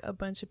by like a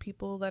bunch of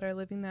people that are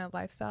living that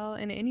lifestyle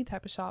in any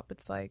type of shop,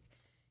 it's like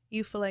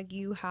you feel like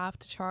you have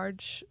to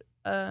charge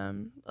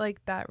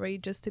like that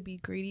rate just to be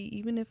greedy,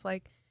 even if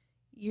like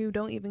you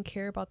don't even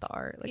care about the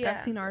art. Like I've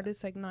seen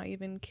artists like not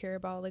even care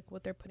about like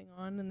what they're putting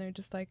on, and they're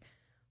just like,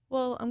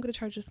 well, I'm gonna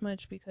charge this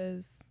much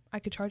because I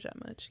could charge that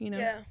much, you know?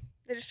 Yeah,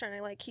 they're just trying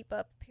to like keep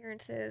up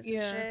appearances and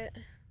shit.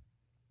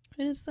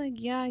 And it's like,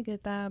 yeah, I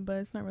get that, but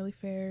it's not really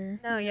fair.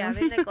 No, yeah,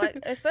 they neglect,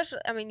 especially,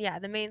 I mean, yeah,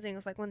 the main thing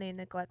is like when they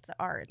neglect the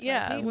art. It's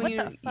like, dude, what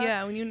the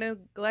fuck? When you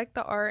neglect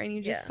the art and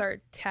you just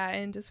start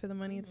tatting just for the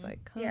money, it's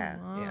like, come on.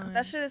 Yeah.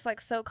 That shit is like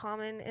so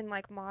common in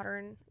like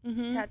modern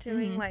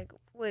tattooing, like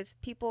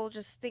with people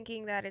just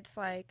thinking that it's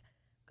like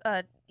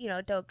a, you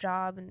know, dope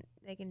job and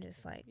they can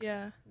just like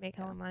make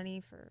hella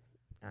money for,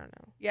 I don't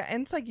know. Yeah,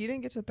 and it's like you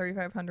didn't get to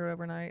 3,500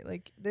 overnight.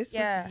 Like this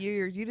was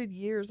years. You did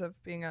years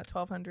of being at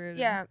 1,200.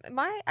 Yeah,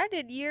 I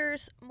did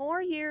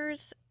more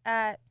years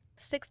at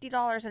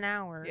 $60 an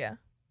hour. Yeah.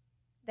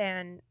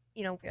 Than,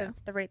 you know,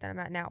 the rate that I'm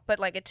at now. But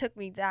like it took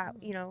me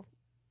that, you know,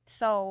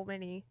 so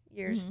many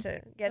years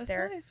to get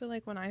there. That's why I feel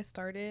like when I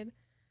started,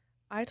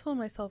 I told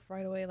myself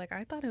right away, like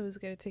I thought it was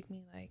gonna take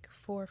me like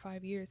 4 or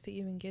 5 years to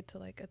even get to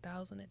like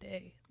 1,000 a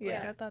day.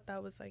 Like I thought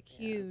that was like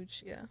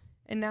huge. Yeah.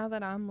 And now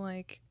that I'm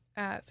like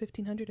at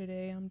 1,500 a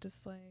day, I'm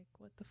just like,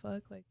 what the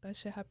fuck? Like that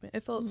shit happened.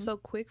 It felt so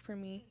quick for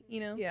me,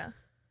 you know? Yeah.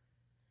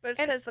 But it's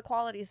because the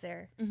quality's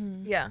there.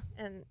 Yeah.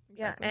 And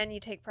and you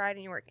take pride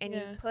in your work and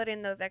you put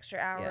in those extra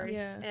hours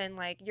and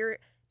like you're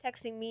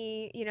texting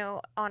me, you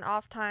know, on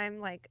off time,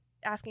 like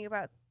asking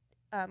about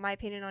my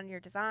opinion on your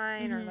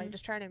design or like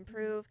just trying to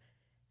improve.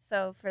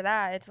 So for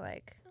that, it's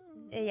like,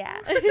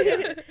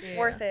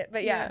 worth it.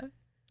 But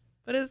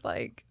But it's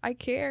like, I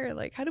care.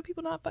 Like, how do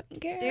people not fucking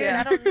care? Dude,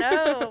 I don't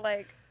know.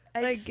 Like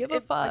give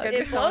a fuck. Like,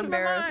 it blows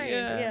my mind.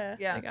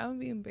 Yeah. Like, I would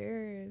be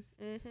embarrassed.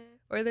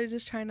 Or they're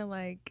just trying to,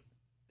 like,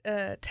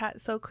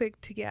 tat so quick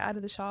to get out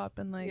of the shop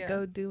and, like,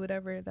 go do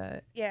whatever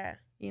that,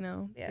 you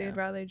know, they'd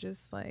rather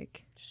just,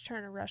 like... Just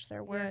trying to rush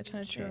their work. Yeah,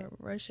 trying to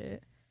rush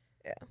it.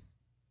 Yeah.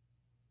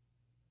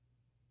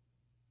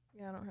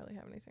 Yeah, I don't really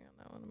have anything on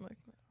that one. I'm like...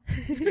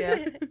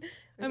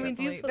 I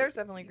mean, there's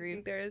definitely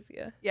greed. There is,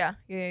 Yeah.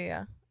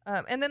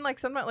 And then, like,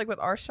 sometimes, like, with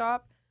our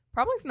shop...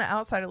 Probably from the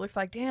outside, it looks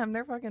like, damn,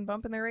 they're fucking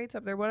bumping their rates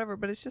up there, whatever.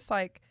 But it's just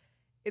like,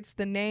 it's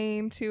the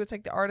name too. It's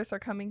like the artists are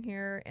coming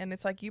here, and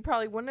it's like you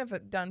probably wouldn't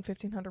have done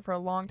 1,500 for a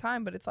long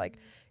time, but it's like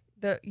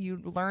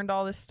you learned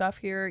all this stuff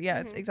here.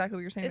 Yeah, it's exactly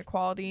what you're saying. The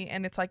quality,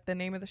 and it's like the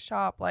name of the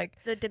shop,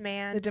 like the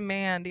demand.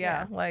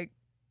 Like,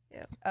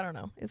 I don't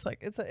know. It's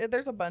like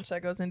there's a bunch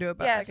that goes into it,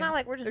 but it's not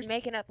like we're just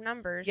making up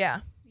numbers.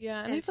 Yeah,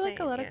 and I feel like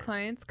a lot of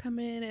clients come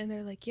in and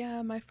they're like,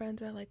 yeah, my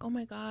friends are like, oh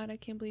my god, I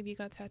can't believe you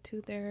got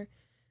tattooed there.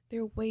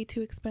 They're way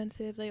too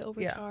expensive. They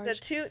overcharge.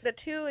 The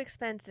too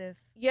expensive.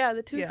 Yeah,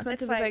 the too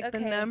expensive is like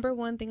the number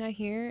one thing I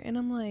hear. And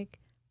I'm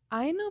like,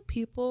 I know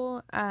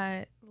people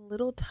at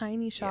little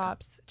tiny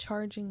shops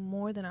charging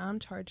more than I'm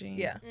charging.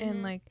 Yeah.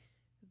 And like,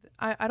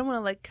 I don't want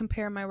to like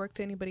compare my work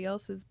to anybody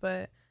else's,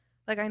 but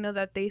like I know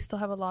that they still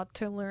have a lot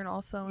to learn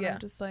also. And I'm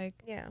just like,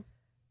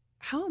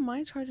 how am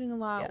I charging a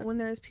lot when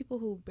there's people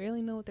who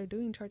barely know what they're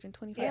doing charging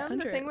 $2,500? Yeah,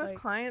 and the thing with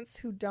clients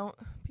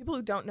people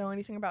who don't know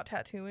anything about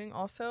tattooing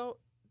also,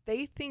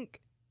 they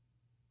think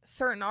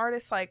certain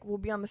artists like will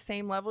be on the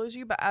same level as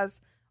you, but as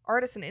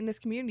artists and in this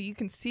community, you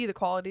can see the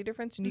quality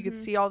difference and you can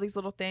see all these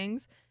little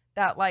things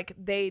that like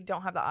they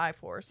don't have the eye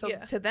for. So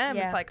to them,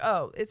 it's like,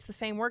 oh, it's the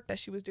same work that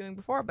she was doing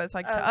before, but it's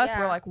like to us,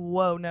 we're like,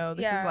 whoa, no,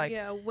 this is like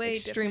way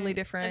extremely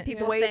different. And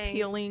the way it's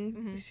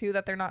healing too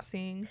that they're not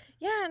seeing.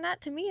 Yeah, and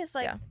that to me is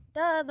like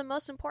the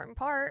most important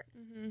part.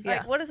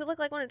 Like, what does it look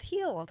like when it's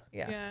healed?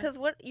 Because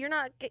what you're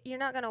not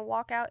gonna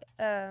walk out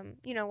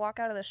walk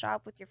out of the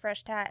shop with your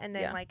fresh tat and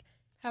then like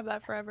have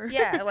that forever.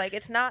 Like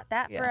it's not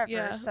that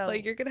forever. So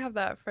like you're gonna have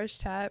that fresh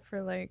tat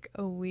for like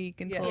a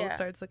week until it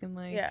starts looking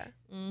like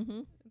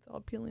it's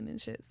all peeling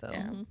and shit.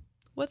 So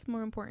what's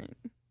more important?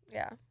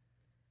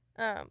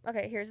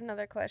 Okay, here's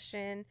another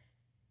question.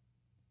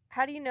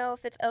 How do you know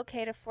if it's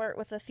okay to flirt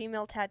with a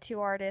female tattoo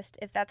artist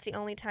if that's the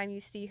only time you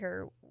see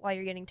her while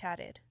you're getting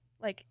tatted?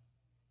 Like,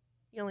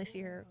 you only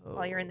see her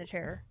while you're in the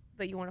chair,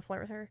 but you want to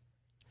flirt with her?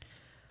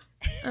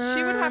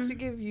 She would have to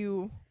give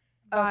you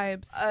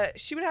vibes.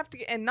 She would have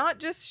to, and not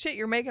just shit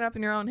you're making up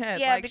in your own head.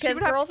 Yeah, like, because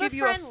girls are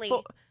friendly.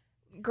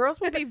 Girls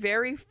will be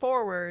very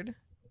forward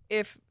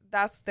if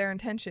that's their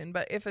intention.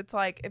 But if it's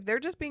like, if they're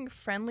just being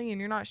friendly and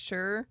you're not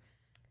sure,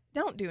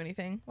 don't do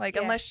anything. Like,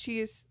 unless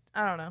she's,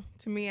 I don't know.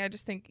 To me, I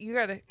just think you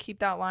got to keep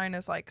that line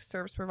as like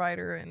service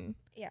provider and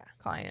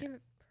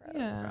client.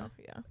 Yeah.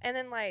 And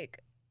then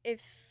like,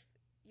 if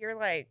you're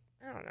like,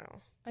 I don't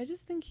know. I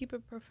just think keep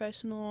it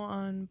professional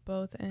on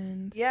both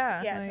ends.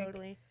 Yeah. Yeah, like,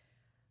 totally.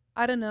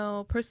 I don't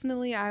know.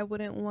 Personally, I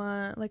wouldn't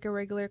want like a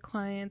regular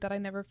client that I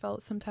never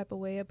felt some type of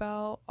way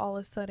about all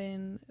of a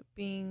sudden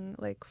being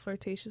like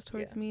flirtatious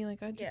towards me.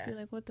 Like I'd just be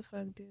like, "What the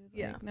fuck, dude?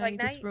 Like now you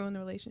just ruined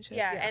the relationship."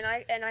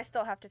 And I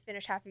still have to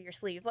finish half of your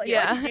sleeve. Like, you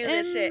do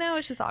this shit. Now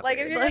it's just awkward. Like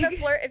if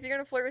you're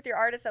gonna flirt with your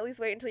artist, at least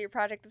wait until your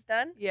project is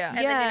done. Yeah. And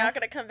then you're not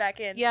gonna come back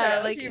in. Yeah.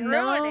 So like if you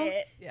ruin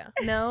it. Yeah.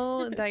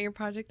 Know that your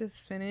project is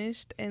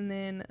finished, and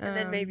then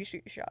maybe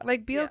shoot your shot.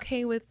 Like be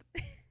okay with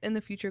in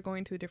the future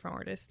going to a different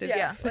artist.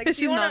 Like if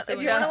you want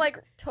to like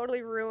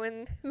totally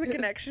ruin the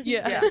connection.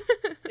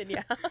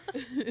 Then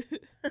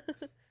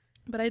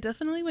But I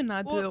definitely would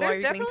not do it while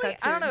you're getting tattooed.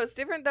 I don't know. It's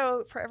different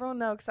though for everyone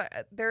though, because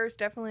there's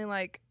definitely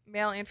like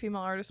male and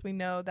female artists we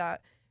know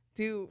that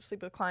do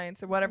sleep with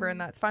clients or whatever,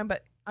 and that's fine.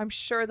 But I'm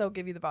sure they'll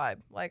give you the vibe.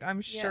 Like I'm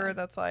sure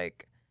that's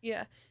like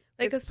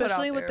like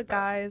especially with the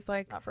guys.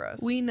 Like not for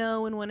us. We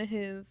know when one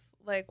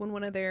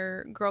of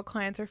their girl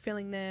clients are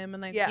feeling them,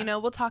 and like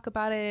we'll talk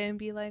about it and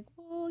be like,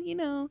 well,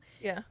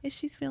 if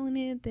she's feeling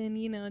it, then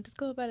just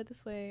go about it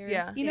this way,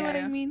 or you know what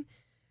I mean.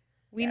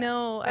 We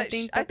know. I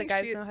think that the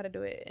guys know how to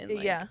do it in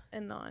like a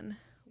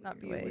not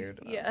be weird.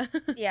 No,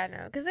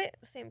 because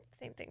same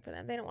thing for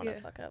them. They don't want to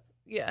fuck up.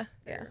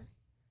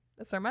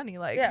 That's their money.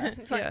 Like,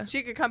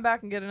 she could come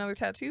back and get another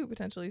tattoo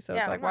potentially. So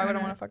it's like, why would I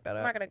want to fuck that up?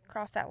 I'm not gonna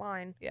cross that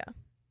line. Yeah.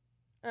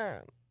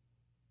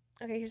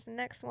 Okay, here's the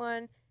next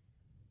one.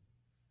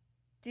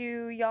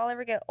 Do y'all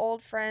ever get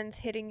old friends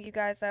hitting you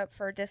guys up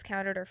for a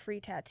discounted or free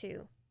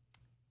tattoo?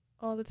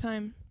 All the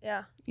time.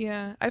 Yeah.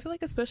 I feel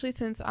like especially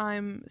since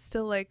I'm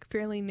still like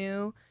fairly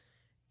new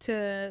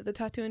to the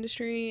tattoo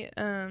industry,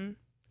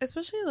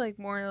 especially like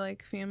more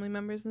like family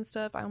members and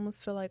stuff, I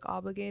almost feel like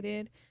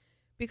obligated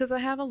because I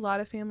have a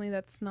lot of family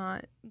that's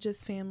not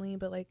just family,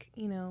 but like,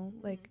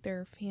 like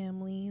their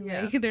family,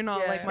 like they're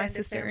not like my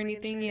sister or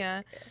anything.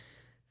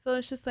 So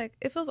it's just like,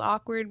 it feels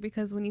awkward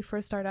because when you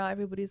first start out,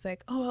 everybody's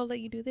like, oh, I'll let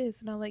you do this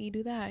and I'll let you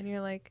do that. And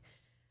you're like,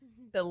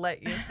 they'll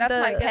let you. That's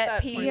my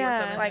pet peeve.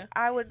 Like,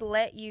 I would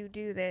let you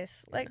do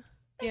this. Like,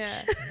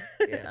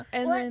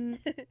 And then,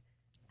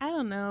 I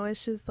don't know.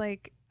 It's just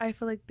like, I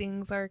feel like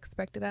things are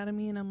expected out of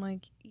me. And I'm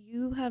like,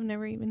 you have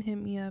never even hit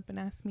me up and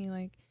asked me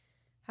like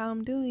how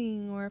I'm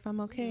doing or if I'm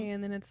okay.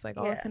 And then it's like,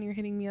 all of a sudden you're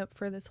hitting me up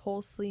for this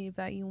whole sleeve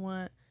that you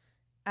want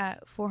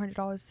at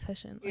 $400 a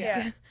session,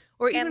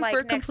 or even like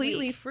for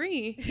completely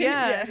free,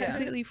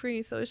 completely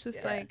free. So it's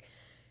just like,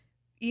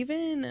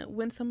 even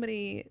when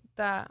somebody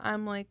that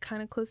I'm like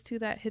kind of close to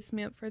that hits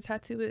me up for a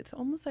tattoo, it's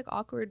almost like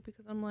awkward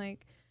because I'm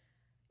like,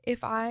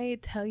 if I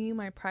tell you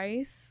my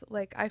price,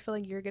 like I feel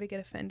like you're gonna get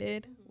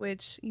offended,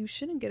 which you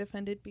shouldn't get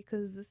offended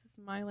because this is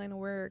my line of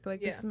work, like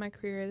this is my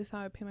career, this is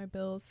how I pay my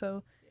bills.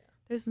 So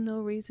there's no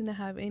reason to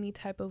have any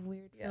type of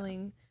weird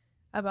feeling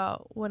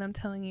about what I'm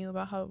telling you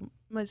about how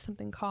much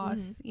something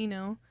costs,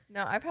 No,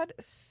 I've had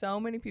so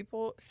many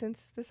people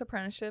since this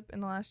apprenticeship in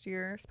the last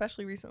year,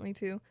 especially recently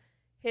too,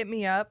 hit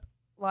me up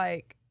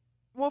like,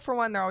 well, for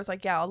one, they're always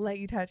like, I'll let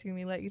you tattoo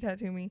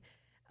me.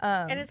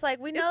 And it's like,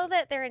 we know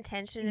that their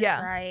intention is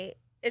right.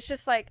 It's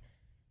just like,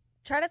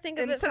 try to think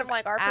of it from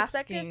like our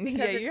perspective,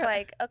 because it's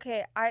like,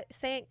 okay,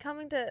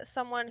 coming to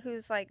someone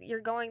who's like,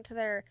 you're going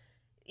to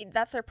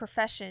that's their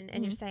profession,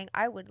 and you're saying,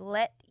 I would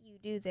let you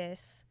do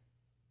this.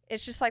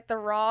 It's just like the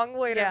wrong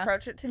way to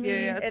approach it to me.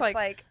 It's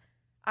like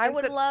I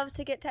would love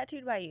to get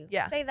tattooed by you.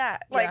 Say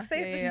that. Like,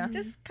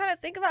 just kind of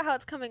think about how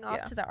it's coming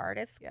off to the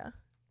artist.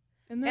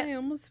 And then I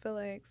almost feel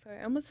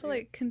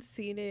like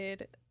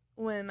conceited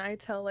when I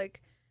tell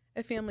like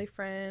a family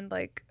friend,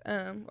 like,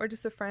 or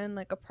just a friend,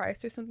 like a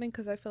price or something,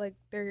 because I feel like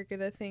they're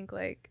gonna think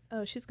like,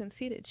 oh, she's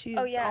conceited, she's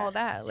all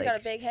that. She got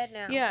a big head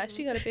now. Yeah,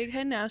 she got a big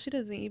head now. She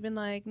doesn't even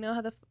like know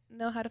how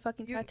to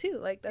fucking tattoo.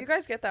 Like, you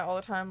guys get that all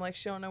the time. Like,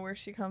 she don't know where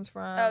she comes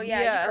from. Oh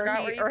yeah, or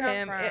he, or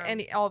him,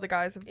 and all the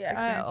guys have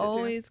experienced I it too.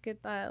 always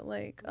get that,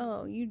 like,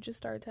 oh, you just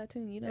started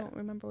tattooing, you don't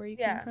remember where you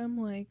came from.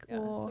 Like,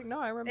 well, it's like, no,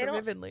 I remember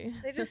vividly.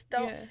 They just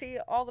don't see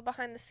all the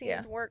behind the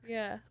scenes work.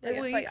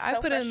 Like, I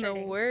put in the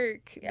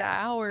work, the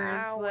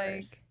hours.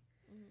 Like,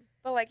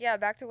 but like,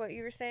 back to what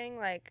you were saying,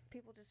 like,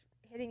 people just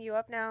hitting you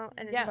up now,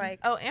 and it's like,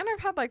 oh, and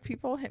I've had like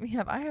people hit me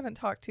up I haven't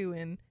talked to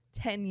in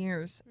 10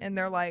 years, and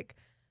they're like,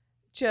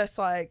 just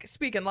like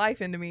speaking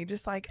life into me,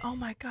 just like, oh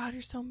my god,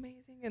 you're so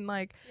amazing, and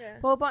like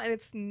blah blah, and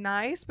it's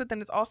nice, but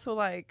then it's also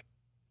like,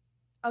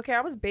 okay,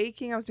 I was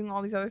baking, I was doing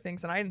all these other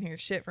things, and I didn't hear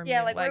shit from you.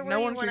 Like no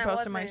one's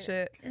reposting my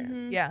shit. So.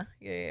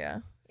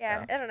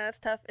 I don't know, it's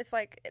tough. It's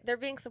like they're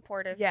being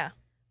supportive,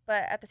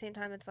 but at the same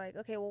time, it's like,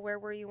 okay, well, where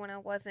were you when I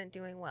wasn't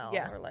doing well?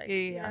 Or like,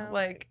 you know,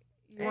 like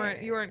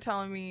you weren't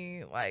telling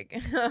me like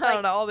I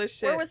don't know, all this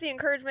shit. Where was the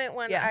encouragement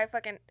when I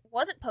fucking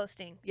wasn't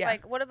posting?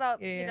 Like, what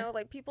about you know,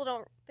 like, people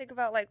don't think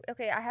about like,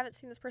 okay, I haven't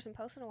seen this person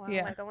post in a while.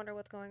 Like, I wonder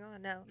what's going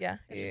on. No.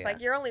 It's just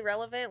like, you're only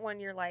relevant when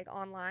you're like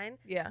online.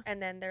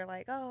 And then they're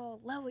like, oh,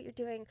 love what you're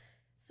doing.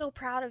 So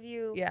proud of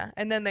you.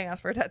 And then they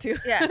ask for a tattoo.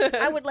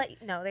 I would let you.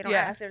 No, they don't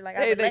ask. They're like,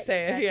 I would let you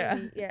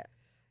tattoo me.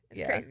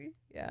 It's crazy.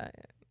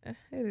 It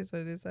is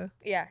what it is though.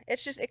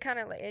 It's just, it kind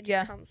of like, it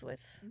just comes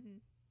with,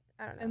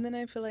 I don't know. And then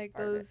I feel like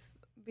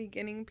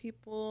beginning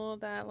people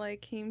that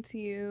like came to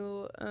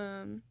you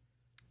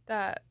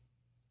that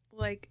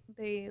like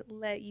they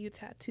let you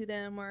tattoo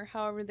them or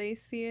however they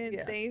see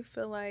it, they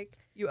feel like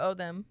you owe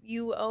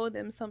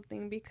them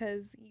something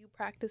because you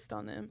practiced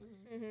on them.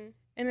 Mm-hmm.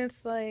 And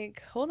it's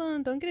like, hold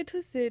on, don't get it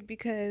twisted,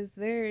 because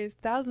there's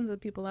thousands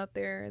of people out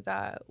there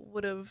that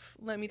would have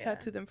let me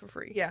tattoo them for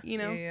free. You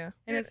know?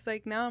 And it's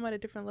like, now I'm at a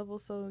different level,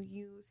 so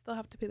you still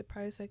have to pay the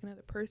price like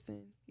another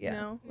person. You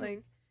know? Mm-hmm.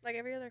 Like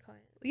every other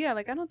client. Yeah,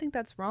 like I don't think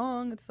that's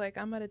wrong. It's like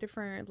I'm at a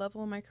different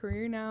level in my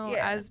career now,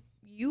 as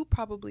you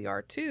probably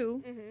are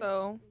too. Mm-hmm.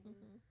 So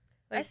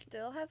like, I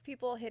still have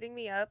people hitting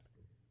me up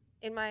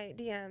in my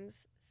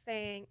DMs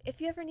saying,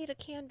 if you ever need a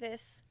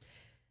canvas,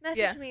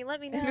 message me,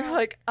 let me know. And you're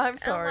like, I'm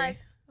sorry. I'm, like,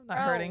 I'm not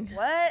hurting.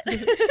 What?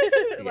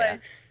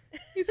 Like,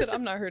 he said,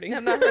 I'm not hurting.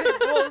 I'm not hurting.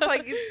 Well, it's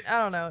like, I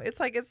don't know. It's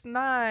like, it's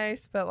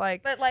nice, but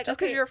like just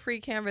because you're a free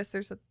canvas,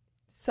 there's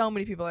so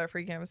many people that are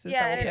free canvases.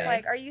 Yeah, and it's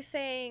like, are you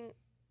saying,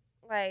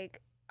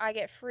 like, I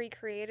get free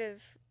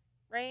creative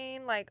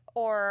reign? Like,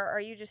 or are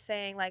you just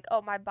saying, like,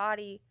 oh, my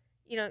body,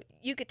 you know,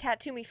 you could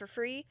tattoo me for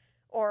free?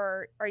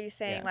 Or are you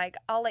saying, like,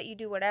 I'll let you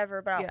do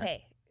whatever, but I'll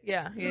pay?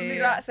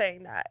 You're not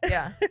saying that.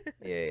 Yeah,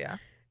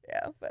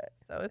 but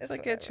so it's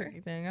like whatever. A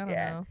tricky thing. I don't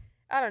know.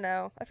 I don't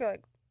know. I feel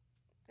like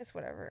it's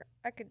whatever.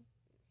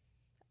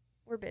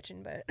 We're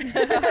bitching, but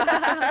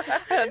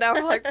now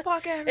we're like,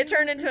 fuck everything. It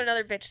turned into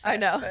another bitch sesh. I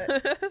know.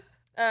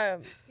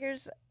 But,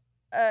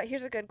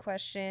 here's a good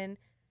question,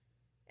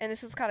 and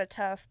this is kind of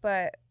tough,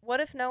 but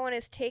what if no one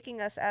is taking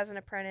us as an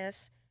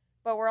apprentice,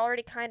 but we're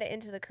already kind of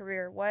into the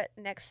career? What's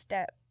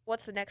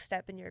the next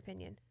step in your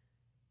opinion?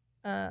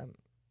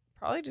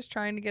 Probably just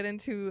trying to get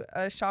into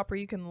a shop where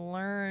you can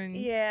learn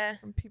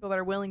from people that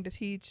are willing to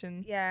teach.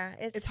 And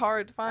it's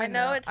hard to find. I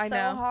know it's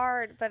so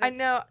hard, but I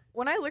know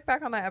when I look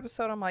back on that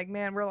episode, I'm like,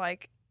 man, we're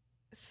like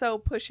so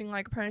pushing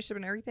like apprenticeship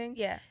and everything.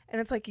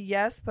 And it's like,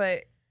 yes,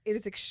 but it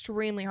is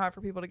extremely hard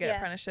for people to get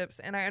apprenticeships,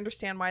 and I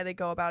understand why they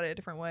go about it a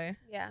different way.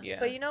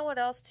 But you know what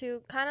else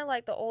too? Kind of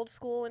like the old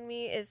school in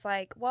me is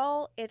like,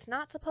 well, it's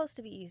not supposed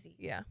to be easy.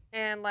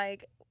 And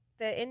like,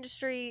 the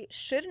industry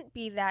shouldn't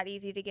be that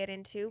easy to get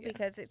into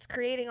because it's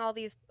creating all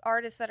these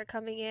artists that are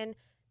coming in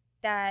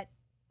that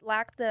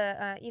lack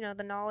the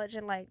the knowledge,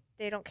 and like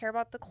they don't care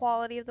about the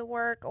quality of the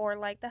work or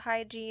like the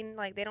hygiene,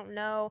 like they don't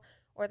know,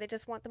 or they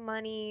just want the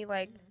money.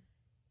 Like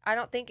I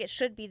don't think it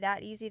should be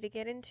that easy to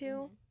get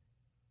into.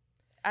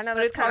 I know,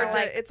 but that's kind of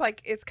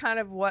like it's kind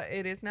of what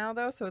it is now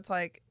though, so it's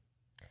like,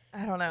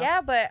 I don't know.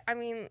 Yeah, but I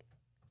mean,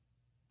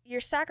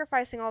 you're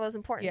sacrificing all those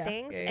important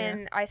things,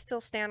 and I still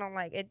stand on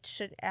like it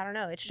should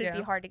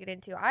be hard to get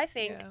into. I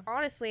think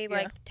honestly,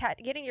 like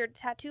getting your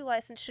tattoo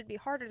license should be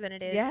harder than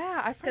it is.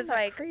 I find that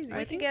like crazy.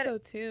 I think so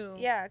too.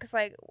 Yeah, because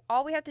like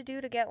all we have to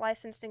do to get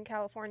licensed in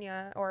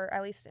California, or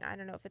at least I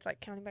don't know if it's like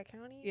county by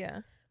county.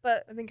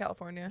 But I think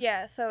California.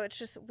 Yeah, so it's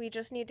just we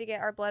just need to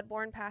get our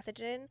bloodborne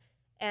pathogen,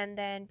 and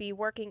then be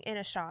working in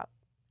a shop.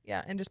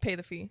 Yeah, and just pay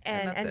the fee.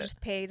 And just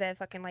pay the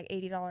fucking like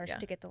 $80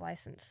 to get the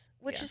license,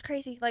 which is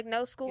crazy. Like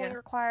no schooling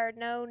required,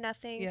 no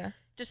nothing.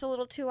 Just a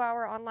little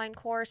 2-hour online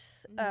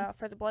course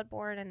for the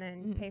bloodborne, and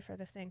then pay for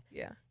the thing.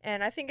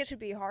 And I think it should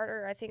be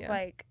harder. I think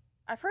like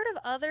I've heard of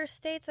other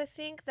states, I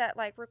think, that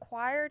like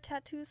require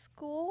tattoo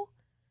school,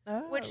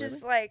 which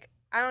is like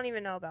I don't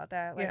even know about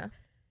that. Like,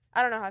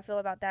 I don't know how I feel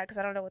about that because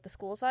I don't know what the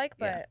school's like.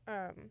 But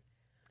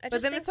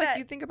but then it's like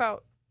you think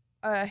about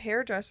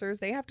hairdressers,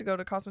 they have to go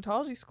to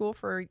cosmetology school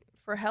for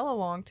hella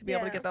long to be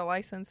able to get that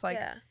license, like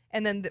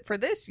and then for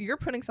this you're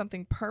putting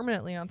something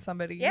permanently on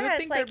somebody. You would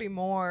think like, there'd be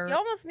more you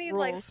almost need rules.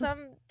 Like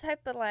some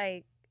type of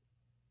like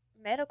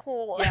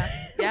medical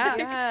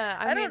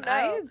I mean,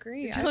 I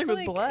agree. You're dealing with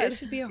like blood. It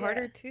should be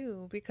harder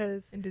too,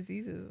 because and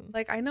diseases,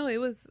 like I know it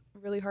was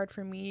really hard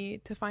for me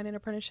to find an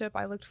apprenticeship.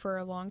 I looked for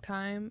a long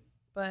time,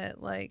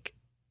 but like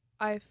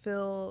I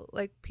feel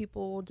like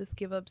people will just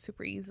give up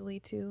super easily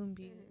too, and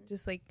be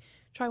just like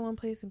try one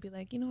place and be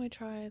like, I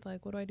tried,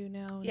 like what do I do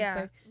now? And it's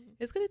like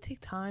it's gonna take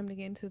time to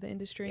get into the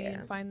industry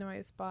and find the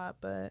right spot.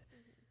 But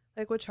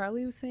like what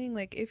Charlie was saying,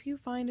 like if you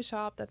find a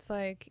shop that's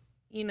like,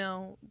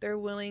 they're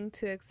willing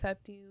to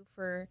accept you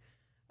for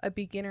a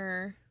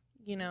beginner,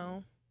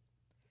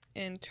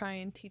 and try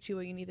and teach you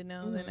what you need to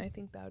know, then I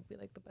think that would be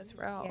like the best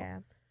route.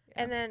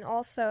 And then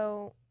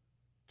also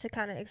to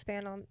kind of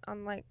expand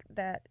on like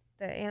that,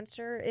 the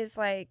answer is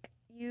like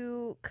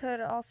you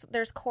could also,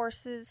 there's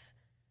courses,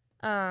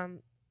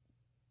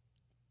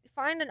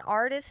 find an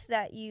artist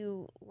that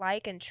you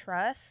like and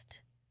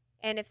trust,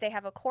 and if they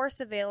have a course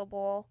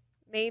available,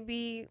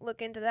 maybe look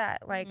into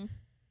that. Like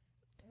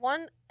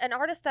an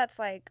artist that's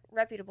like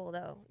reputable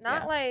though,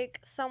 not like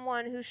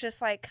someone who's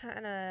just like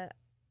kind of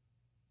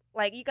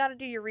like, you got to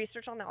do your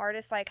research on the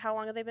artist, like how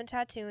long have they been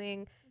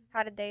tattooing,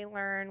 how did they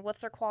learn, what's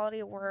their quality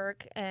of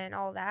work, and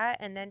all that,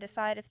 and then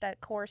decide if that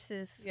course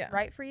is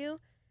right for you.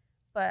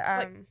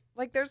 But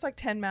like there's like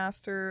 10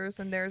 Masters,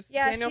 and there's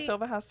Daniel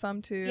Silva has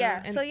some too.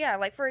 And so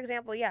like for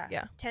example,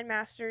 10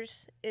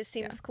 Masters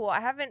seems cool. I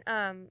haven't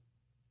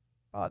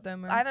bought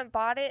them. I haven't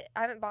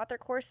bought their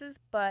courses,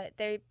 but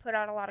they put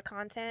out a lot of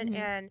content,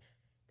 and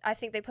I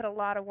think they put a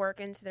lot of work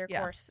into their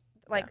course.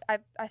 Like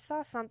I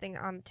saw something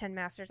on 10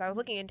 Masters. I was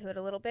looking into it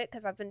a little bit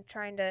because I've been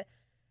trying to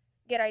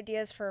get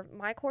ideas for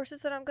my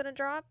courses that I'm going to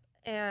drop.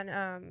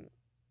 And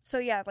so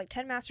yeah, like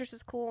 10 Masters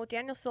is cool.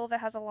 Daniel Silva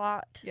has a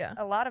lot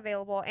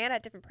available and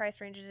at different price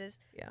ranges.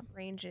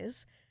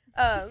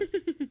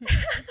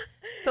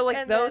 So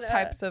like those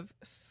types of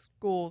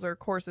schools or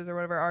courses or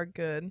whatever are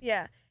good.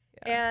 Yeah.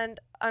 And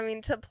I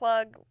mean, to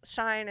plug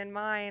Shine and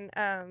mine,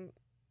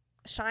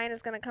 Shine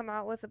is going to come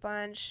out with a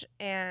bunch,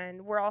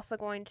 and we're also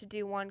going to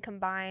do one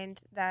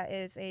combined that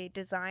is a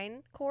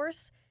design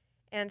course.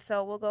 And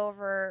so we'll go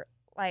over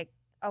like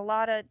a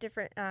lot of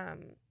different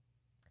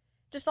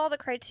just all the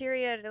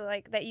criteria to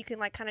like that you can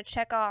like kind of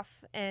check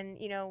off and,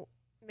 you know,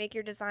 make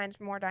your designs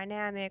more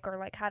dynamic, or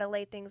like how to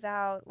lay things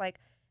out, like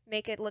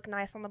make it look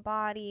nice on the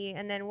body.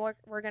 And then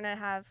we're going to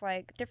have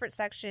like different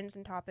sections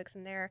and topics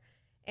in there,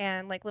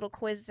 and like little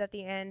quizzes at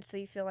the end so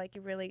you feel like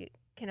you really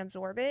can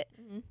absorb it.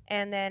 Mm-hmm.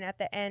 And then at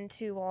the end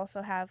too, we'll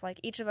also have like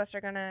each of us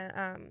are going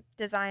to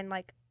design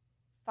like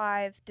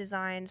 5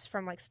 designs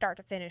from like start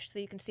to finish, so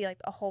you can see like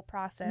a whole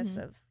process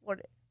of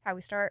how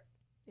we start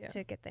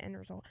to get the end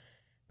result.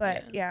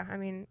 But I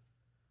mean,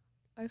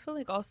 I feel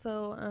like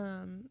also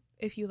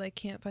if you like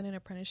can't find an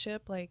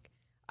apprenticeship, like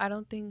I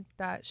don't think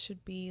that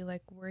should be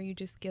like where you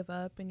just give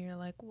up and you're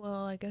like,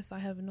 well, I guess I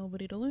have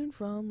nobody to learn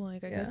from,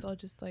 like I guess I'll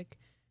just like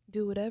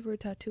do whatever,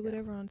 tattoo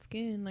whatever on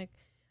skin. Like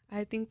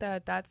I think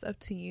that that's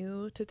up to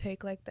you to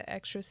take like the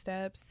extra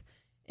steps,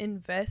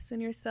 invest in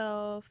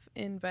yourself,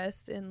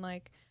 invest in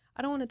like,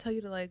 I don't want to tell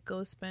you to like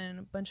go spend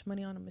a bunch of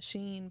money on a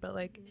machine, but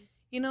like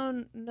you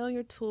know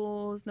your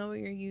tools, know what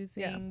you're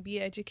using, be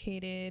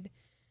educated,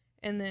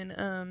 and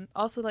then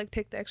also like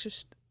take the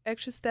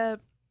extra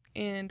step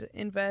and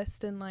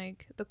invest in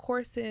like the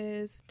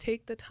courses,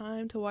 take the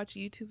time to watch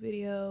YouTube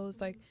videos,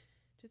 like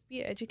just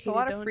be educated. It's a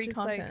lot of free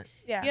content.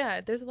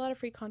 Like, there's a lot of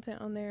free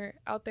content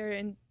out there,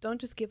 and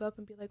don't just give up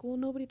and be like, well,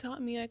 nobody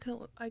taught me, I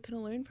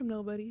couldn't learn from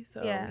nobody.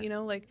 So you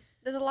know, like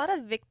there's a lot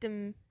of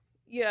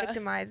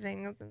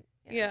victimizing of them.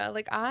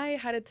 Like I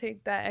had to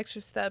take that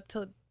extra step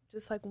to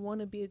just like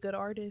want to be a good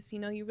artist. You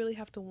know, you really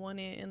have to want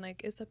it, and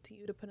like it's up to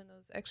you to put in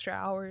those extra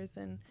hours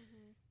and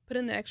put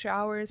in the extra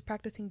hours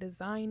practicing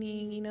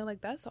designing. You know,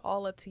 like that's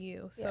all up to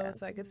you. So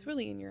it's like it's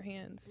really in your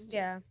hands.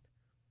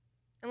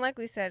 And like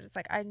we said, it's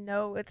like I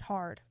know it's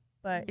hard,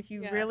 but if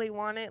you really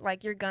want it,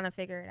 like you're gonna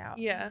figure it out.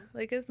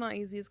 Like it's not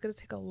easy. It's gonna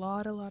take a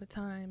lot of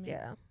time.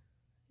 It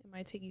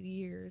might take you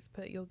years,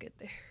 but you'll get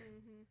there.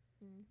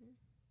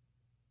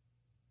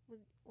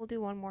 We'll do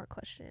one more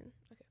question.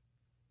 Okay.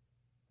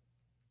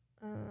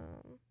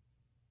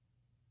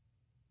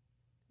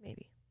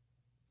 Maybe.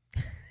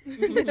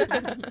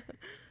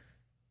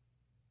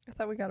 I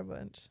thought we got a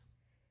bunch.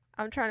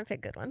 I'm trying to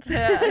pick good ones.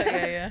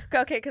 Okay,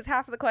 because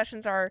half of the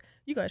questions are,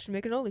 you guys should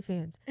make an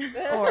OnlyFans.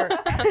 Or,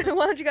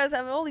 why don't you guys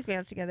have an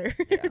OnlyFans together?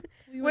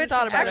 We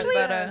thought about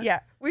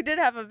it. We did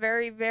have a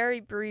very,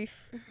 very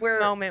brief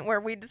moment where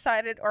we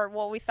decided,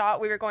 we thought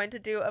we were going to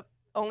do a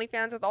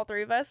OnlyFans with all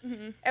 3 of us.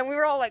 And we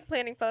were all like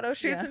planning photo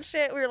shoots and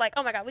shit. We were like,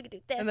 oh my God, we could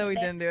do this. And then we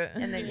didn't do it.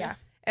 And then,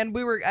 And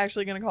we were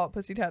actually going to call it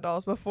Pussy Tat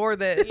Dolls before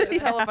this.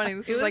 It's hella funny.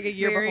 This was like a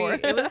year before.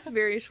 It was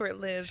very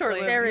short-lived.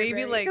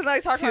 Maybe like because I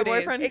talked to my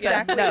boyfriend.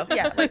 Exactly.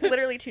 Like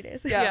literally 2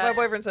 days. My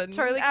boyfriend said,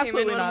 Charlie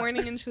absolutely came in not. one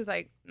morning and she was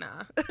like,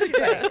 nah. She's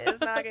like, it's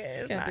not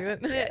good.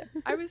 Can't do it.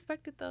 I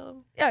respect it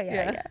though.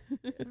 Yeah.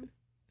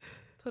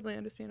 Totally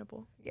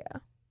understandable. Yeah.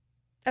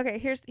 Okay,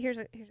 here's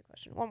a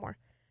question. One more.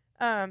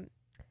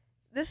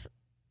 This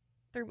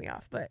threw me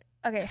off, but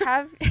okay,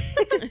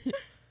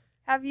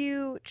 have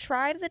you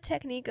tried the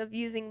technique of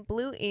using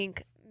blue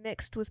ink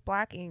mixed with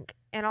black ink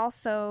and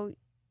also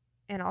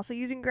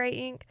using gray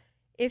ink?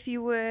 If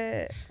you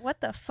would,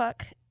 what the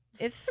fuck?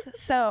 If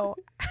so,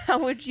 how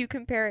would you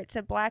compare it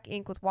to black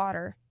ink with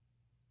water,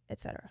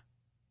 etc.?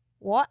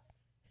 What?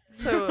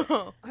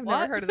 So I've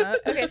never heard of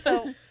that. Okay,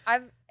 so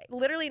I've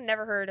literally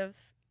never heard of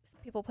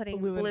people putting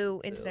blue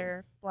into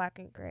their black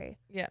and gray.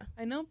 Yeah,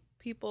 I know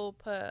people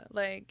put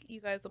like,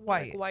 you guys will put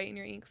like white in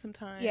your ink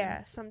sometimes.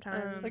 Yeah,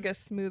 sometimes. Like a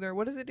smoother.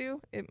 What does it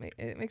do? It makes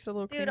it a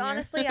little Dude, creamier.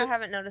 honestly, I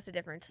haven't noticed a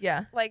difference.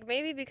 Yeah. Like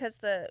maybe because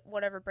the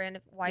whatever brand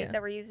of white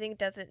that we're using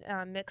doesn't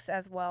mix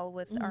as well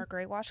with our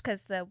gray wash,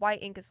 because the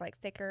white ink is like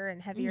thicker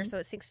and heavier, so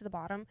it sinks to the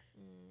bottom.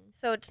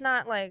 So it's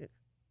not like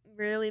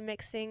really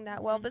mixing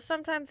that well, but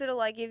sometimes it'll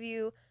like give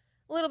you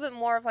a little bit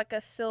more of like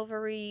a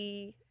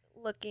silvery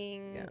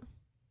looking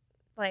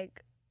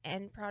like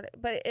end product,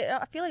 but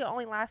I feel like it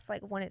only lasts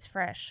like when it's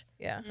fresh.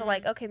 So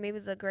like, okay, maybe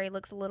the gray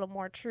looks a little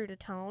more true to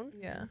tone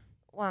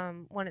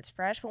when it's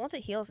fresh, but once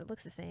it heals it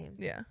looks the same,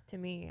 to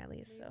me at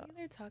least. Maybe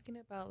they're talking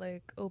about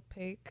like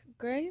opaque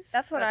grays.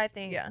 That's what I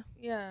think.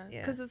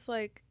 Because it's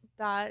like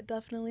that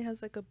definitely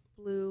has like a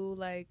blue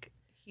like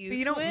hue. So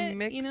you to don't it,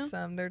 mix you know?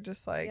 them, they're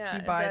just like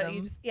you buy them.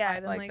 You just buy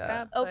them like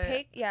that.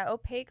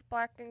 Opaque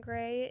black and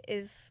gray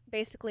is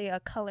basically a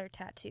color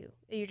tattoo.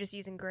 You're just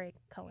using gray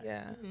color.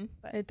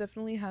 But it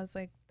definitely has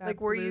like that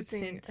like we're blue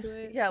using tint to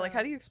it. like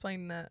how do you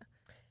explain that?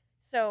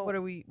 So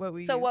what we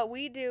what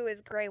we do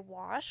is gray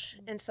wash,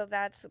 and so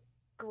that's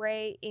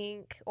gray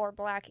ink or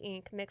black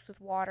ink mixed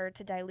with water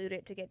to dilute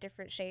it to get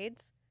different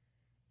shades.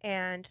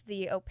 And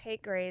the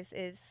opaque grays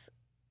is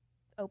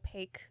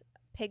opaque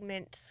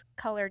pigments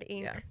colored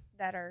ink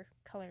that are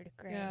colored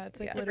gray. Yeah,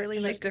 it's like literally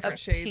like different a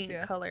shades,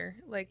 paint color.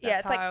 Like Yeah,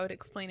 that's it's how I would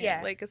explain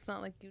it. Like it's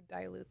not like you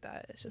dilute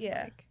that. It's just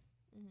like.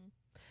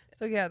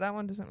 So yeah, that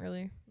one doesn't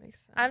really make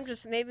sense. I'm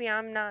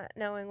not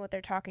knowing what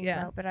they're talking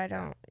about, but I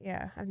don't.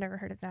 Yeah, I've never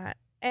heard of that.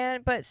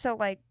 And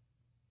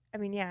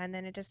and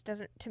then it just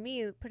doesn't. To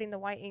me, putting the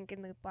white ink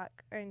in the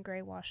black and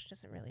gray wash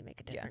doesn't really make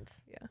a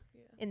difference. Yeah.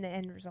 In the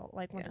end result,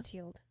 like once it's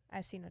healed,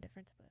 I see no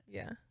difference. But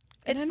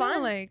it's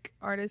fun. Like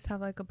artists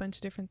have like a bunch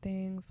of different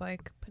things,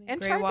 like putting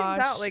and gray try wash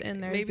things out. Like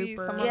in their maybe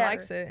Zuper someone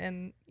likes it,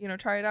 and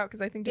try it out.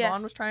 Because I think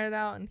Devon was trying it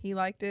out, and he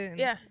liked it.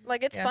 And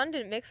like it's fun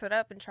to mix it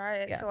up and try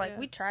it. So like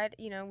we tried,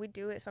 we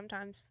do it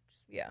sometimes.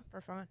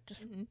 For fun,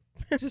 just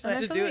just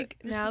to do it.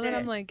 Now that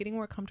I'm like getting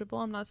more comfortable,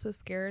 I'm not so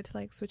scared to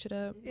like switch it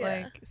up.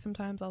 Like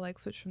sometimes I'll like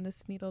switch from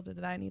this needle to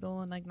that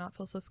needle and like not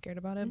feel so scared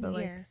about it. But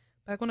like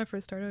back when I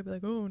first started, I'd be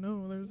like, oh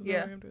no, there's no way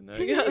I'm doing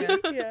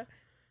that.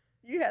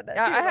 You had that.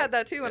 Yeah, too, I had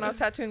that too when I was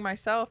tattooing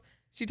myself.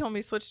 She told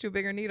me switch to a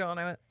bigger needle, and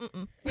I went,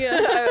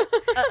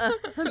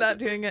 I'm not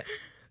doing it.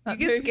 You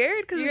get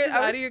scared because it's just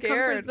out of your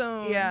comfort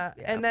zone. Yeah,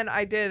 and then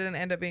I did, and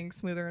end up being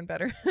smoother and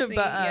better. So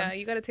but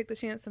you got to take the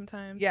chance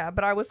sometimes. Yeah,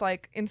 but I was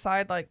like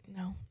inside, like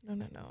no.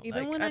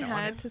 Even like, when I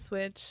had to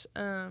switch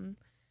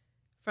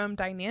from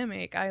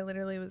dynamic, I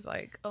literally was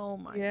like, oh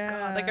my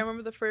god. Like I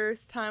remember the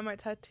first time I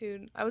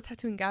was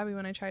tattooing Gabby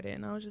when I tried it,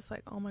 and I was just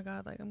like, oh my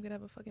god, like I'm gonna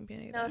have a fucking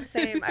panic attack. No,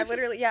 same. I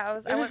literally I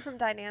went from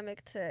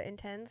dynamic to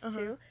intense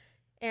too.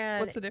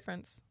 And what's the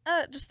difference?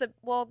 So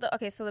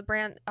the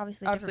brand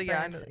obviously different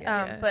brands. I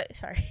know, but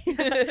sorry.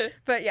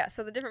 But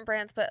so the different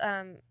brands, but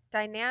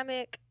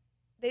dynamic,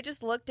 they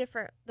just look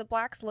different. The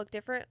blacks look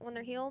different when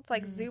they're healed. It's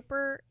like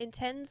Zuper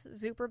Intense,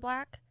 Zuper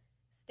Black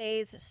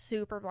stays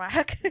super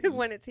black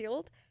when it's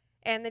healed,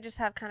 and they just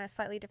have kind of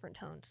slightly different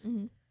tones.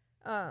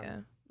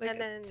 Like,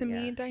 and then to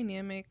me,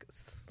 dynamic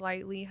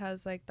slightly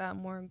has like that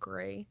more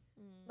gray.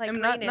 Like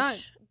greenish.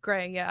 Not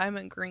gray. Yeah, I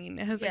meant green.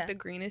 It has like the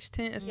greenish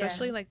tint,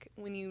 especially like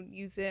when you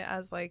use it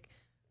as like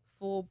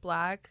full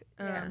black,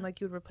 like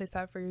you would replace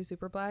that for your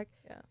super black.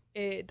 Yeah,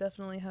 it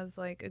definitely has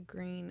like a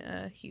green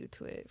hue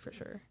to it for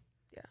sure.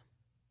 Yeah,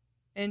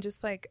 and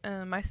just like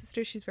my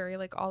sister, she's very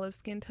like olive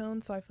skin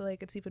tone, so I feel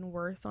like it's even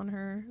worse on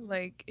her.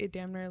 Like it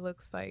damn near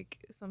looks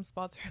like some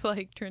spots are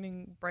like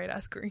turning bright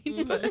ass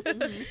green, but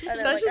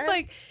that's just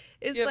like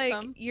it's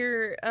like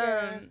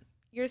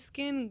your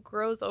skin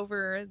grows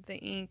over the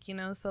ink,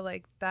 so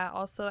like that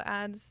also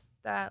adds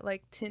that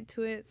like tint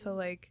to it. So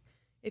like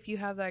if you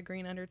have that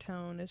green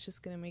undertone, it's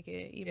just gonna make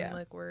it even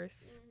look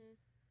worse.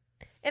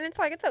 And it's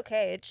like it's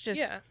okay. It's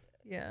just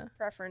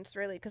preference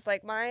really, because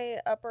like my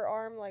upper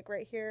arm, like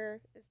right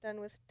here, is done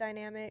with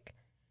dynamic,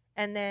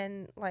 and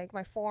then like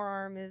my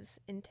forearm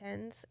is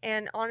intense.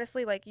 And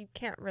honestly, like you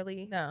can't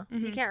really tell.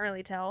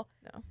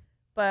 No,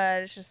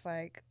 but it's just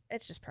like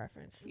it's just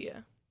preference.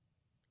 Yeah,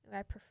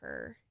 I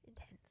prefer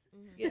intense.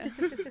 Yeah.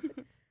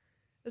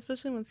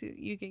 Especially once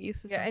you get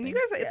used to something. Yeah, and you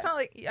guys, it's not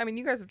like, I mean,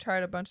 you guys have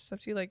tried a bunch of stuff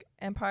too, like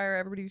Empire.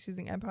 Everybody was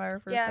using Empire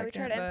for a second. Yeah, we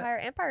tried Empire.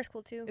 Empire's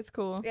cool too. It's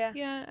cool. Yeah.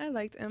 Yeah, I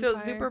liked Empire. Still,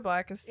 Zuper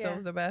Black is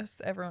still the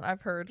best.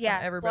 I've heard from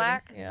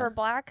everybody. For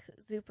black,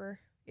 Zuper.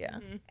 Yeah.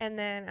 And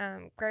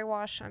then gray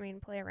wash, I mean,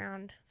 play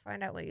around,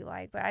 find out what you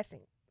like. But I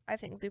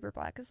think Zuper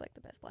Black is like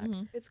the best black.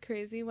 It's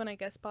crazy. When I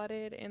guest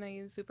spotted and I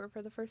used Zuper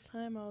for the first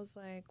time, I was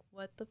like,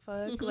 what the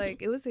fuck?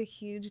 Like, it was a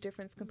huge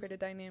difference compared to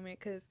Dynamic,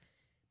 because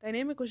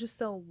Dynamic was just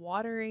so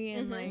watery,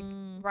 and like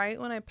right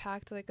when I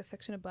packed like a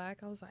section of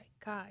black, I was like,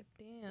 god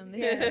damn.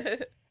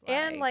 This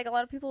and like a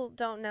lot of people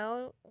don't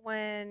know,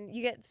 when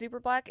you get super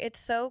black, it's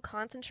so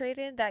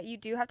concentrated that you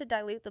do have to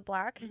dilute the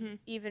black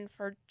even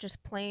for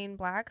just plain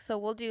black. So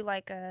we'll do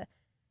like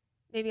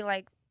maybe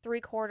like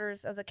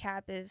 3/4 of the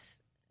cap is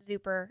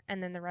Zuper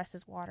and then the rest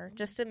is water,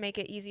 just to make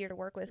it easier to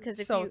work with,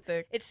 because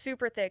thick. It's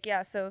super thick.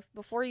 So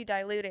before you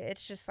dilute it,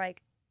 it's just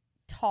like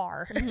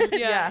tar. And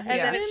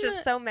then it's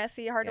just so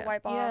messy, hard to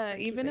wipe off. Yeah,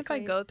 even if I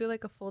go through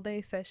like a full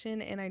day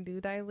session and I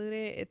do dilute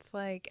it, it's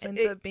like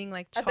ends up being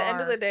like char. At the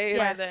end of the day,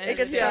 it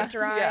gets so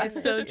dry.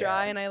 It's so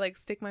dry, and I like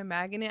stick my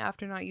mag in it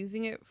after not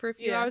using it for a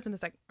few hours, and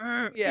it's like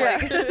like,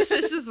 it's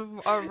just a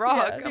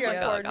rock. You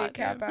gotta pour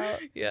cap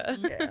out. Yeah.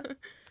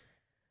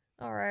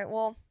 All right,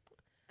 well,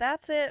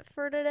 that's it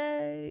for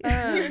today.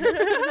 I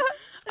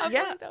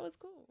feel like that was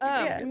cool.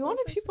 We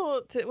wanted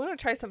people to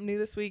try something new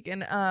this week,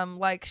 and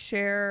like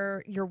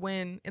share your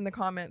win in the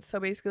comments. So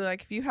basically,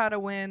 like if you had a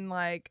win,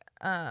 like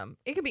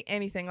it could be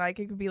anything. Like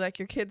it could be like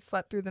your kids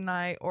slept through the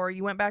night, or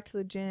you went back to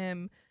the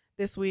gym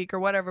this week, or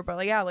whatever. But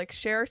like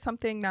share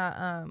something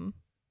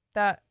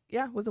that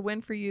was a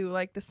win for you.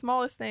 Like the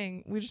smallest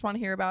thing. We just want to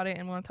hear about it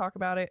and want to talk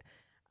about it.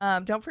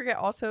 Don't forget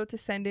also to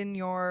send in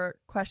your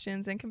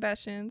questions and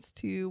confessions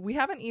to, we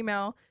have an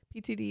email,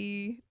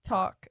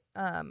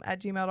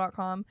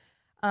 ptdtalk@gmail.com.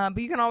 But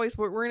you can always,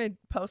 we're going to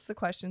post the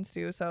questions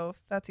too. So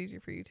if that's easier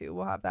for you too,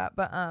 we'll have that.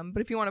 But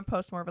if you want to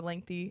post more of a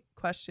lengthy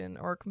question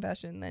or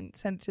confession, then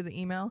send it to the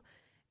email.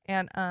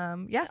 And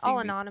yeah, so all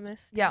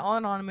anonymous. Yeah, all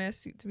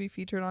anonymous to be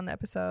featured on the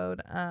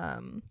episode.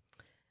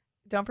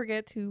 Don't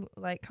forget to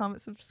like,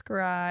 comment,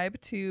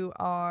 subscribe to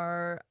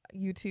our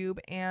YouTube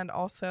and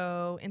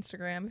also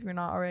Instagram if you're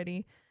not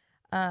already.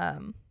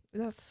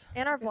 That's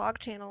and our vlog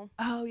channel.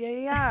 Oh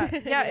yeah.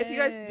 If you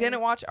guys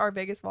didn't watch our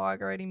Vegas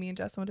vlog already, me and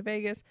Jess went to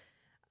Vegas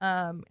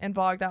and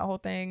vlogged that whole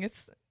thing.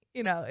 It's,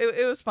 you know,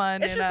 it was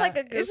fun. It's and, just like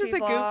a goofy it's just a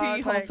goofy,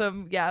 vlog,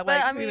 wholesome, like, yeah.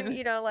 But Like, I mean,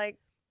 you know, like,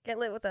 get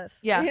lit with us.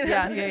 Yeah, you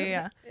know?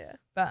 yeah.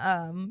 But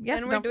yeah,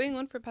 and we're doing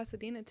one for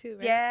Pasadena too,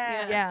 right?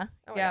 Yeah.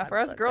 Oh yeah. God, For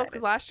us so girls,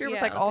 because last year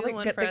was like all the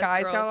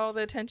guys got all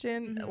the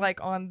attention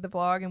like on the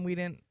vlog, and we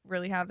didn't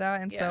really have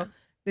that. And so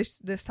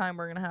this time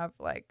we're gonna have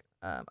like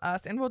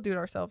us, and we'll do it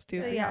ourselves too.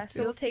 So, if we have to.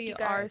 So we'll take you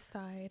our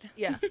side.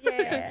 Yeah.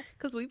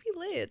 Because we be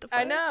lit.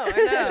 I know.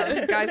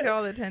 Guys get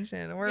all the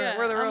attention. We're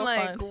the real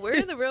fun.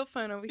 We're the real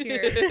fun over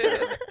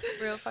here.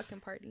 Real fucking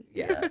party.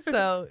 Yeah.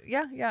 So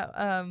yeah.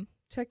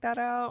 Check that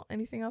out.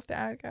 Anything else to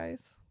add,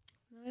 guys?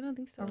 No, I don't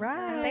think so. All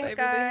right. Thanks,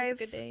 guys. Have a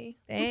good day.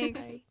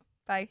 Thanks.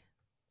 Bye.